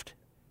theft.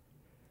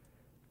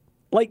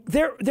 Like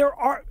there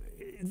are.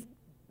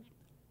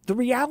 The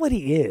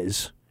reality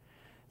is,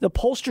 the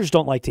pollsters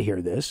don't like to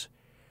hear this.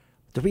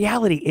 The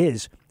reality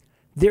is,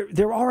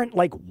 there aren't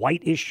like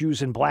white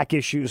issues and black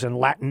issues and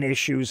Latin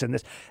issues and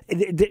this.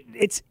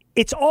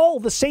 It's all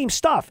the same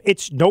stuff.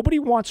 It's nobody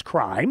wants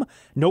crime.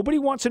 Nobody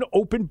wants an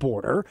open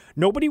border.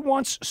 Nobody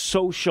wants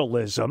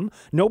socialism.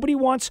 Nobody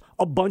wants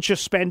a bunch of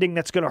spending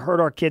that's going to hurt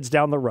our kids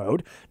down the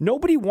road.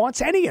 Nobody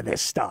wants any of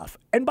this stuff.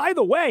 And by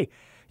the way,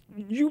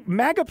 you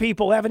MAGA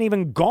people haven't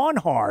even gone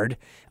hard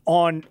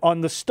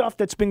on the stuff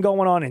that's been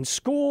going on in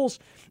schools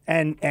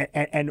and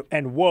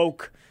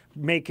woke,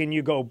 making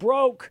you go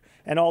broke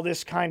and all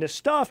this kind of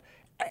stuff.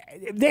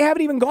 They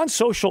haven't even gone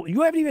social.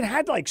 You haven't even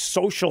had like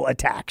social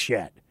attacks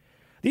yet.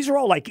 These are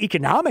all like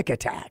economic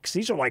attacks.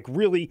 These are like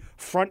really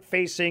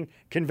front-facing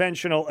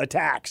conventional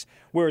attacks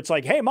where it's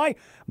like, hey, my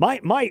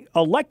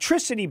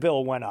electricity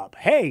bill went up.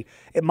 Hey,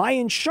 my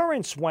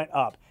insurance went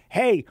up.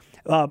 Hey,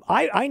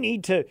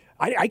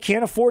 I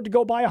can't afford to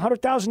go buy a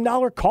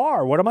 $100,000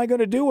 car. What am I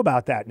going to do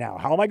about that now?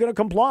 How am I going to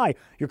comply?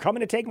 You're coming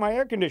to take my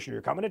air conditioner.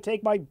 You're coming to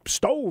take my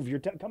stove. You're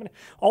coming to,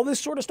 all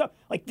this sort of stuff.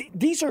 Like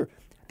these are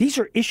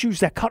issues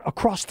that cut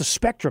across the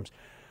spectrums.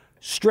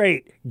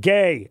 Straight,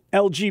 gay,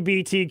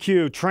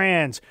 LGBTQ,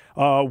 trans,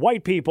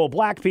 white people,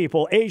 black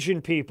people,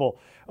 Asian people,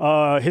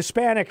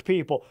 Hispanic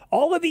people.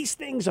 All of these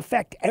things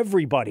affect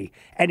everybody.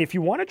 And if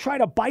you want to try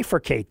to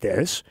bifurcate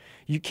this,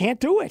 you can't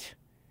do it.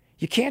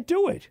 You can't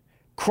do it.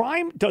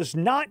 Crime does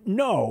not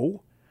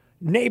know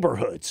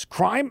neighborhoods.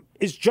 Crime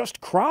is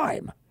just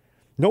crime.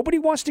 Nobody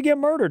wants to get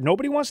murdered.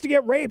 Nobody wants to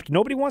get raped.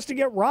 Nobody wants to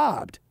get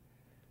robbed.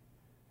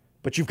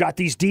 But you've got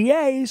these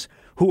DAs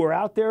who are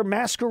out there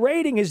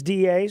masquerading as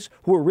DAs,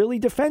 who are really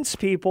defense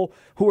people,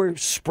 who are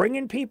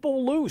springing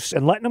people loose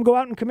and letting them go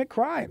out and commit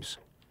crimes.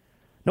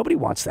 Nobody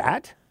wants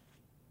that.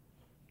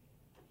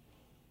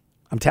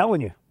 I'm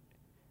telling you.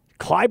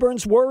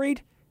 Clyburn's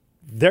worried.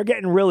 They're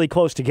getting really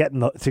close to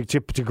getting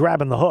to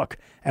grabbing the hook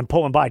and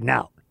pulling Biden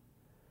out.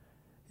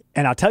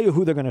 And I'll tell you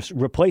who they're going to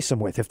replace him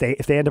with. If they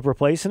end up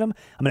replacing him,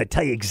 I'm going to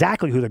tell you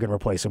exactly who they're going to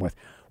replace him with.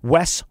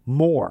 Wes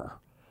Moore.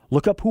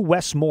 Look up who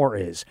Wes Moore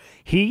is.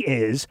 He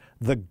is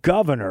the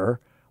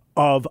governor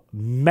of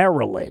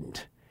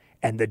Maryland.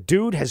 And the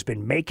dude has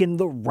been making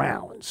the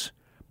rounds.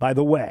 By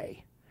the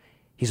way,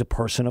 he's a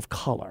person of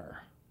color.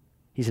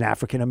 He's an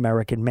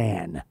African-American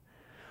man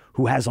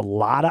who has a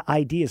lot of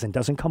ideas and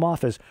doesn't come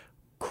off as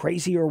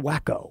crazy or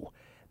wacko.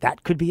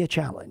 That could be a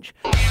challenge.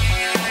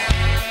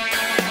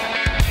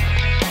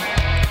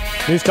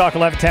 News Talk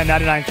 1110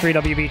 99.3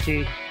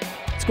 WBT.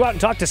 Let's go out and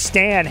talk to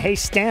Stan. Hey,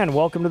 Stan,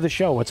 welcome to the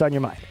show. What's on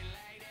your mind?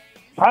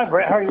 Hi,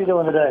 Brett. How are you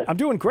doing today? I'm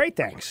doing great,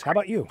 thanks. How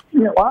about you?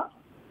 You know, I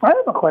have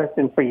a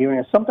question for you, and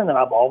it's something that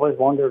I've always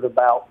wondered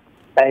about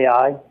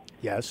AI.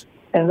 Yes.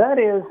 And that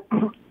is,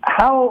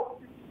 how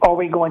are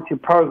we going to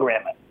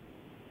program it?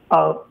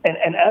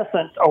 In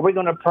essence, are we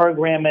going to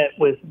program it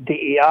with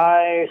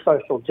DEI,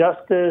 social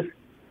justice,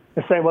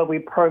 the same way we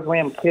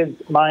program kids'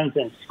 minds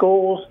in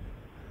schools?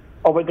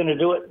 Are we going to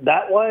do it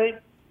that way?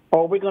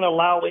 Or are we going to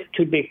allow it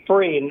to be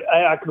free? And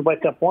I could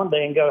wake up one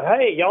day and go,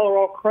 hey, y'all are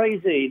all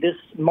crazy. This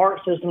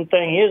Marxism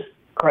thing is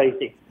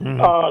crazy. Mm-hmm.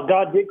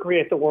 God did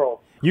create the world.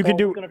 We're going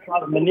to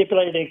try to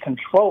manipulate it and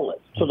control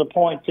it to the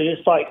point that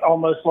it's like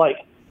almost like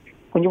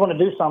when you want to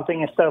do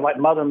something, instead of like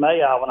Mother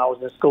May I when I was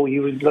in school,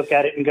 you would look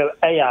at it and go,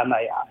 AI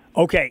may I.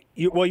 Okay.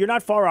 Well, you're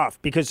not far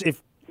off, because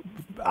if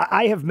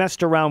I have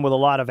messed around with a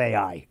lot of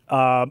AI,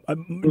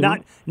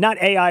 not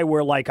AI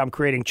where like I'm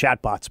creating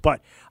chatbots,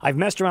 but I've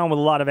messed around with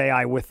a lot of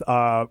AI with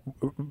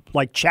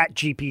like Chat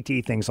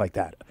GPT, things like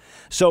that.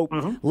 So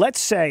let's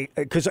say,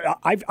 because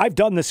I've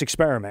done this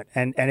experiment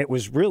and it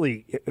was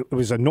really, it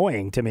was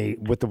annoying to me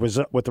what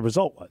the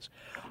result was.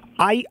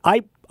 I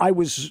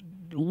was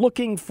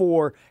looking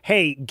for,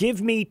 hey,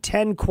 give me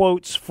 10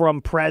 quotes from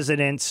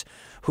presidents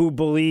who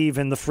believe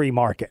in the free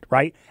market,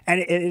 right? And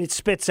it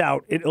spits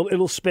out,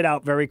 it'll spit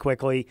out very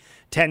quickly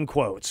 10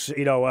 quotes,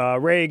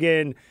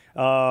 Reagan,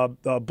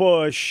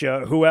 Bush,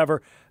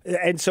 whoever.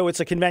 And so it's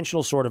a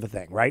conventional sort of a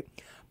thing, right?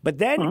 But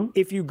then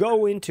if you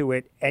go into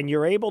it and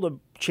you're able to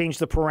change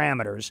the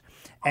parameters,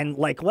 and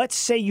like, let's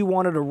say you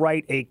wanted to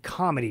write a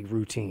comedy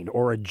routine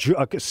or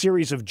a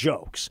series of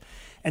jokes.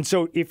 And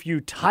so if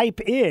you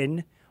type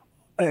in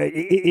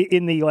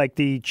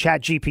the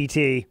Chat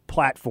GPT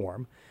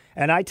platform,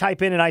 and I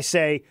type in and I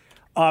say,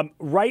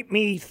 write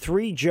me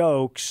 3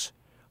 jokes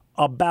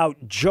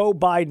about Joe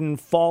Biden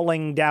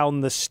falling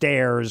down the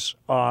stairs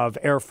of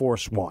Air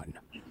Force One,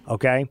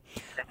 okay?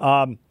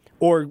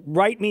 Or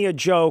write me a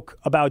joke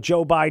about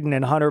Joe Biden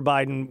and Hunter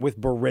Biden with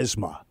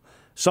Burisma,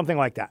 something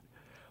like that.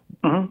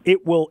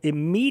 it will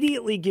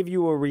immediately give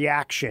you a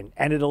reaction,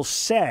 and it'll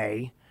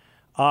say,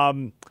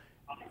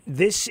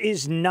 this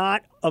is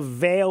not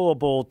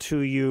available to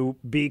you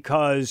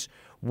because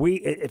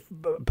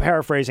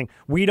paraphrasing,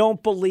 we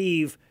don't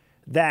believe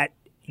that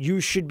you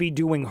should be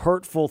doing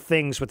hurtful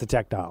things with the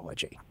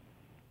technology.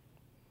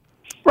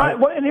 Right.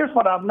 Well, and here's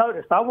what I've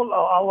noticed.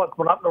 I'll look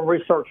when I'm doing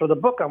research for the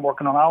book I'm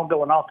working on. I'll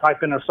go and I'll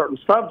type in a certain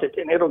subject,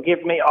 and it'll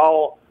give me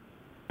all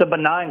the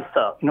benign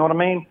stuff. You know what I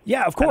mean?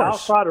 Yeah, of course. And I'll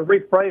try to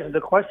rephrase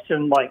the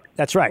question like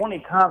that's right 20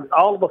 times.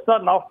 All of a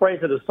sudden, I'll phrase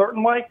it a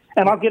certain way,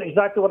 and I'll get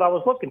exactly what I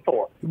was looking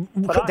for.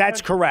 But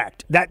that's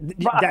correct. That's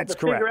correct.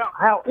 Figure out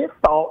how it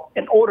thought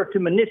in order to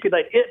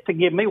manipulate it to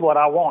give me what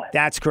I wanted.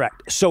 That's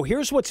correct. So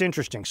here's what's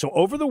interesting. So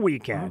over the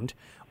weekend,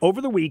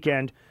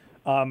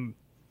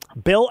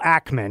 Bill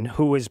Ackman,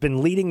 who has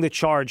been leading the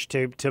charge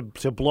to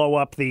blow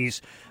up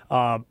these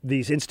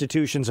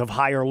institutions of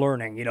higher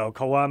learning,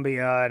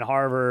 Columbia and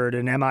Harvard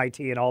and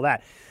MIT and all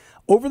that.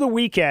 Over the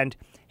weekend,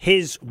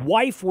 his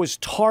wife was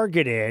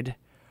targeted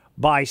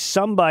by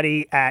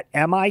somebody at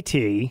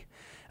MIT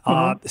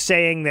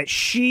saying that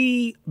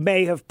she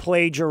may have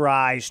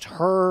plagiarized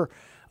her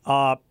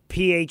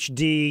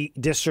PhD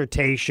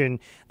dissertation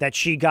that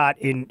she got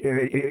in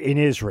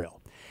Israel.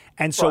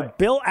 And so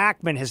Bill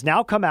Ackman has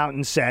now come out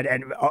and said,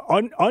 and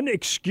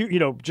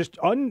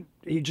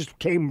he just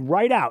came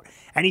right out,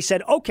 and he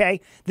said,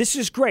 okay, this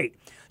is great.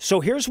 So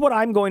here's what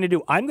I'm going to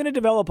do. I'm going to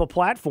develop a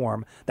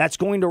platform that's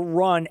going to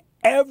run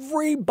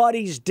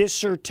everybody's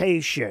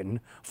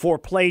dissertation for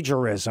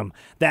plagiarism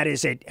that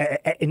is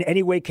in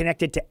any way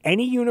connected to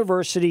any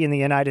university in the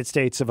United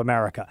States of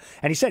America.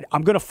 And he said,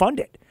 I'm going to fund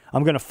it.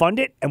 I'm going to fund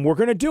it, and we're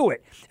going to do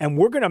it. And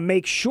we're going to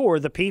make sure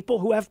the people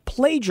who have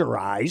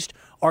plagiarized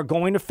are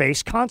going to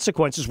face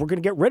consequences. We're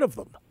going to get rid of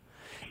them.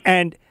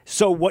 And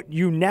so what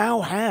you now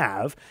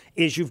have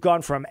is you've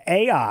gone from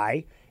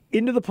AI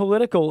into the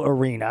political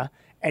arena,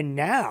 and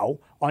now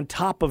on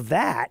top of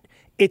that,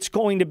 it's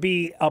going to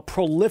be a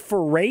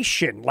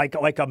proliferation, like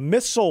a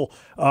missile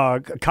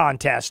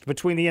contest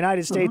between the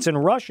United States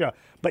and Russia.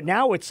 But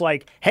now it's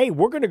like, hey,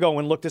 we're going to go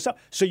and look this up.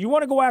 So you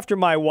want to go after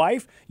my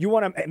wife? You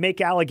want to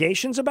make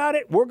allegations about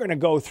it? We're going to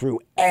go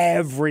through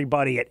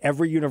everybody at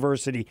every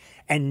university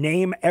and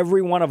name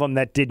every one of them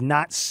that did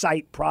not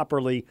cite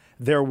properly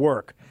their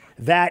work.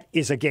 That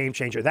is a game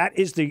changer. That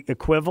is the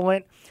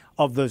equivalent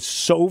of the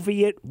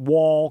Soviet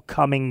wall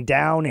coming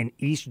down in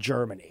East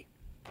Germany.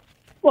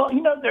 Well,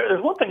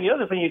 there's one thing. The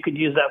other thing you could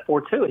use that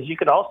for, too, is you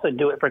could also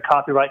do it for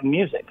copyrighting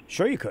music.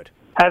 Sure you could.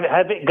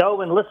 Have it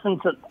go and listen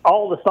to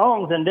all the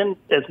songs, and then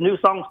as new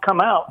songs come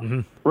out,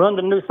 run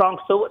the new songs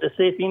through it to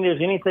see if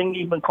there's anything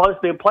even close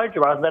to being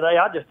plagiarized that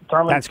AI just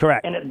determined that's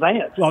correct. in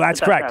advance. Well, that's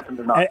correct.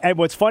 And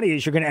what's funny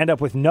is you're going to end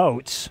up with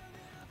notes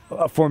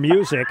for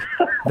music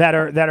that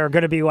are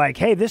going to be like,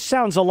 hey, this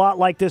sounds a lot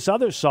like this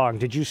other song.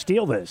 Did you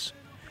steal this?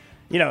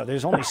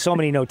 There's only so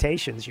many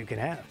notations you can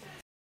have.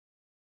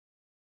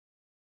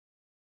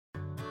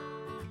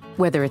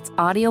 Whether it's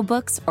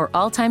audiobooks or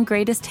all-time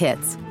greatest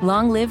hits,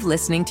 long live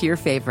listening to your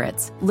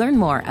favorites. Learn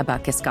more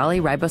about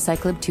Kisqali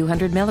Ribociclib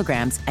 200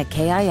 milligrams at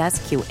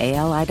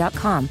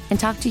KISQALI.com and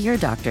talk to your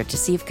doctor to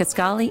see if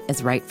Kisqali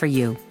is right for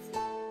you.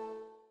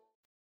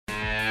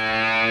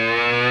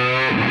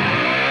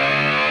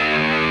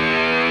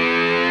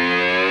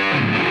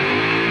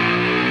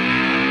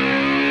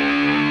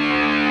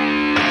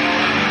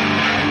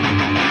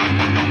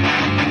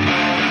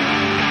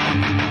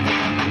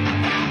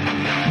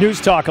 News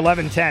Talk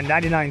 1110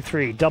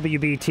 99.3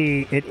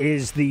 WBT. It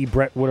is the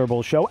Brett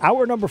Winterble Show.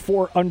 Hour number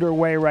 4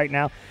 underway right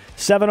now.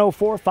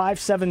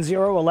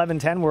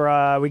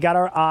 704-570-1110. We got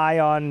our eye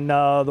on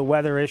the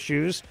weather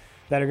issues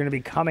that are going to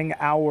be coming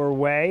our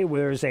way.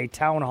 There's a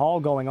town hall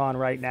going on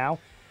right now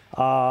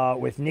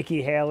with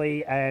Nikki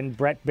Haley and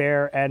Brett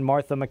Baer and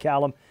Martha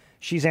McCallum.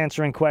 She's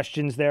answering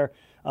questions there,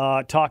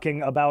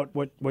 talking about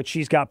what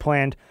she's got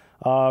planned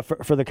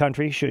for the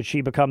country should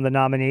she become the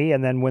nominee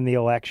and then win the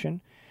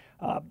election.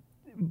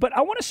 But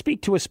I want to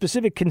speak to a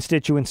specific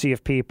constituency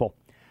of people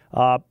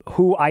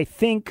who I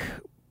think,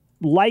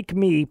 like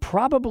me,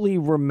 probably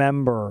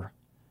remember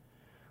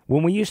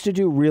when we used to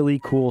do really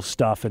cool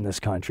stuff in this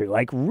country,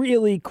 like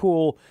really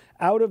cool,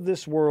 out of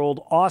this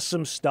world,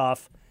 awesome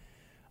stuff.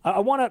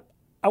 I want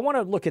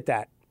to look at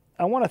that.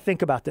 I want to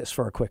think about this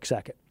for a quick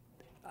second.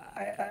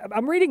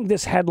 I'm reading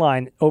this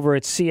headline over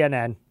at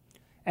CNN,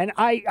 and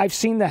I've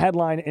seen the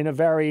headline in a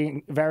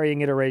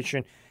varying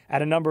iteration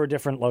at a number of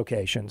different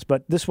locations,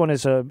 but this one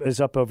is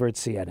up over at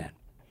CNN.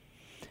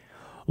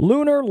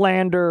 Lunar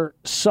lander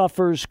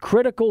suffers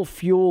critical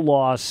fuel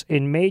loss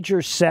in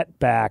major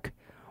setback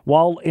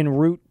while en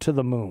route to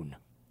the moon.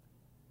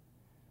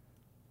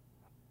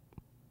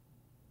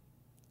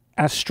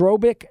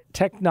 Astrobic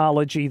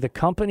Technology, the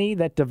company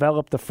that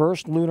developed the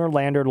first lunar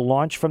lander to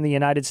launch from the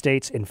United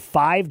States in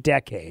 5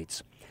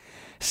 decades,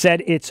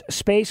 said its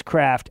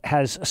spacecraft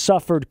has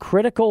suffered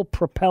critical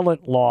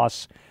propellant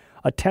loss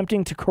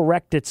attempting to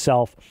correct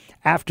itself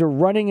after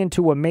running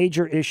into a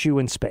major issue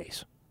in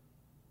space.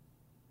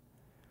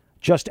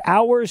 Just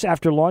hours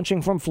after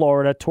launching from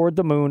Florida toward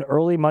the moon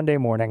early Monday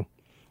morning,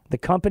 the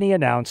company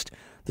announced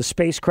the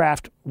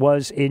spacecraft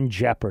was in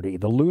jeopardy.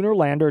 The lunar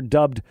lander,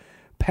 dubbed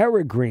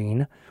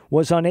Peregrine,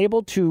 was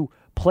unable to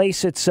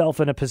place itself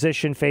in a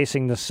position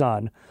facing the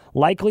sun,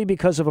 likely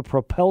because of a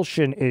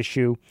propulsion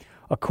issue,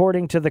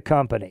 according to the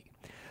company.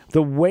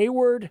 The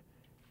wayward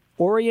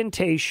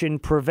orientation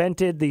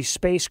prevented the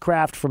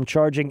spacecraft from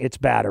charging its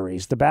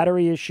batteries. The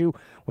battery issue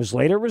was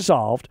later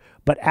resolved,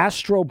 but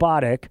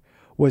Astrobotic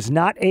was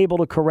not able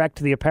to correct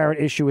the apparent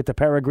issue with the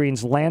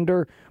Peregrine's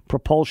lander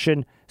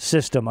propulsion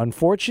system.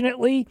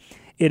 Unfortunately,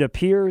 it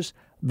appears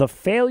the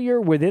failure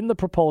within the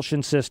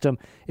propulsion system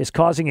is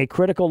causing a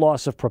critical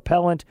loss of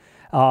propellant.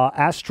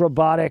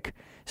 Astrobotic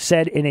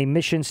said in a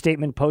mission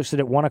statement posted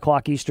at 1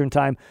 o'clock Eastern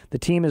Time, the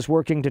team is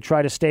working to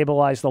try to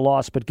stabilize the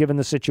loss, but given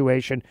the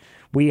situation,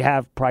 we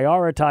have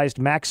prioritized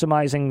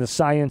maximizing the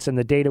science and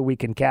the data we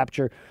can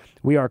capture.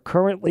 We are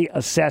currently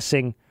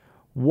assessing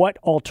what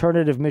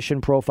alternative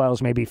mission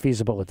profiles may be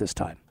feasible at this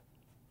time.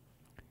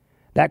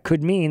 That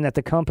could mean that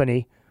the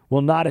company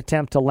will not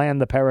attempt to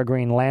land the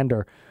Peregrine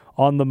lander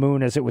on the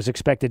moon as it was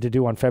expected to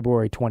do on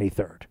February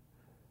 23rd.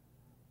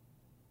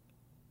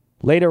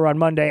 Later on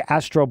Monday,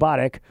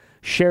 Astrobotic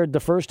shared the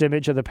first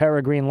image of the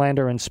Peregrine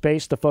lander in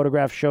space. The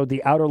photograph showed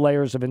the outer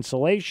layers of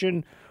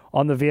insulation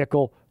on the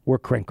vehicle were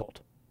crinkled.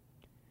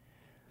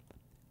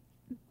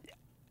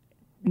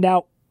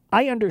 Now,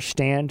 I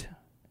understand.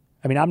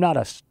 I mean, I'm not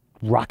a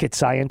rocket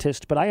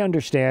scientist, but I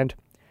understand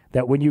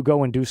that when you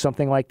go and do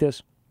something like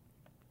this,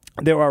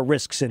 there are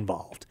risks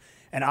involved.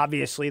 And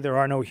obviously, there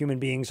are no human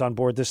beings on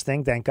board this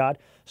thing, thank God.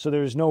 So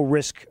there's no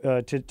risk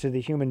to the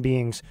human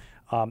beings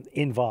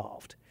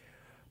involved.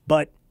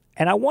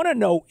 And I want to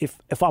know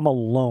if I'm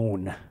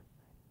alone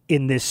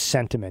in this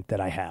sentiment that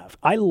I have.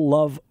 I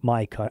love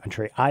my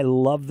country. I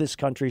love this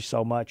country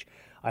so much.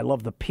 I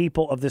love the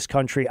people of this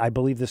country. I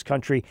believe this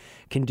country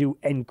can do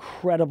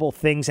incredible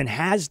things and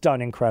has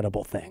done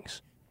incredible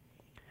things.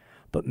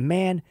 But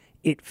man,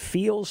 it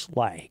feels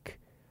like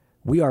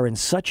we are in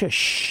such a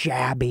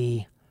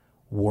shabby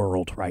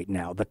world right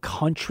now. The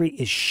country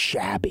is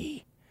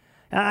shabby.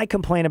 And I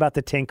complain about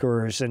the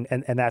tinkerers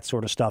and that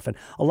sort of stuff, and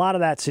a lot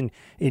of that's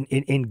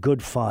in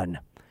good fun.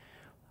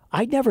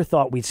 I never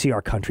thought we'd see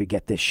our country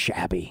get this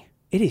shabby.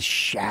 It is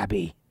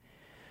shabby.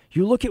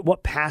 You look at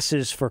what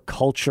passes for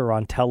culture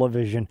on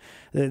television,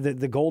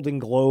 the Golden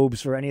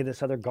Globes or any of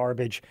this other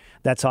garbage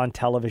that's on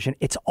television.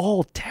 It's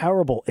all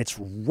terrible. It's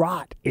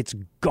rot. It's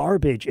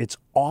garbage. It's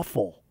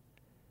awful.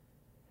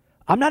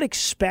 I'm not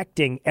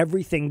expecting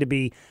everything to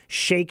be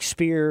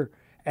Shakespeare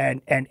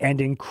and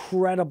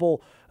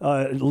incredible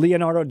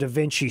Leonardo da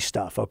Vinci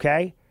stuff,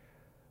 okay?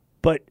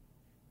 But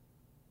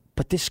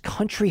this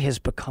country has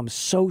become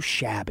so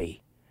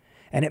shabby,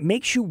 and it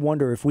makes you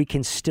wonder if we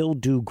can still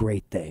do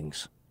great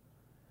things.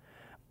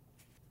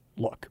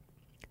 Look,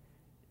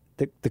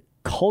 the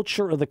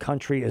culture of the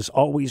country is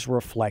always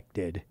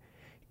reflected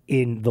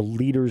in the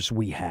leaders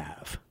we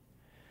have.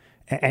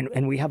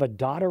 And we have a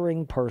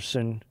doddering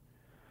person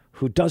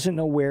who doesn't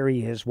know where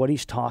he is, what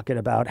he's talking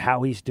about,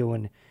 how he's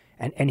doing,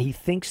 and he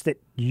thinks that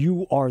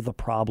you are the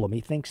problem. He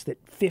thinks that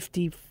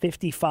 50,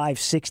 55,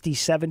 60,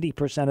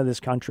 70% of this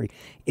country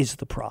is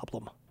the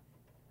problem.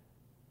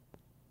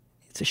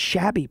 It's a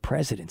shabby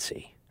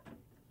presidency.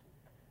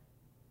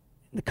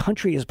 The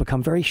country has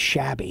become very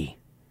shabby.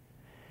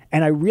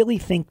 And I really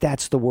think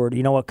that's the word.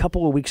 You know, a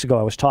couple of weeks ago,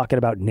 I was talking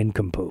about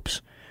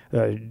nincompoops.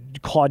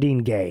 Claudine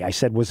Gay, I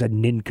said, was a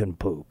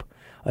nincompoop.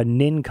 A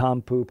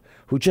nincompoop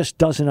who just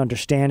doesn't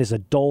understand his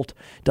adult,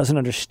 doesn't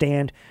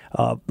understand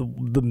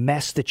the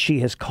mess that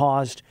she has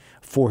caused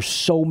for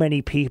so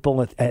many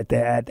people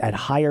at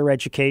higher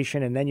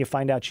education, and then you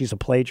find out she's a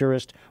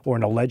plagiarist or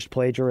an alleged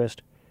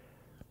plagiarist.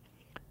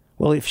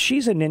 Well, if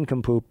she's a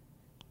nincompoop,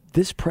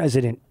 this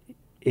president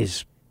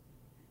is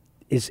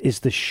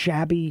the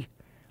shabby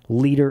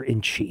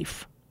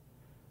leader-in-chief.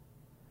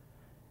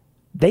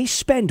 They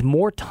spend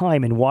more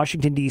time in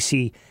Washington,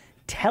 D.C.,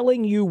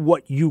 telling you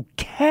what you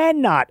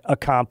cannot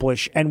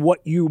accomplish and what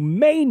you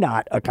may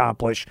not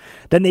accomplish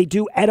than they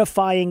do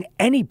edifying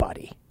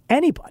anybody.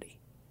 Anybody.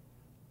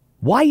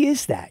 Why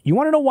is that? You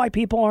want to know why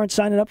people aren't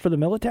signing up for the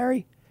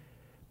military?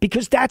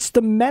 Because that's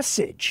the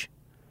message.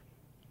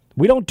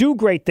 We don't do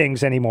great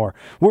things anymore.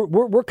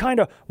 We're kind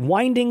of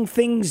winding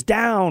things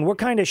down. We're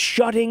kind of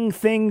shutting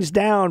things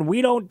down.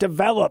 We don't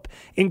develop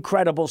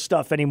incredible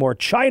stuff anymore.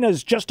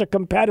 China's just a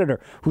competitor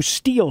who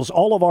steals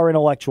all of our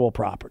intellectual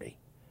property.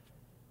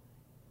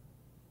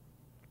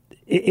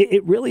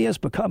 It really has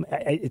become,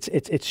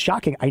 it's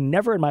shocking. I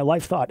never in my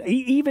life thought,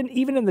 even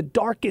in the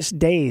darkest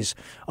days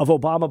of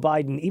Obama,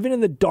 Biden, even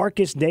in the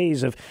darkest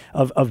days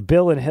of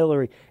Bill and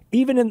Hillary,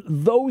 even in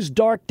those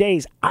dark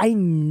days, I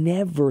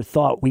never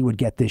thought we would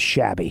get this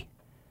shabby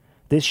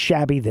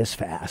this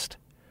fast.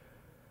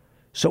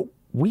 So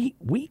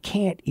we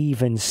can't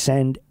even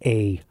send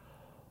a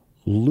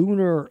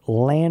lunar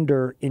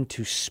lander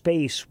into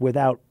space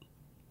without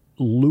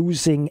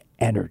losing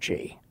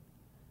energy,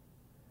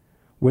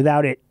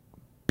 without it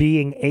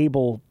being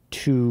able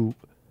to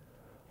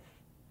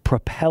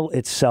propel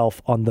itself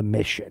on the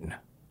mission.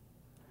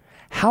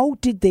 How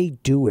did they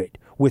do it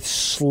with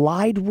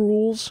slide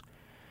rules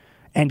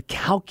and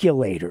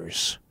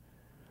calculators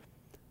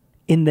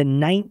in the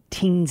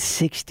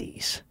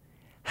 1960s.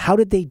 How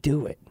did they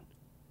do it?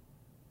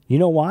 You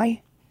know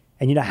why?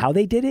 And you know how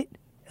they did it?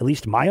 At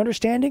least my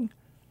understanding?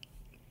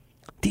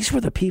 These were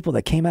the people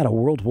that came out of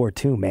World War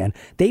II, man.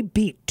 They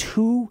beat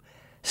two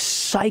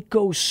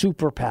psycho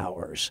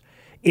superpowers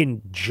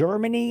in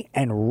Germany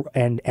and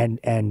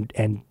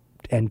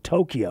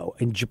Tokyo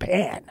in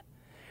Japan.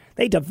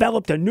 They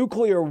developed a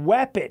nuclear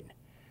weapon.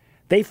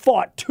 They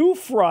fought two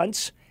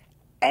fronts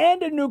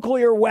and a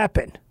nuclear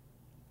weapon.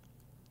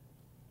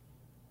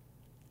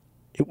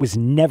 It was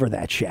never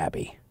that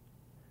shabby.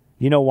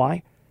 You know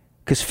why?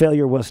 Because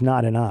failure was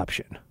not an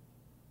option.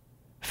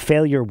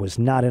 Failure was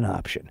not an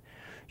option.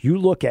 You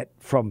look at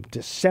from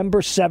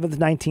December 7th,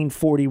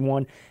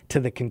 1941 to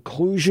the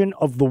conclusion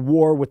of the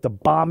war with the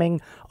bombing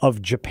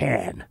of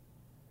Japan,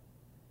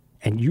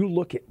 and you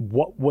look at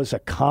what was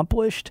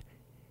accomplished,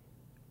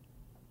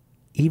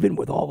 even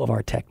with all of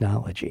our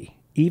technology,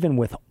 even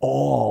with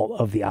all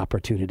of the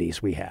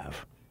opportunities we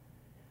have,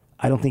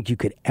 I don't think you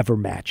could ever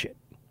match it.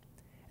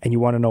 And you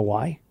want to know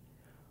why?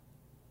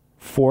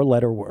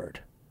 4-letter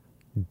word.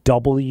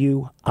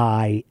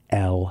 W-I-L-L.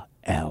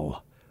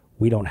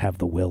 We don't have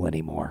the will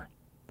anymore.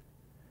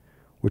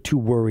 We're too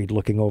worried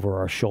looking over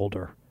our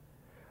shoulder.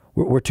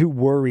 We're too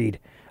worried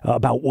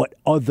about what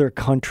other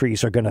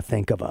countries are going to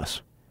think of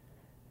us.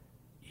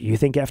 You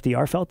think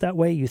FDR felt that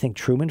way? You think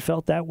Truman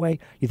felt that way?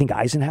 You think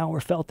Eisenhower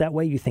felt that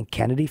way? You think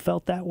Kennedy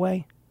felt that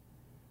way?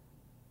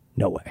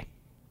 No way.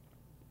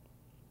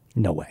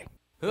 No way.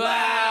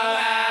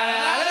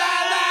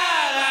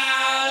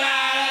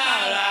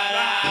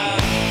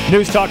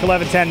 News Talk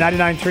 1110,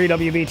 99.3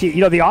 WBT. You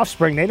know, the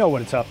Offspring, they know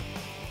what it's up.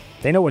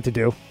 They know what to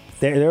do.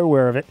 They're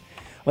aware of it.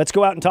 Let's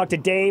go out and talk to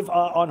Dave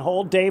on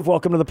hold. Dave,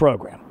 welcome to the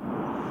program.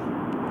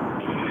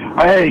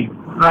 Hey,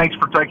 thanks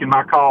for taking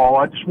my call.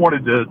 I just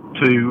wanted to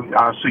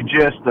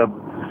suggest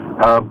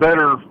a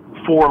better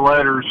 4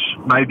 letters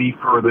maybe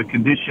for the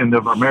condition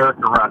of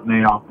America right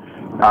now,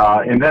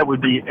 and that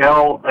would be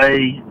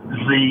L-A-Z-Y.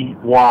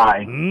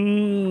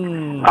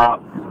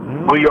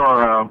 We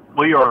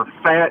are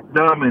fat,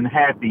 dumb, and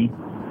happy.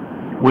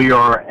 We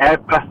are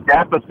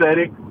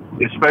apathetic,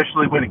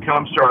 especially when it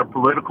comes to our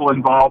political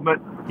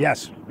involvement.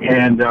 Yes.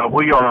 And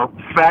we are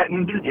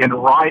fattened and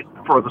ripe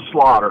for the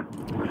slaughter.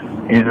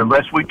 And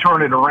unless we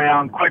turn it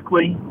around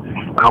quickly,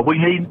 we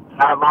need,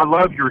 I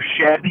love your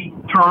shabby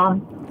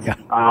term. Yeah.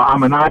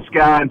 I'm a nice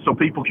guy, and so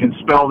people can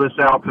spell this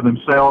out for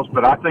themselves,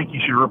 but I think you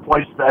should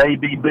replace the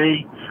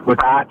ABB with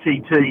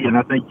ITT, and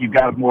I think you've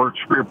got a more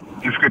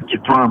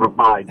descriptive term of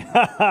Biden.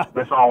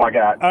 That's all I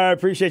got. I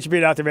appreciate you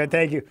being out there, man.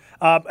 Thank you.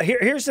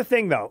 Here's the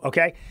thing, though,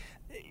 okay?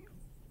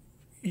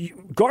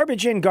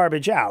 Garbage in,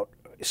 garbage out.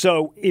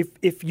 So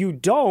if you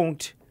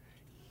don't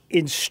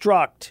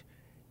instruct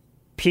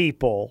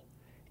people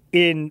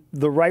in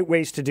the right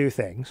ways to do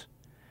things,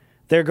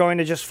 they're going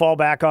to just fall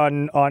back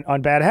on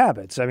bad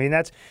habits. I mean,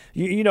 that's,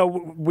 you know,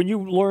 when you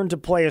learn to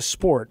play a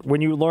sport,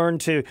 when you learn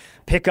to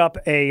pick up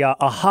a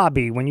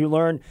hobby, when you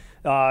learn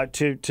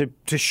to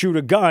shoot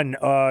a gun,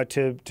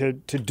 to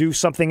do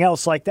something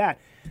else like that,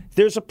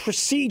 there's a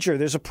procedure,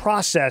 there's a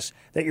process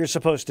that you're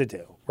supposed to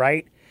do,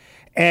 right?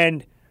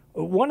 And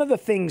one of the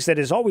things that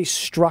has always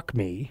struck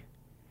me,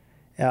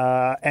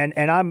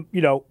 and I'm,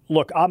 you know,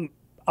 look, I'm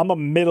a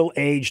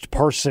middle-aged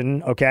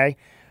person, okay?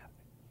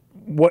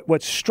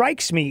 What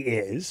strikes me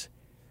is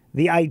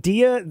the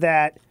idea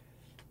that,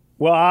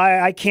 well,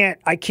 I can't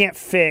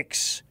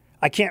fix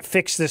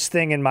this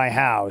thing in my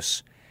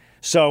house,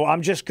 so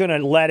I'm just going to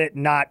let it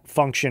not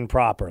function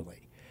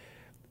properly.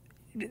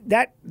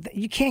 That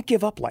you can't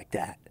give up like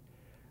that.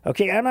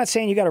 Okay, I'm not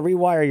saying you got to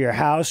rewire your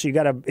house, you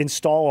got to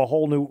install a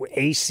whole new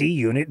AC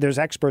unit. There's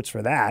experts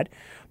for that.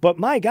 But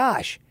my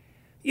gosh,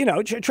 you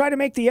know, try to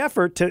make the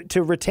effort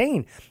to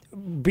retain.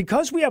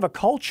 Because we have a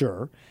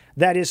culture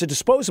that is a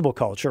disposable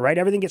culture, right?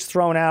 Everything gets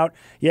thrown out.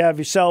 You have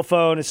your cell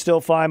phone, it's still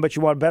fine, but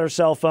you want a better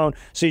cell phone,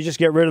 so you just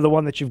get rid of the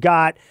one that you've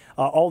got.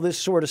 All this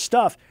sort of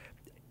stuff.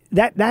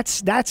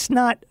 That's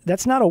not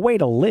a way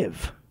to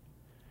live.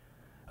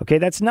 Okay,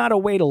 that's not a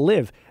way to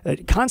live.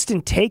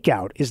 Constant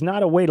takeout is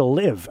not a way to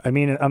live. I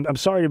mean, I'm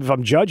sorry if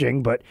I'm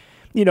judging, but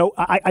you know,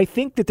 I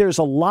think that there's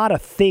a lot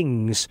of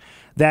things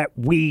that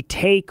we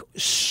take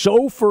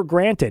so for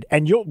granted,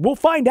 and we'll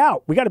find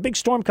out. We got a big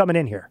storm coming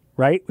in here,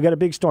 right? We got a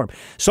big storm.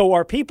 So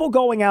are people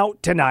going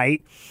out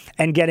tonight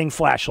and getting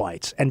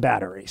flashlights and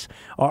batteries?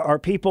 Are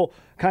people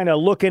kind of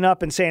looking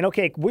up and saying,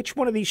 okay, which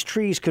one of these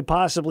trees could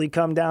possibly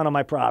come down on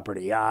my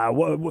property?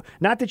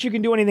 Not that you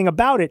can do anything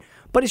about it,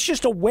 but it's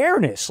just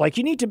awareness. Like,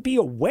 you need to be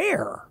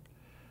aware.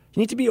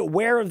 You need to be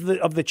aware of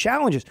the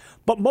challenges.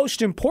 But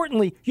most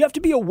importantly, you have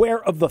to be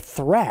aware of the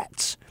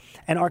threats.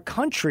 And our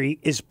country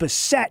is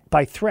beset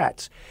by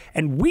threats.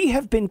 And we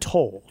have been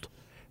told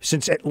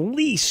since at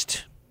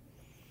least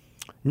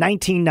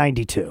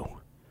 1992,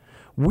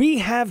 we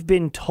have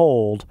been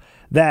told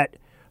that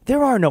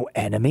there are no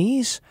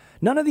enemies.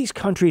 None of these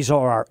countries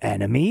are our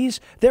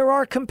enemies. There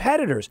are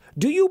competitors.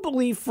 Do you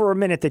believe for a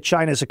minute that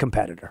China is a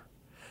competitor?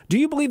 Do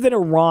you believe that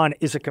Iran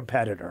is a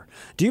competitor?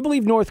 Do you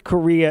believe North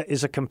Korea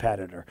is a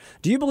competitor?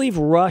 Do you believe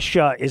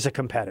Russia is a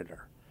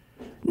competitor?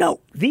 No,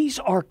 these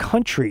are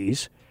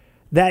countries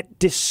that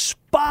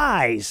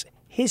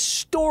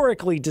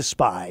historically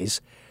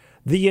despise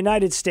the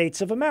United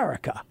States of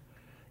America.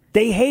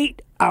 They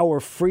hate our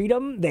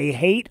freedom. They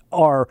hate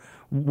our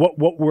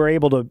what we're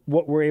able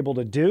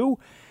to do,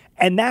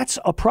 and that's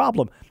a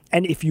problem.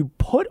 And if you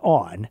put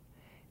on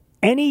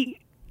any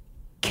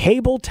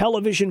cable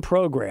television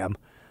program,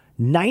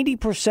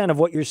 90% of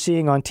what you're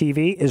seeing on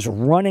TV is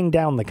running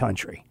down the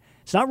country.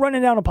 It's not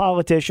running down a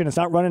politician. It's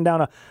not running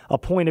down a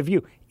point of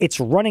view.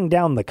 It's running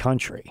down the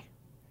country.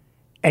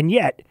 And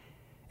yet,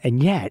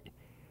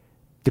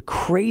 the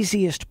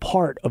craziest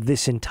part of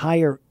this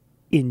entire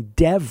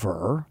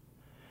endeavor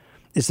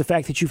is the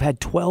fact that you've had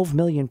 12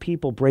 million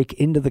people break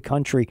into the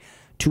country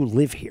to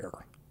live here.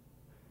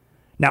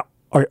 Now,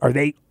 are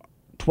they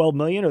 12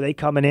 million? Are they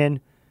coming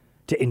in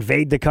to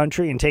invade the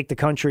country and take the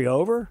country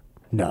over?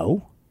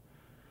 No.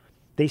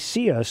 They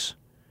see us.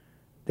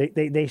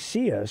 They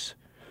see us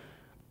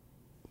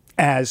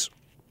as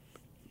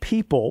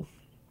people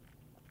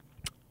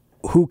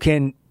who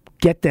can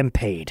get them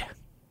paid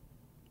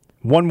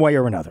one way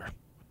or another.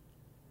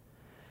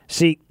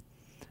 See,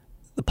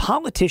 the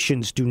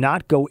politicians do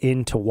not go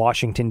into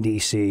Washington,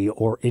 D.C.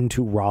 or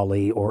into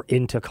Raleigh or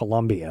into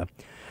Columbia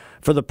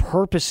for the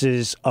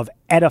purposes of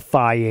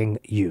edifying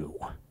you,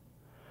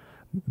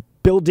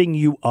 building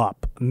you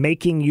up,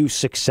 making you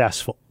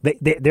successful.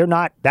 They're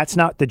not. That's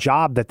not the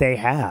job that they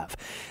have.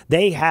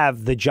 They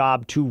have the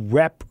job to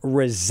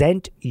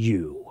represent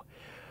you.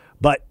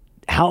 But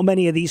how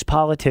many of these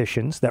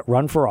politicians that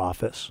run for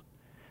office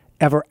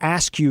ever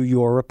ask you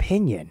your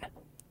opinion?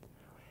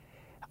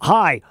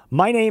 Hi,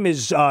 my name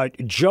is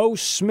Joe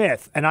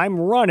Smith, and I'm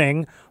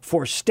running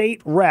for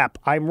state rep.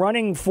 I'm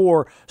running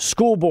for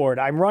school board.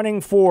 I'm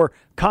running for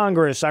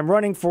Congress. I'm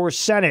running for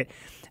Senate.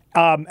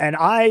 And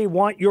I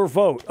want your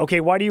vote.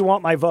 Okay, why do you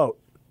want my vote?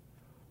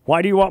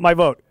 Why do you want my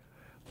vote?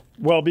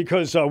 Well,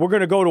 because we're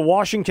going to go to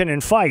Washington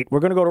and fight. We're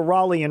going to go to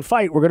Raleigh and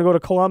fight. We're going to go to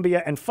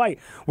Columbia and fight.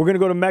 We're going to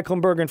go to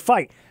Mecklenburg and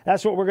fight.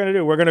 That's what we're going to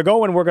do. We're going to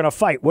go and we're going to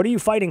fight. What are you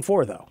fighting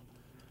for, though?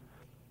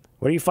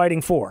 What are you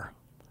fighting for?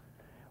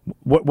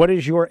 What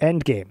is your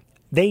end game?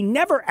 They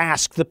never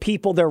ask the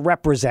people they're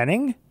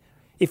representing.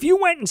 If you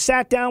went and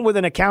sat down with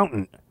an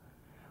accountant,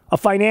 a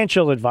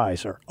financial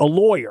advisor, a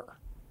lawyer,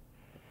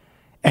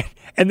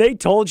 and they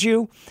told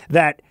you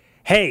that,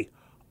 hey,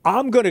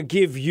 I'm going to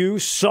give you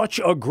such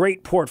a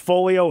great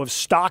portfolio of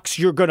stocks,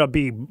 you're going to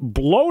be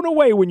blown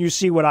away when you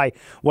see what I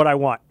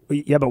want.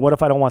 Yeah, but what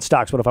if I don't want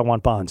stocks? What if I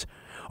want bonds?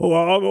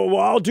 Well,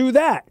 I'll do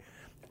that.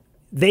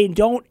 They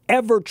don't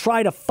ever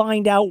try to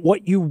find out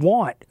what you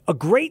want. A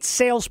great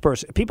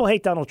salesperson. People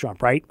hate Donald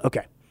Trump, right?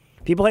 Okay.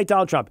 People hate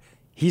Donald Trump.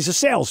 He's a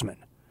salesman.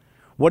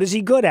 What is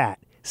he good at?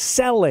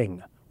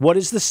 Selling. What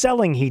is the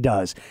selling he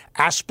does?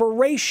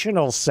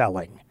 Aspirational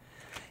selling.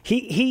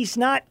 He's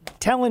not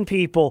telling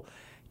people,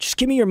 just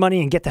give me your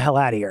money and get the hell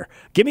out of here.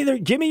 Give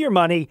me your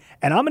money,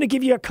 and I'm going to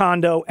give you a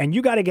condo, and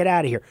you got to get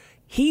out of here.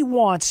 He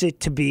wants it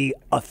to be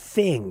a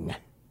thing.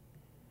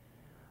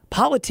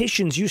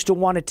 Politicians used to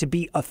want it to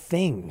be a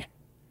thing.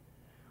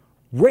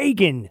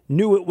 Reagan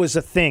knew it was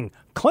a thing.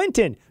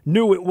 Clinton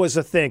knew it was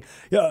a thing.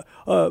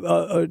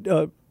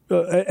 An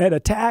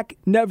attack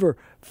never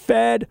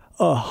fed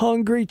a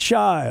hungry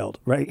child,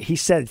 right? He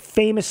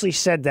famously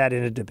said that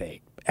in a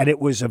debate, and it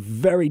was a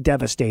very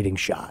devastating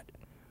shot.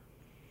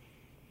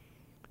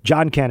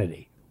 John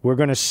Kennedy, we're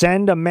going to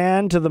send a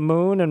man to the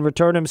moon and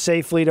return him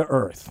safely to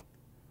Earth.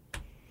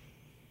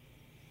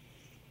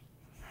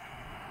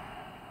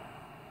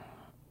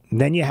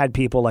 And then you had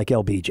people like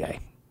LBJ.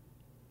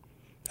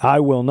 I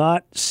will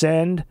not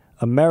send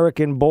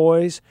American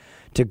boys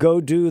to go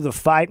do the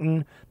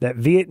fighting that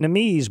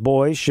Vietnamese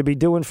boys should be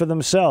doing for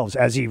themselves,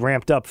 as he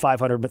ramped up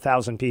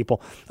 500,000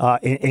 people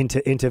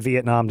into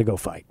Vietnam to go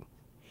fight.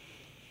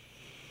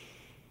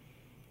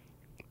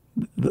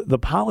 The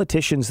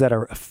politicians that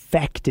are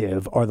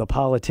effective are the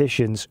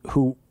politicians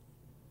who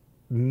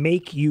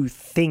make you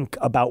think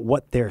about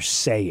what they're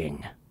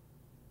saying.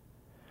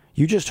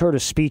 You just heard a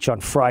speech on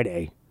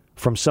Friday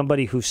from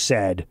somebody who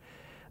said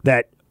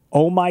that,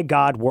 oh my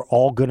God, we're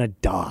all going to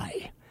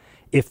die.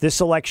 If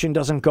this election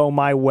doesn't go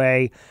my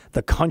way,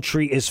 the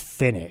country is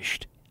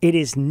finished. It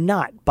is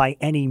not by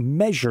any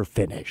measure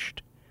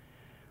finished.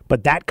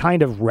 But that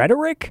kind of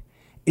rhetoric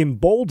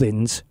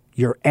emboldens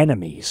your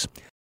enemies.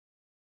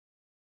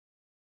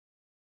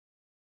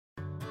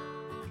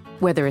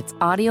 Whether it's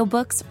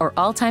audiobooks or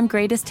all-time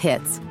greatest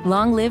hits,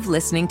 long live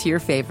listening to your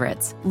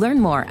favorites. Learn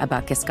more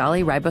about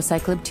Kisqali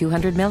Ribociclib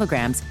 200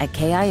 milligrams at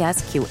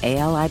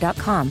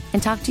KISQALI.com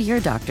and talk to your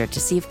doctor to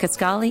see if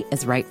Kisqali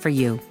is right for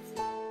you.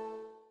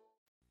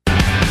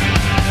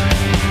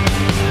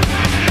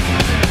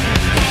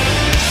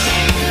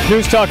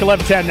 News Talk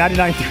 1110,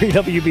 99.3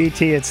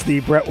 WBT. It's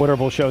the Brett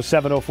Winterble Show.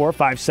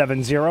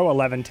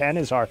 704-570-1110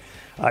 is our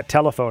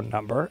telephone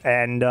number.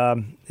 And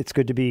it's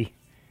good to be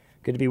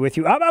Good to be with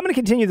you. I'm going to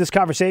continue this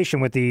conversation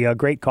with the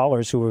great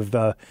callers who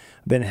have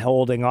been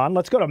holding on.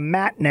 Let's go to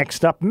Matt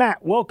next up.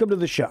 Matt, welcome to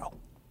the show.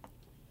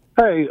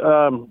 Hey,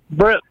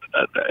 Brett,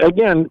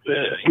 again,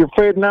 you're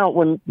fading out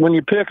when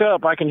you pick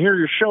up. I can hear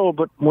your show,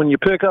 but when you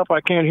pick up,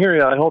 I can't hear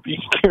you. I hope you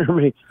can hear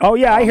me. Oh,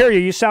 yeah, I hear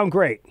you. You sound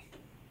great.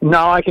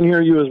 Now I can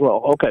hear you as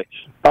well. Okay.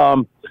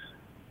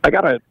 I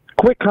got a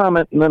quick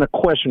comment and then a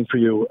question for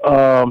you.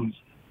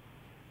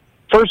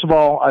 First of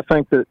all, I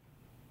think that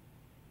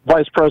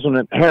Vice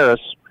President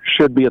Harris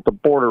should be at the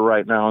border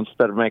right now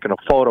instead of making a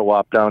photo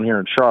op down here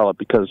in Charlotte,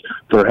 because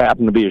there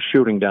happened to be a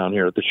shooting down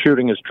here. The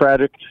shooting is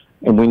tragic,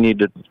 and we need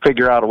to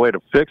figure out a way to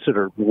fix it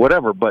or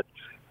whatever, but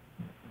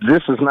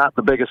this is not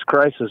the biggest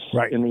crisis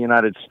in the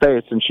United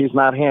States, and she's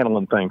not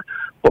handling things.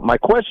 But my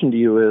question to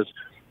you is,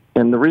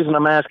 and the reason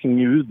I'm asking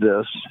you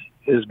this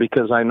is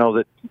because I know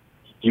that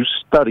you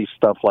study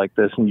stuff like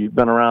this, and you've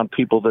been around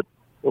people that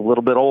are a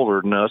little bit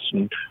older than us,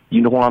 and you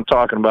know what I'm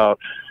talking about,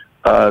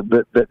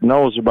 that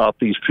knows about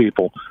these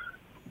people.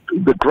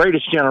 The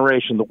greatest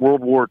generation, the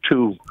World War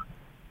II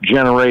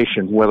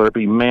generation, whether it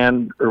be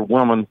man or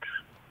woman,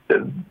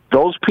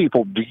 those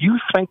people, do you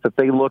think that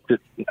they looked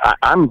at,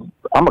 I'm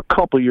a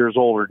couple years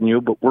older than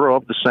you, but we're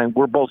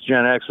both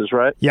Gen X's,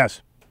 right?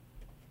 Yes.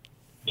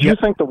 Do you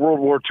think the World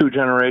War II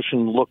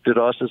generation looked at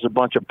us as a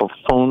bunch of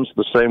buffoons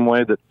the same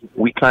way that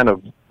we kind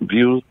of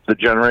view the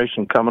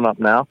generation coming up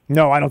now?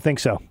 No, I don't think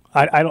so.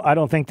 I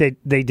don't think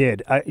they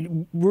did.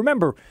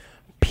 Remember,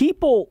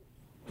 people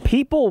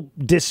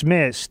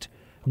dismissed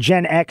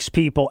Gen X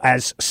people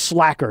as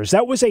slackers.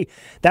 That was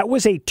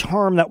a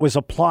term that was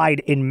applied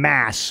in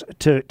mass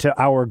to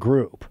our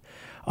group.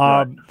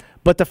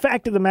 But the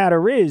fact of the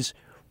matter is,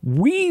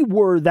 we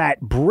were that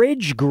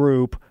bridge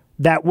group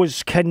that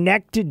was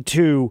connected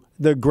to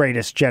the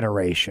greatest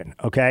generation,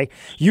 okay?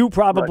 You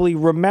probably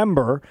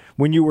remember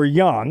when you were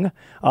young,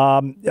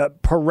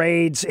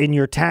 parades in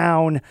your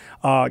town,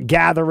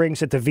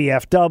 gatherings at the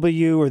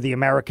VFW or the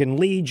American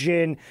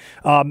Legion.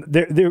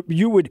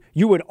 You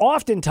would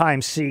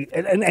oftentimes see,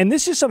 and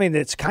this is something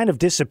that's kind of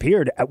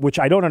disappeared, which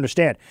I don't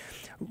understand.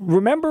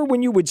 Remember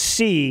when you would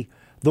see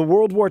the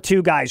World War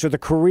II guys or the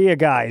Korea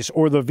guys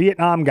or the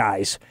Vietnam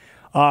guys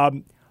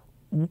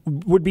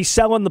would be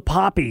selling the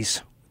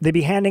poppies. They'd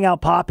be handing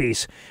out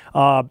poppies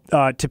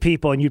to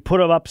people, and you'd put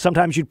them up.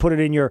 Sometimes you'd put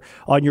it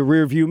on your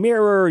rear view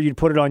mirror, or you'd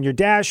put it on your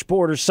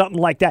dashboard or something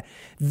like that.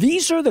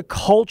 These are the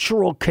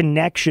cultural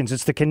connections.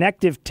 It's the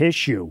connective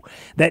tissue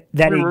that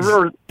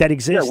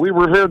exists. Yeah, we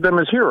revered them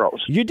as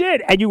heroes. You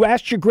did, and you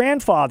asked your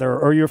grandfather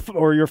or your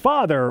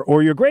father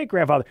or your great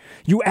grandfather.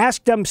 You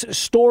asked them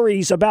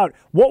stories about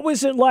what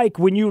was it like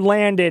when you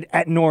landed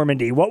at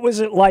Normandy. What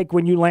was it like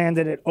when you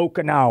landed at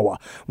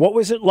Okinawa? What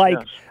was it like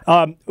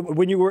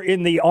when you were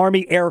in the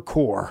Army Air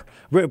Corps,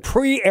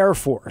 pre-Air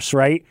Force,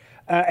 right?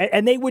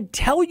 And they would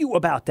tell you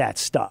about that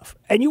stuff.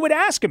 And you would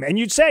ask them, and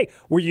you'd say,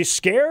 were you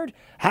scared?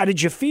 How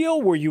did you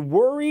feel? Were you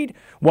worried?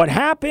 What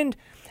happened?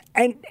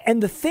 And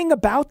the thing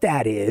about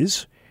that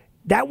is,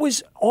 that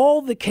was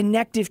all the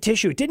connective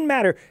tissue. It didn't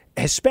matter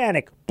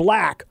Hispanic,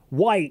 black,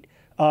 white,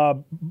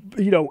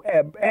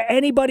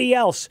 anybody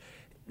else.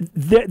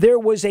 There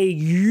was a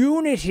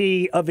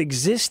unity of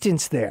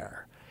existence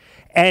there.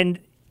 And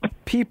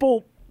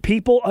people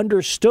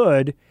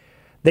understood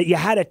that you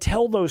had to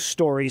tell those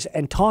stories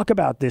and talk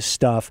about this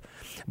stuff,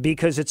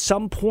 because at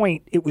some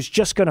point it was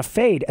just going to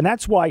fade. And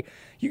that's why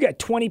you got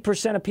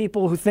 20% of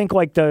people who think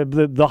like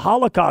the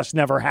Holocaust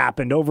never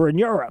happened over in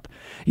Europe.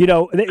 You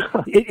know,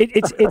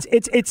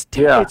 it's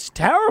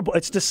terrible.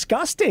 It's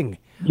disgusting.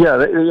 Yeah,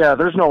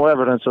 there's no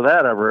evidence of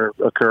that ever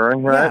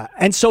occurring, right? Yeah.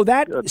 And so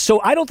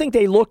I don't think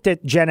they looked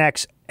at Gen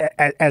X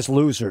as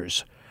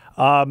losers.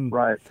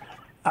 Right.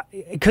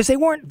 Because they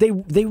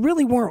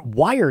really weren't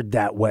wired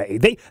that way.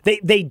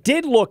 They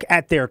did look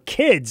at their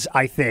kids,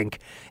 I think,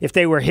 if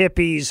they were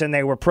hippies and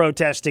they were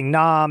protesting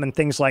Nam and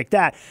things like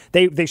that.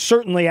 They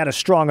certainly had a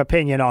strong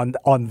opinion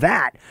on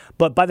that.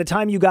 But by the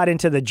time you got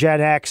into the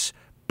Gen X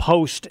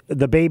post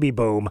the baby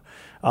boom,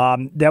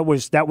 that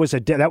was a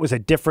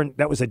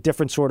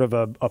different sort of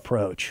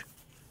approach.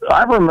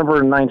 I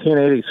remember in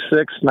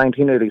 1986,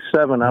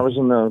 1987, I was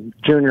in the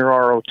junior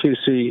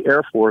ROTC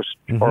Air Force,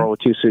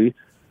 ROTC.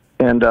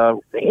 And,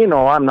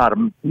 I'm not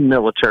a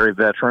military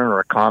veteran or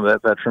a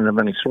combat veteran of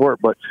any sort,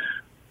 but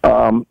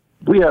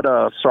we had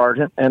a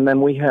sergeant, and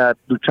then we had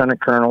Lieutenant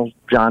Colonel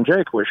John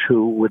Jaquish,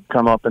 who would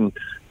come up and,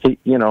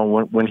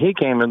 when he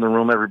came in the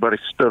room, everybody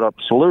stood up,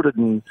 saluted,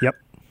 and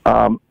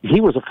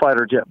he was a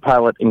fighter jet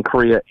pilot in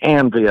Korea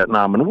and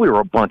Vietnam, and we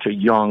were a bunch of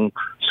young,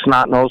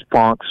 snot-nosed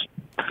punks,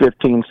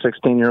 15,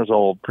 16 years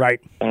old.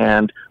 Right.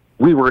 And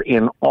we were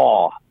in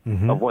awe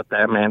of what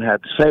that man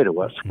had to say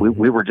to us.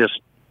 We were just...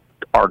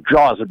 our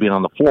jaws would be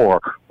on the floor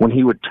when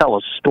he would tell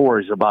us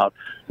stories about,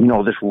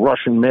 this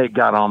Russian MiG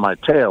got on my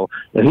tail,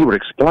 and he would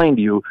explain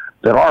to you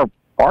that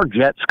our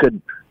jets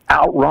could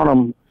outrun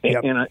them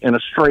in a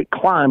straight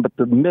climb, but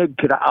the MiG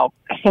could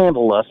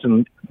outhandle us,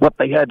 and what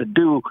they had to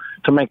do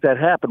to make that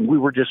happen. We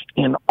were just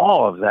in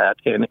awe of that,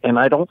 and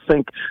I don't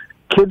think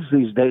kids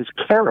these days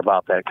care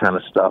about that kind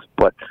of stuff.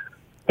 But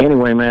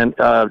Anyway, man,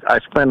 I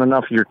spent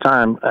enough of your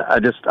time.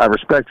 I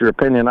respect your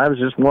opinion. I was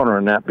just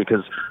wondering that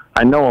because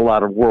I know a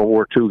lot of World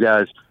War II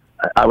guys.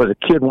 I was a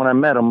kid when I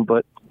met them,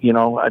 but,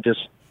 I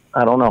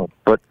don't know.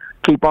 But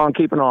keep on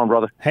keeping on,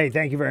 brother. Hey,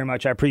 thank you very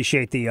much. I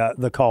appreciate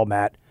the call,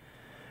 Matt.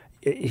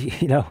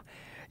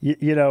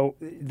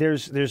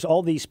 There's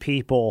all these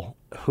people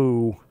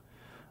who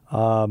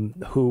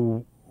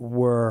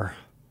were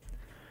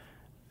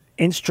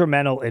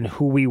instrumental in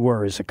who we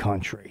were as a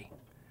country.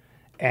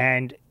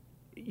 And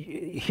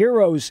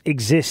heroes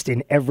exist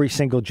in every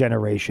single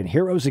generation.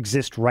 Heroes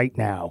exist right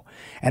now.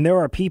 And there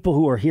are people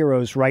who are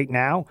heroes right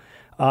now.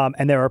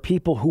 And there are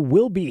people who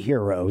will be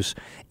heroes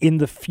in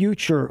the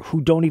future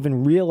who don't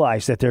even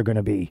realize that they're going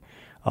to be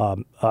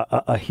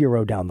a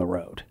hero down the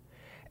road.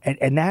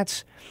 And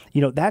that's,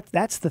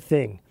 that's the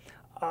thing.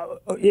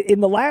 In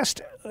the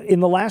last,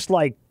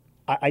 like,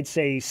 I'd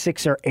say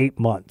 6 or 8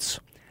 months,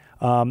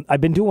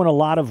 I've been doing a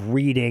lot of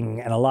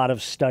reading and a lot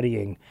of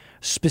studying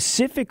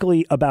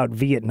specifically about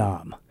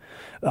Vietnam,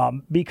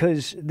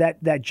 because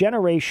that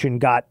generation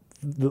got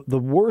the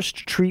worst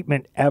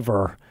treatment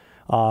ever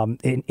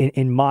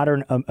in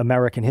modern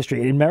American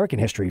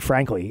history,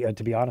 frankly,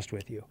 to be honest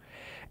with you.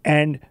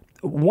 And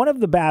one of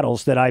the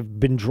battles that I've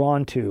been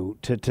drawn to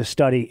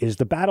study is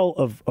the Battle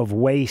of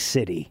Hue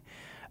City,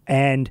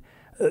 and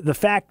the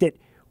fact that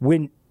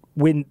when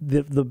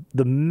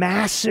the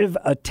massive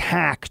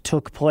attack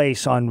took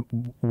place on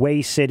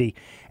Hue City,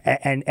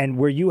 and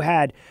where you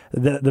had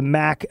the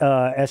Mac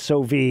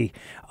SOV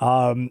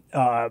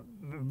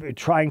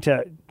trying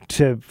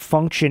to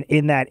function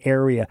in that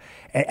area,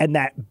 and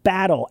that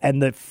battle,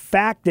 and the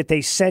fact that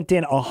they sent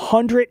in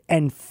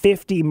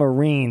 150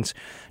 Marines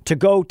to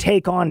go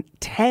take on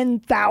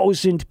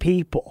 10,000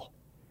 people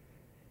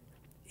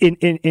in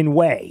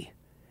Hue.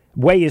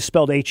 Hue is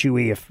spelled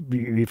H-U-E if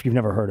you've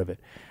never heard of it.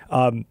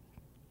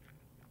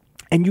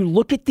 And you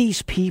look at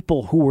these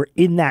people who were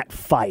in that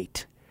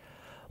fight,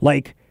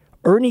 like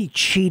Ernie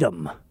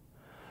Cheatham.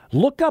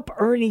 Look up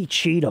Ernie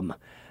Cheatham.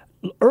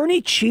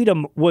 Ernie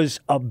Cheatham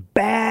was a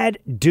bad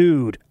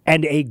dude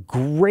and a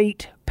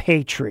great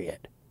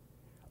patriot.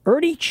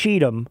 Ernie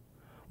Cheatham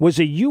was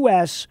a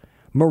U.S.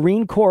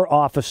 Marine Corps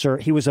officer.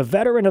 He was a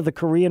veteran of the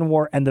Korean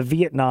War and the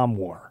Vietnam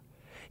War.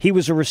 He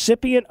was a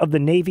recipient of the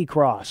Navy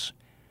Cross.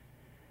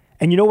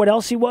 And you know what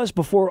else he was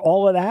before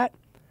all of that?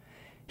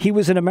 He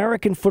was an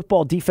American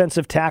football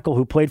defensive tackle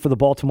who played for the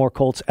Baltimore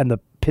Colts and the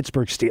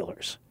Pittsburgh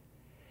Steelers.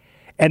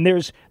 And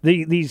there's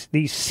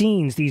these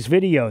scenes, these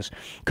videos,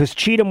 because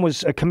Cheatham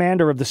was a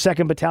commander of the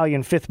 2nd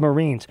Battalion, 5th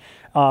Marines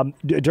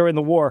during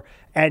the war,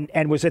 and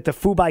was at the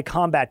Phu Bai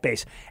combat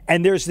base.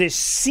 And there's this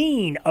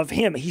scene of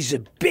him. He's a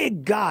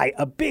big guy,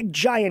 a big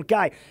giant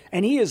guy,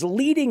 and he is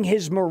leading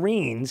his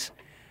Marines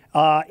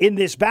in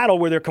this battle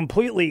where they're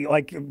completely,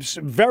 like,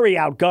 very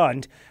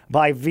outgunned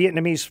by the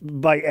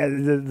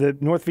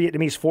North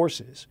Vietnamese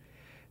forces,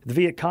 the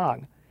Viet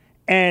Cong,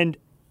 and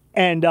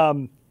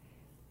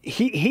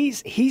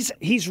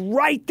he's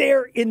right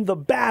there in the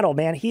battle,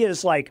 man. He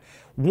is like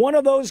one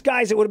of those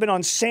guys that would have been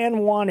on San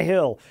Juan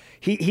Hill.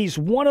 He's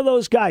one of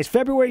those guys.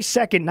 February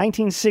 2nd,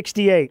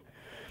 1968,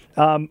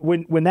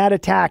 when that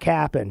attack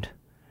happened,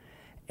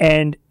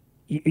 and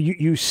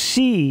you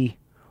see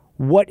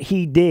what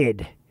he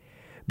did,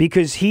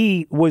 because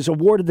he was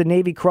awarded the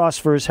Navy Cross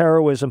for his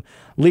heroism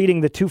leading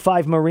the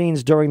 2-5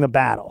 Marines during the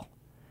battle.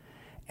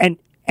 And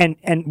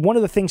one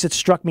of the things that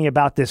struck me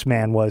about this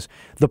man was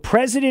the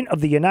President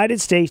of the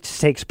United States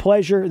takes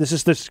pleasure, this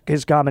is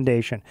his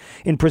commendation,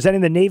 in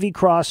presenting the Navy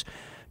Cross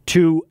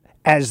to,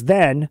 as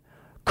then,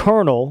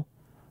 Colonel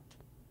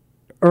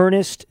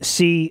Ernest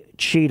C.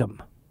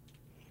 Cheatham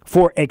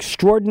for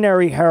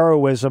extraordinary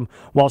heroism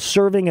while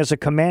serving as a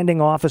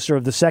commanding officer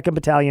of the 2nd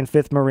Battalion,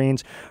 5th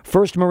Marines,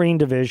 1st Marine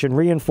Division,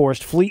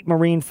 Reinforced Fleet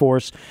Marine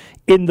Force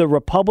in the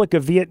Republic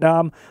of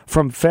Vietnam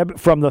from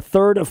the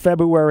 3rd of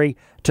February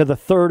to the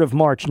 3rd of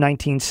March,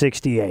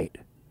 1968.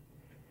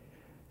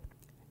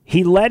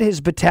 He led his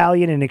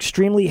battalion in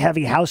extremely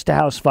heavy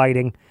house-to-house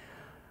fighting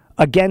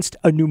against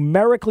a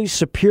numerically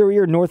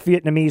superior North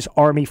Vietnamese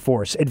army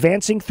force,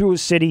 advancing through a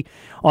city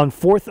on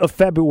 4th of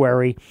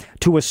February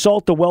to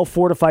assault the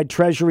well-fortified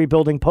Treasury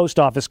Building post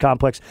office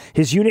complex.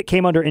 His unit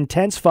came under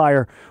intense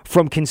fire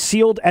from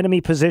concealed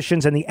enemy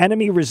positions, and the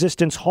enemy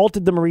resistance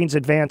halted the Marines'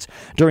 advance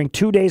during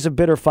 2 days of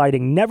bitter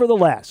fighting.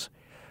 Nevertheless,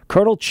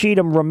 Colonel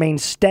Cheatham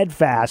remained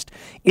steadfast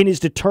in his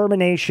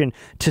determination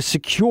to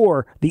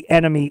secure the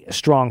enemy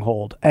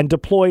stronghold and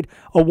deployed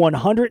a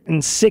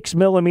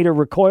 106-millimeter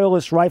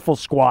recoilless rifle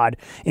squad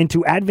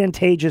into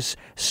advantageous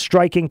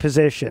firing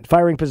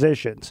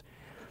positions.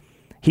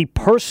 He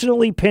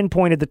personally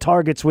pinpointed the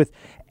targets with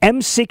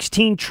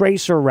M16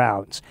 tracer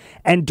rounds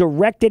and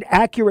directed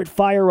accurate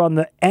fire on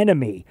the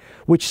enemy,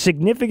 which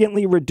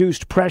significantly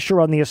reduced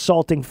pressure on the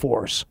assaulting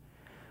force.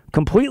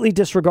 Completely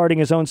disregarding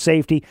his own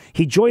safety,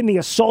 he joined the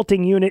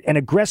assaulting unit and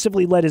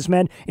aggressively led his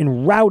men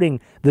in routing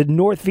the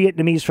North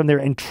Vietnamese from their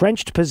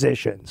entrenched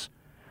positions.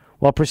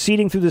 While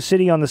proceeding through the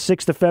city on the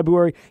 6th of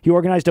February, he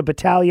organized a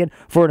battalion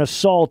for an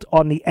assault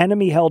on the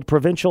enemy-held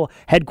provincial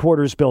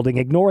headquarters building.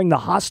 Ignoring the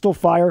hostile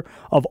fire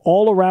of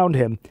all around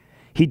him,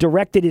 he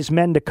directed his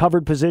men to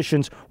covered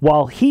positions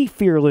while he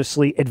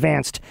fearlessly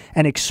advanced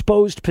an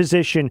exposed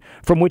position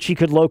from which he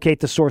could locate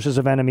the sources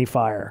of enemy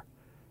fire.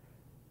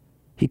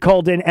 He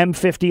called in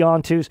M50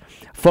 Ontos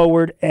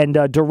forward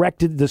and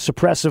directed the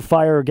suppressive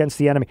fire against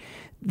the enemy.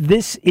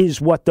 This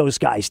is what those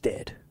guys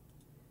did.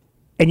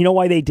 And you know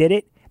why they did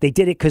it? They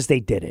did it because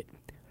they did it.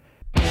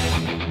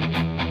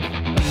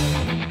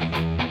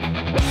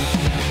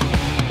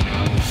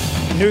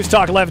 News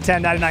Talk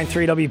 1110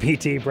 99.3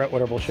 WBT, Brett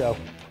Winterble Show.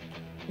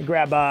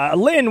 Grab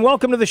Lynn.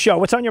 Welcome to the show.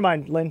 What's on your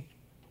mind, Lynn?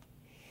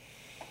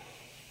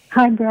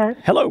 Hi, Brett.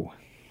 Hello.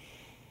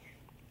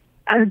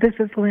 This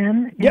is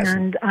Lynn, yes.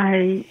 And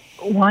I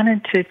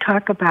wanted to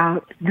talk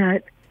about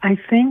that. I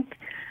think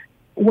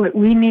what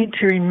we need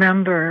to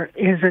remember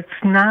is it's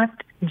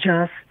not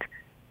just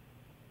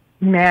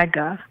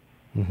MAGA.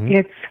 Mm-hmm.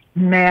 It's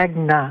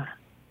Magna.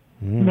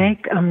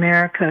 Make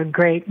America a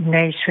great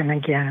nation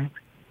again.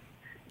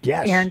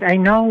 Yes. And I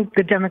know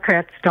the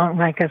Democrats don't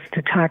like us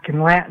to talk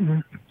in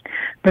Latin,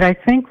 but I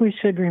think we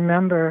should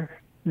remember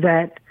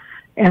that,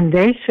 and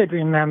they should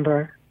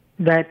remember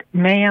that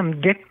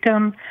meum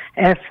dictum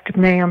est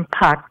meum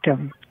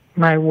pactum.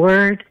 My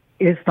word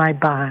is my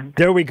bond.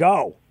 There we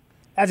go.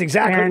 That's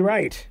exactly And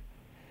right.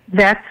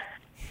 That's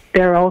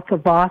their oath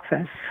of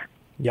office.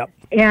 Yep.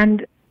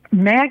 And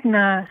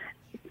Magna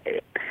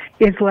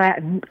is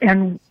Latin,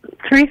 and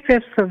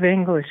 3/5 of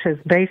English is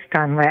based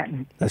on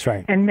Latin. That's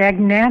right. And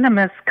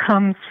magnanimous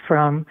comes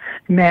from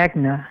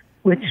magna,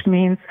 which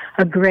means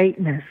a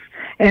greatness.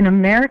 And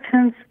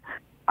Americans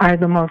are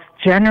the most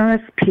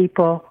generous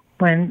people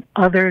when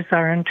others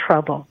are in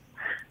trouble.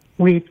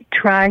 We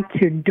try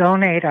to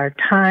donate our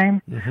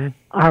time,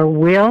 our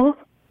will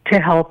to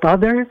help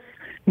others,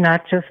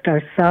 not just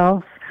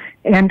ourselves,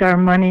 and our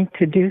money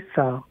to do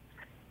so,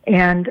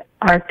 and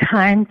our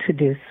time to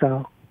do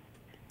so.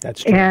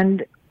 That's true.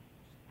 And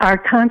our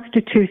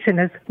Constitution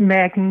is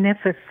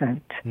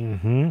magnificent,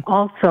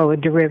 also a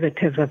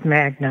derivative of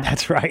magna.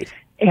 That's right.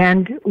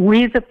 And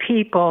we, the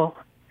people,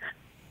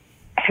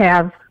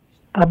 have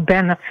a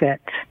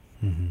benefit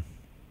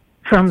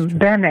from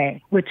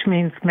bene, which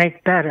means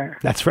make better.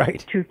 That's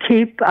right. To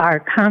keep our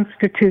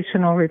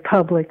constitutional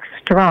republic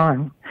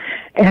strong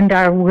and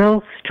our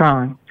will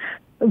strong.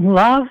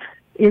 Love,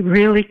 it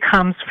really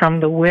comes from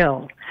the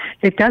will.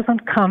 It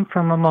doesn't come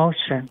from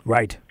emotion.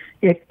 Right.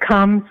 It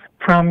comes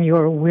from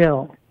your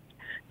will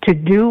to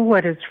do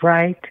what is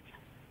right,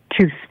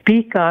 to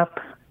speak up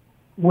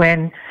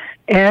when,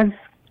 as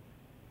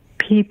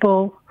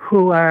people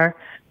who are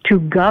to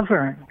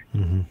govern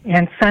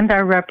and send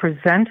our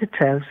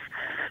representatives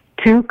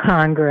to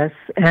Congress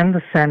and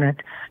the Senate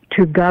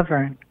to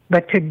govern,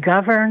 but to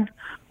govern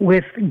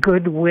with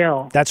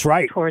goodwill. That's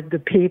right. Toward the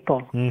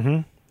people.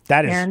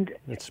 That is, And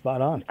it's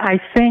spot on. I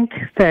think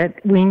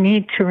that we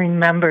need to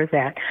remember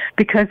that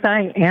because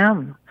I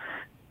am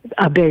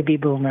a baby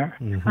boomer.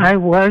 I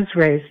was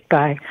raised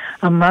by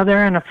a mother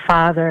and a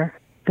father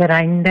that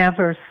I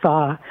never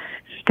saw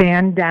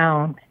stand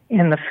down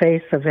in the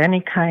face of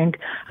any kind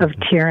of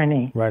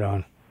tyranny. Right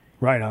on.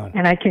 Right on.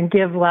 And I can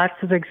give lots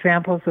of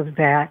examples of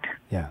that.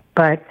 Yeah.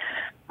 But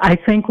I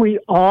think we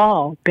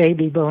all,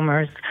 baby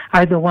boomers,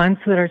 are the ones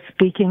that are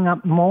speaking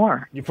up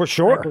more. For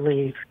sure. I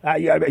believe.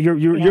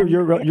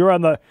 You're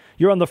on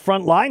the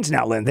front lines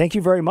now, Lynn. Thank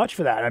you very much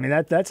for that. I mean,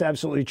 that's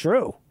absolutely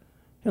true.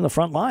 You're on the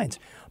front lines.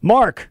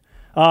 Mark,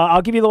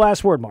 I'll give you the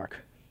last word, Mark.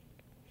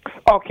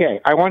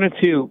 Okay, I wanted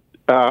to.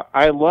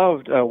 I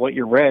loved what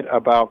you read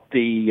about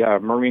the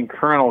Marine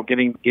Colonel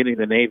getting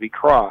the Navy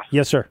Cross.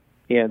 Yes, sir.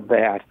 In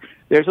that,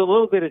 there's a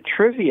little bit of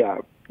trivia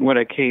when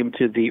it came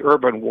to the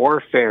urban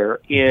warfare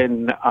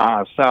in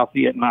South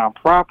Vietnam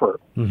proper.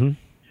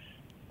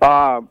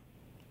 The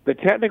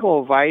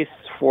technical advice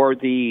for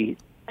the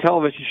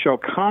television show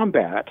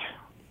Combat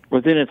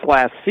was in its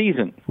last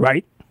season.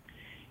 Right.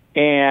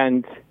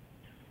 And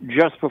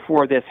just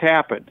before this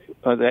happened,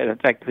 in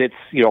fact, it's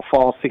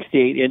fall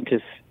 68 into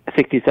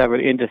 67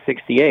 into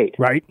 68.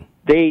 Right.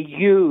 They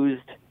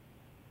used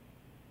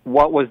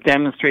what was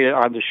demonstrated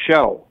on the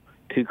show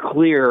to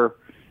clear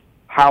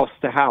house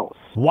to house.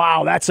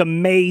 Wow, that's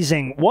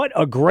amazing. What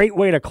a great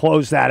way to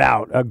close that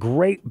out. A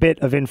great bit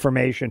of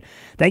information.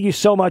 Thank you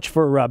so much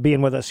for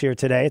being with us here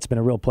today. It's been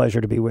a real pleasure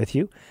to be with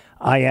you.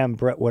 I am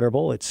Brett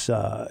Winterble.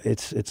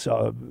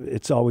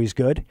 It's always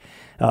good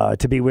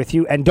to be with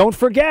you. And don't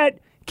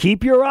forget,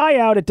 keep your eye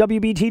out at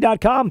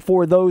WBT.com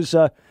for those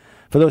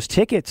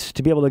tickets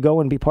to be able to go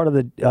and be part of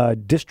the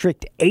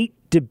District 8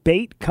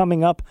 debate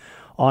coming up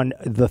on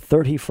the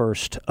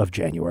 31st of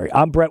January.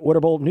 I'm Brett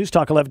Winterble, News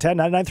Talk 1110,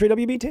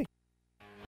 99.3 WBT.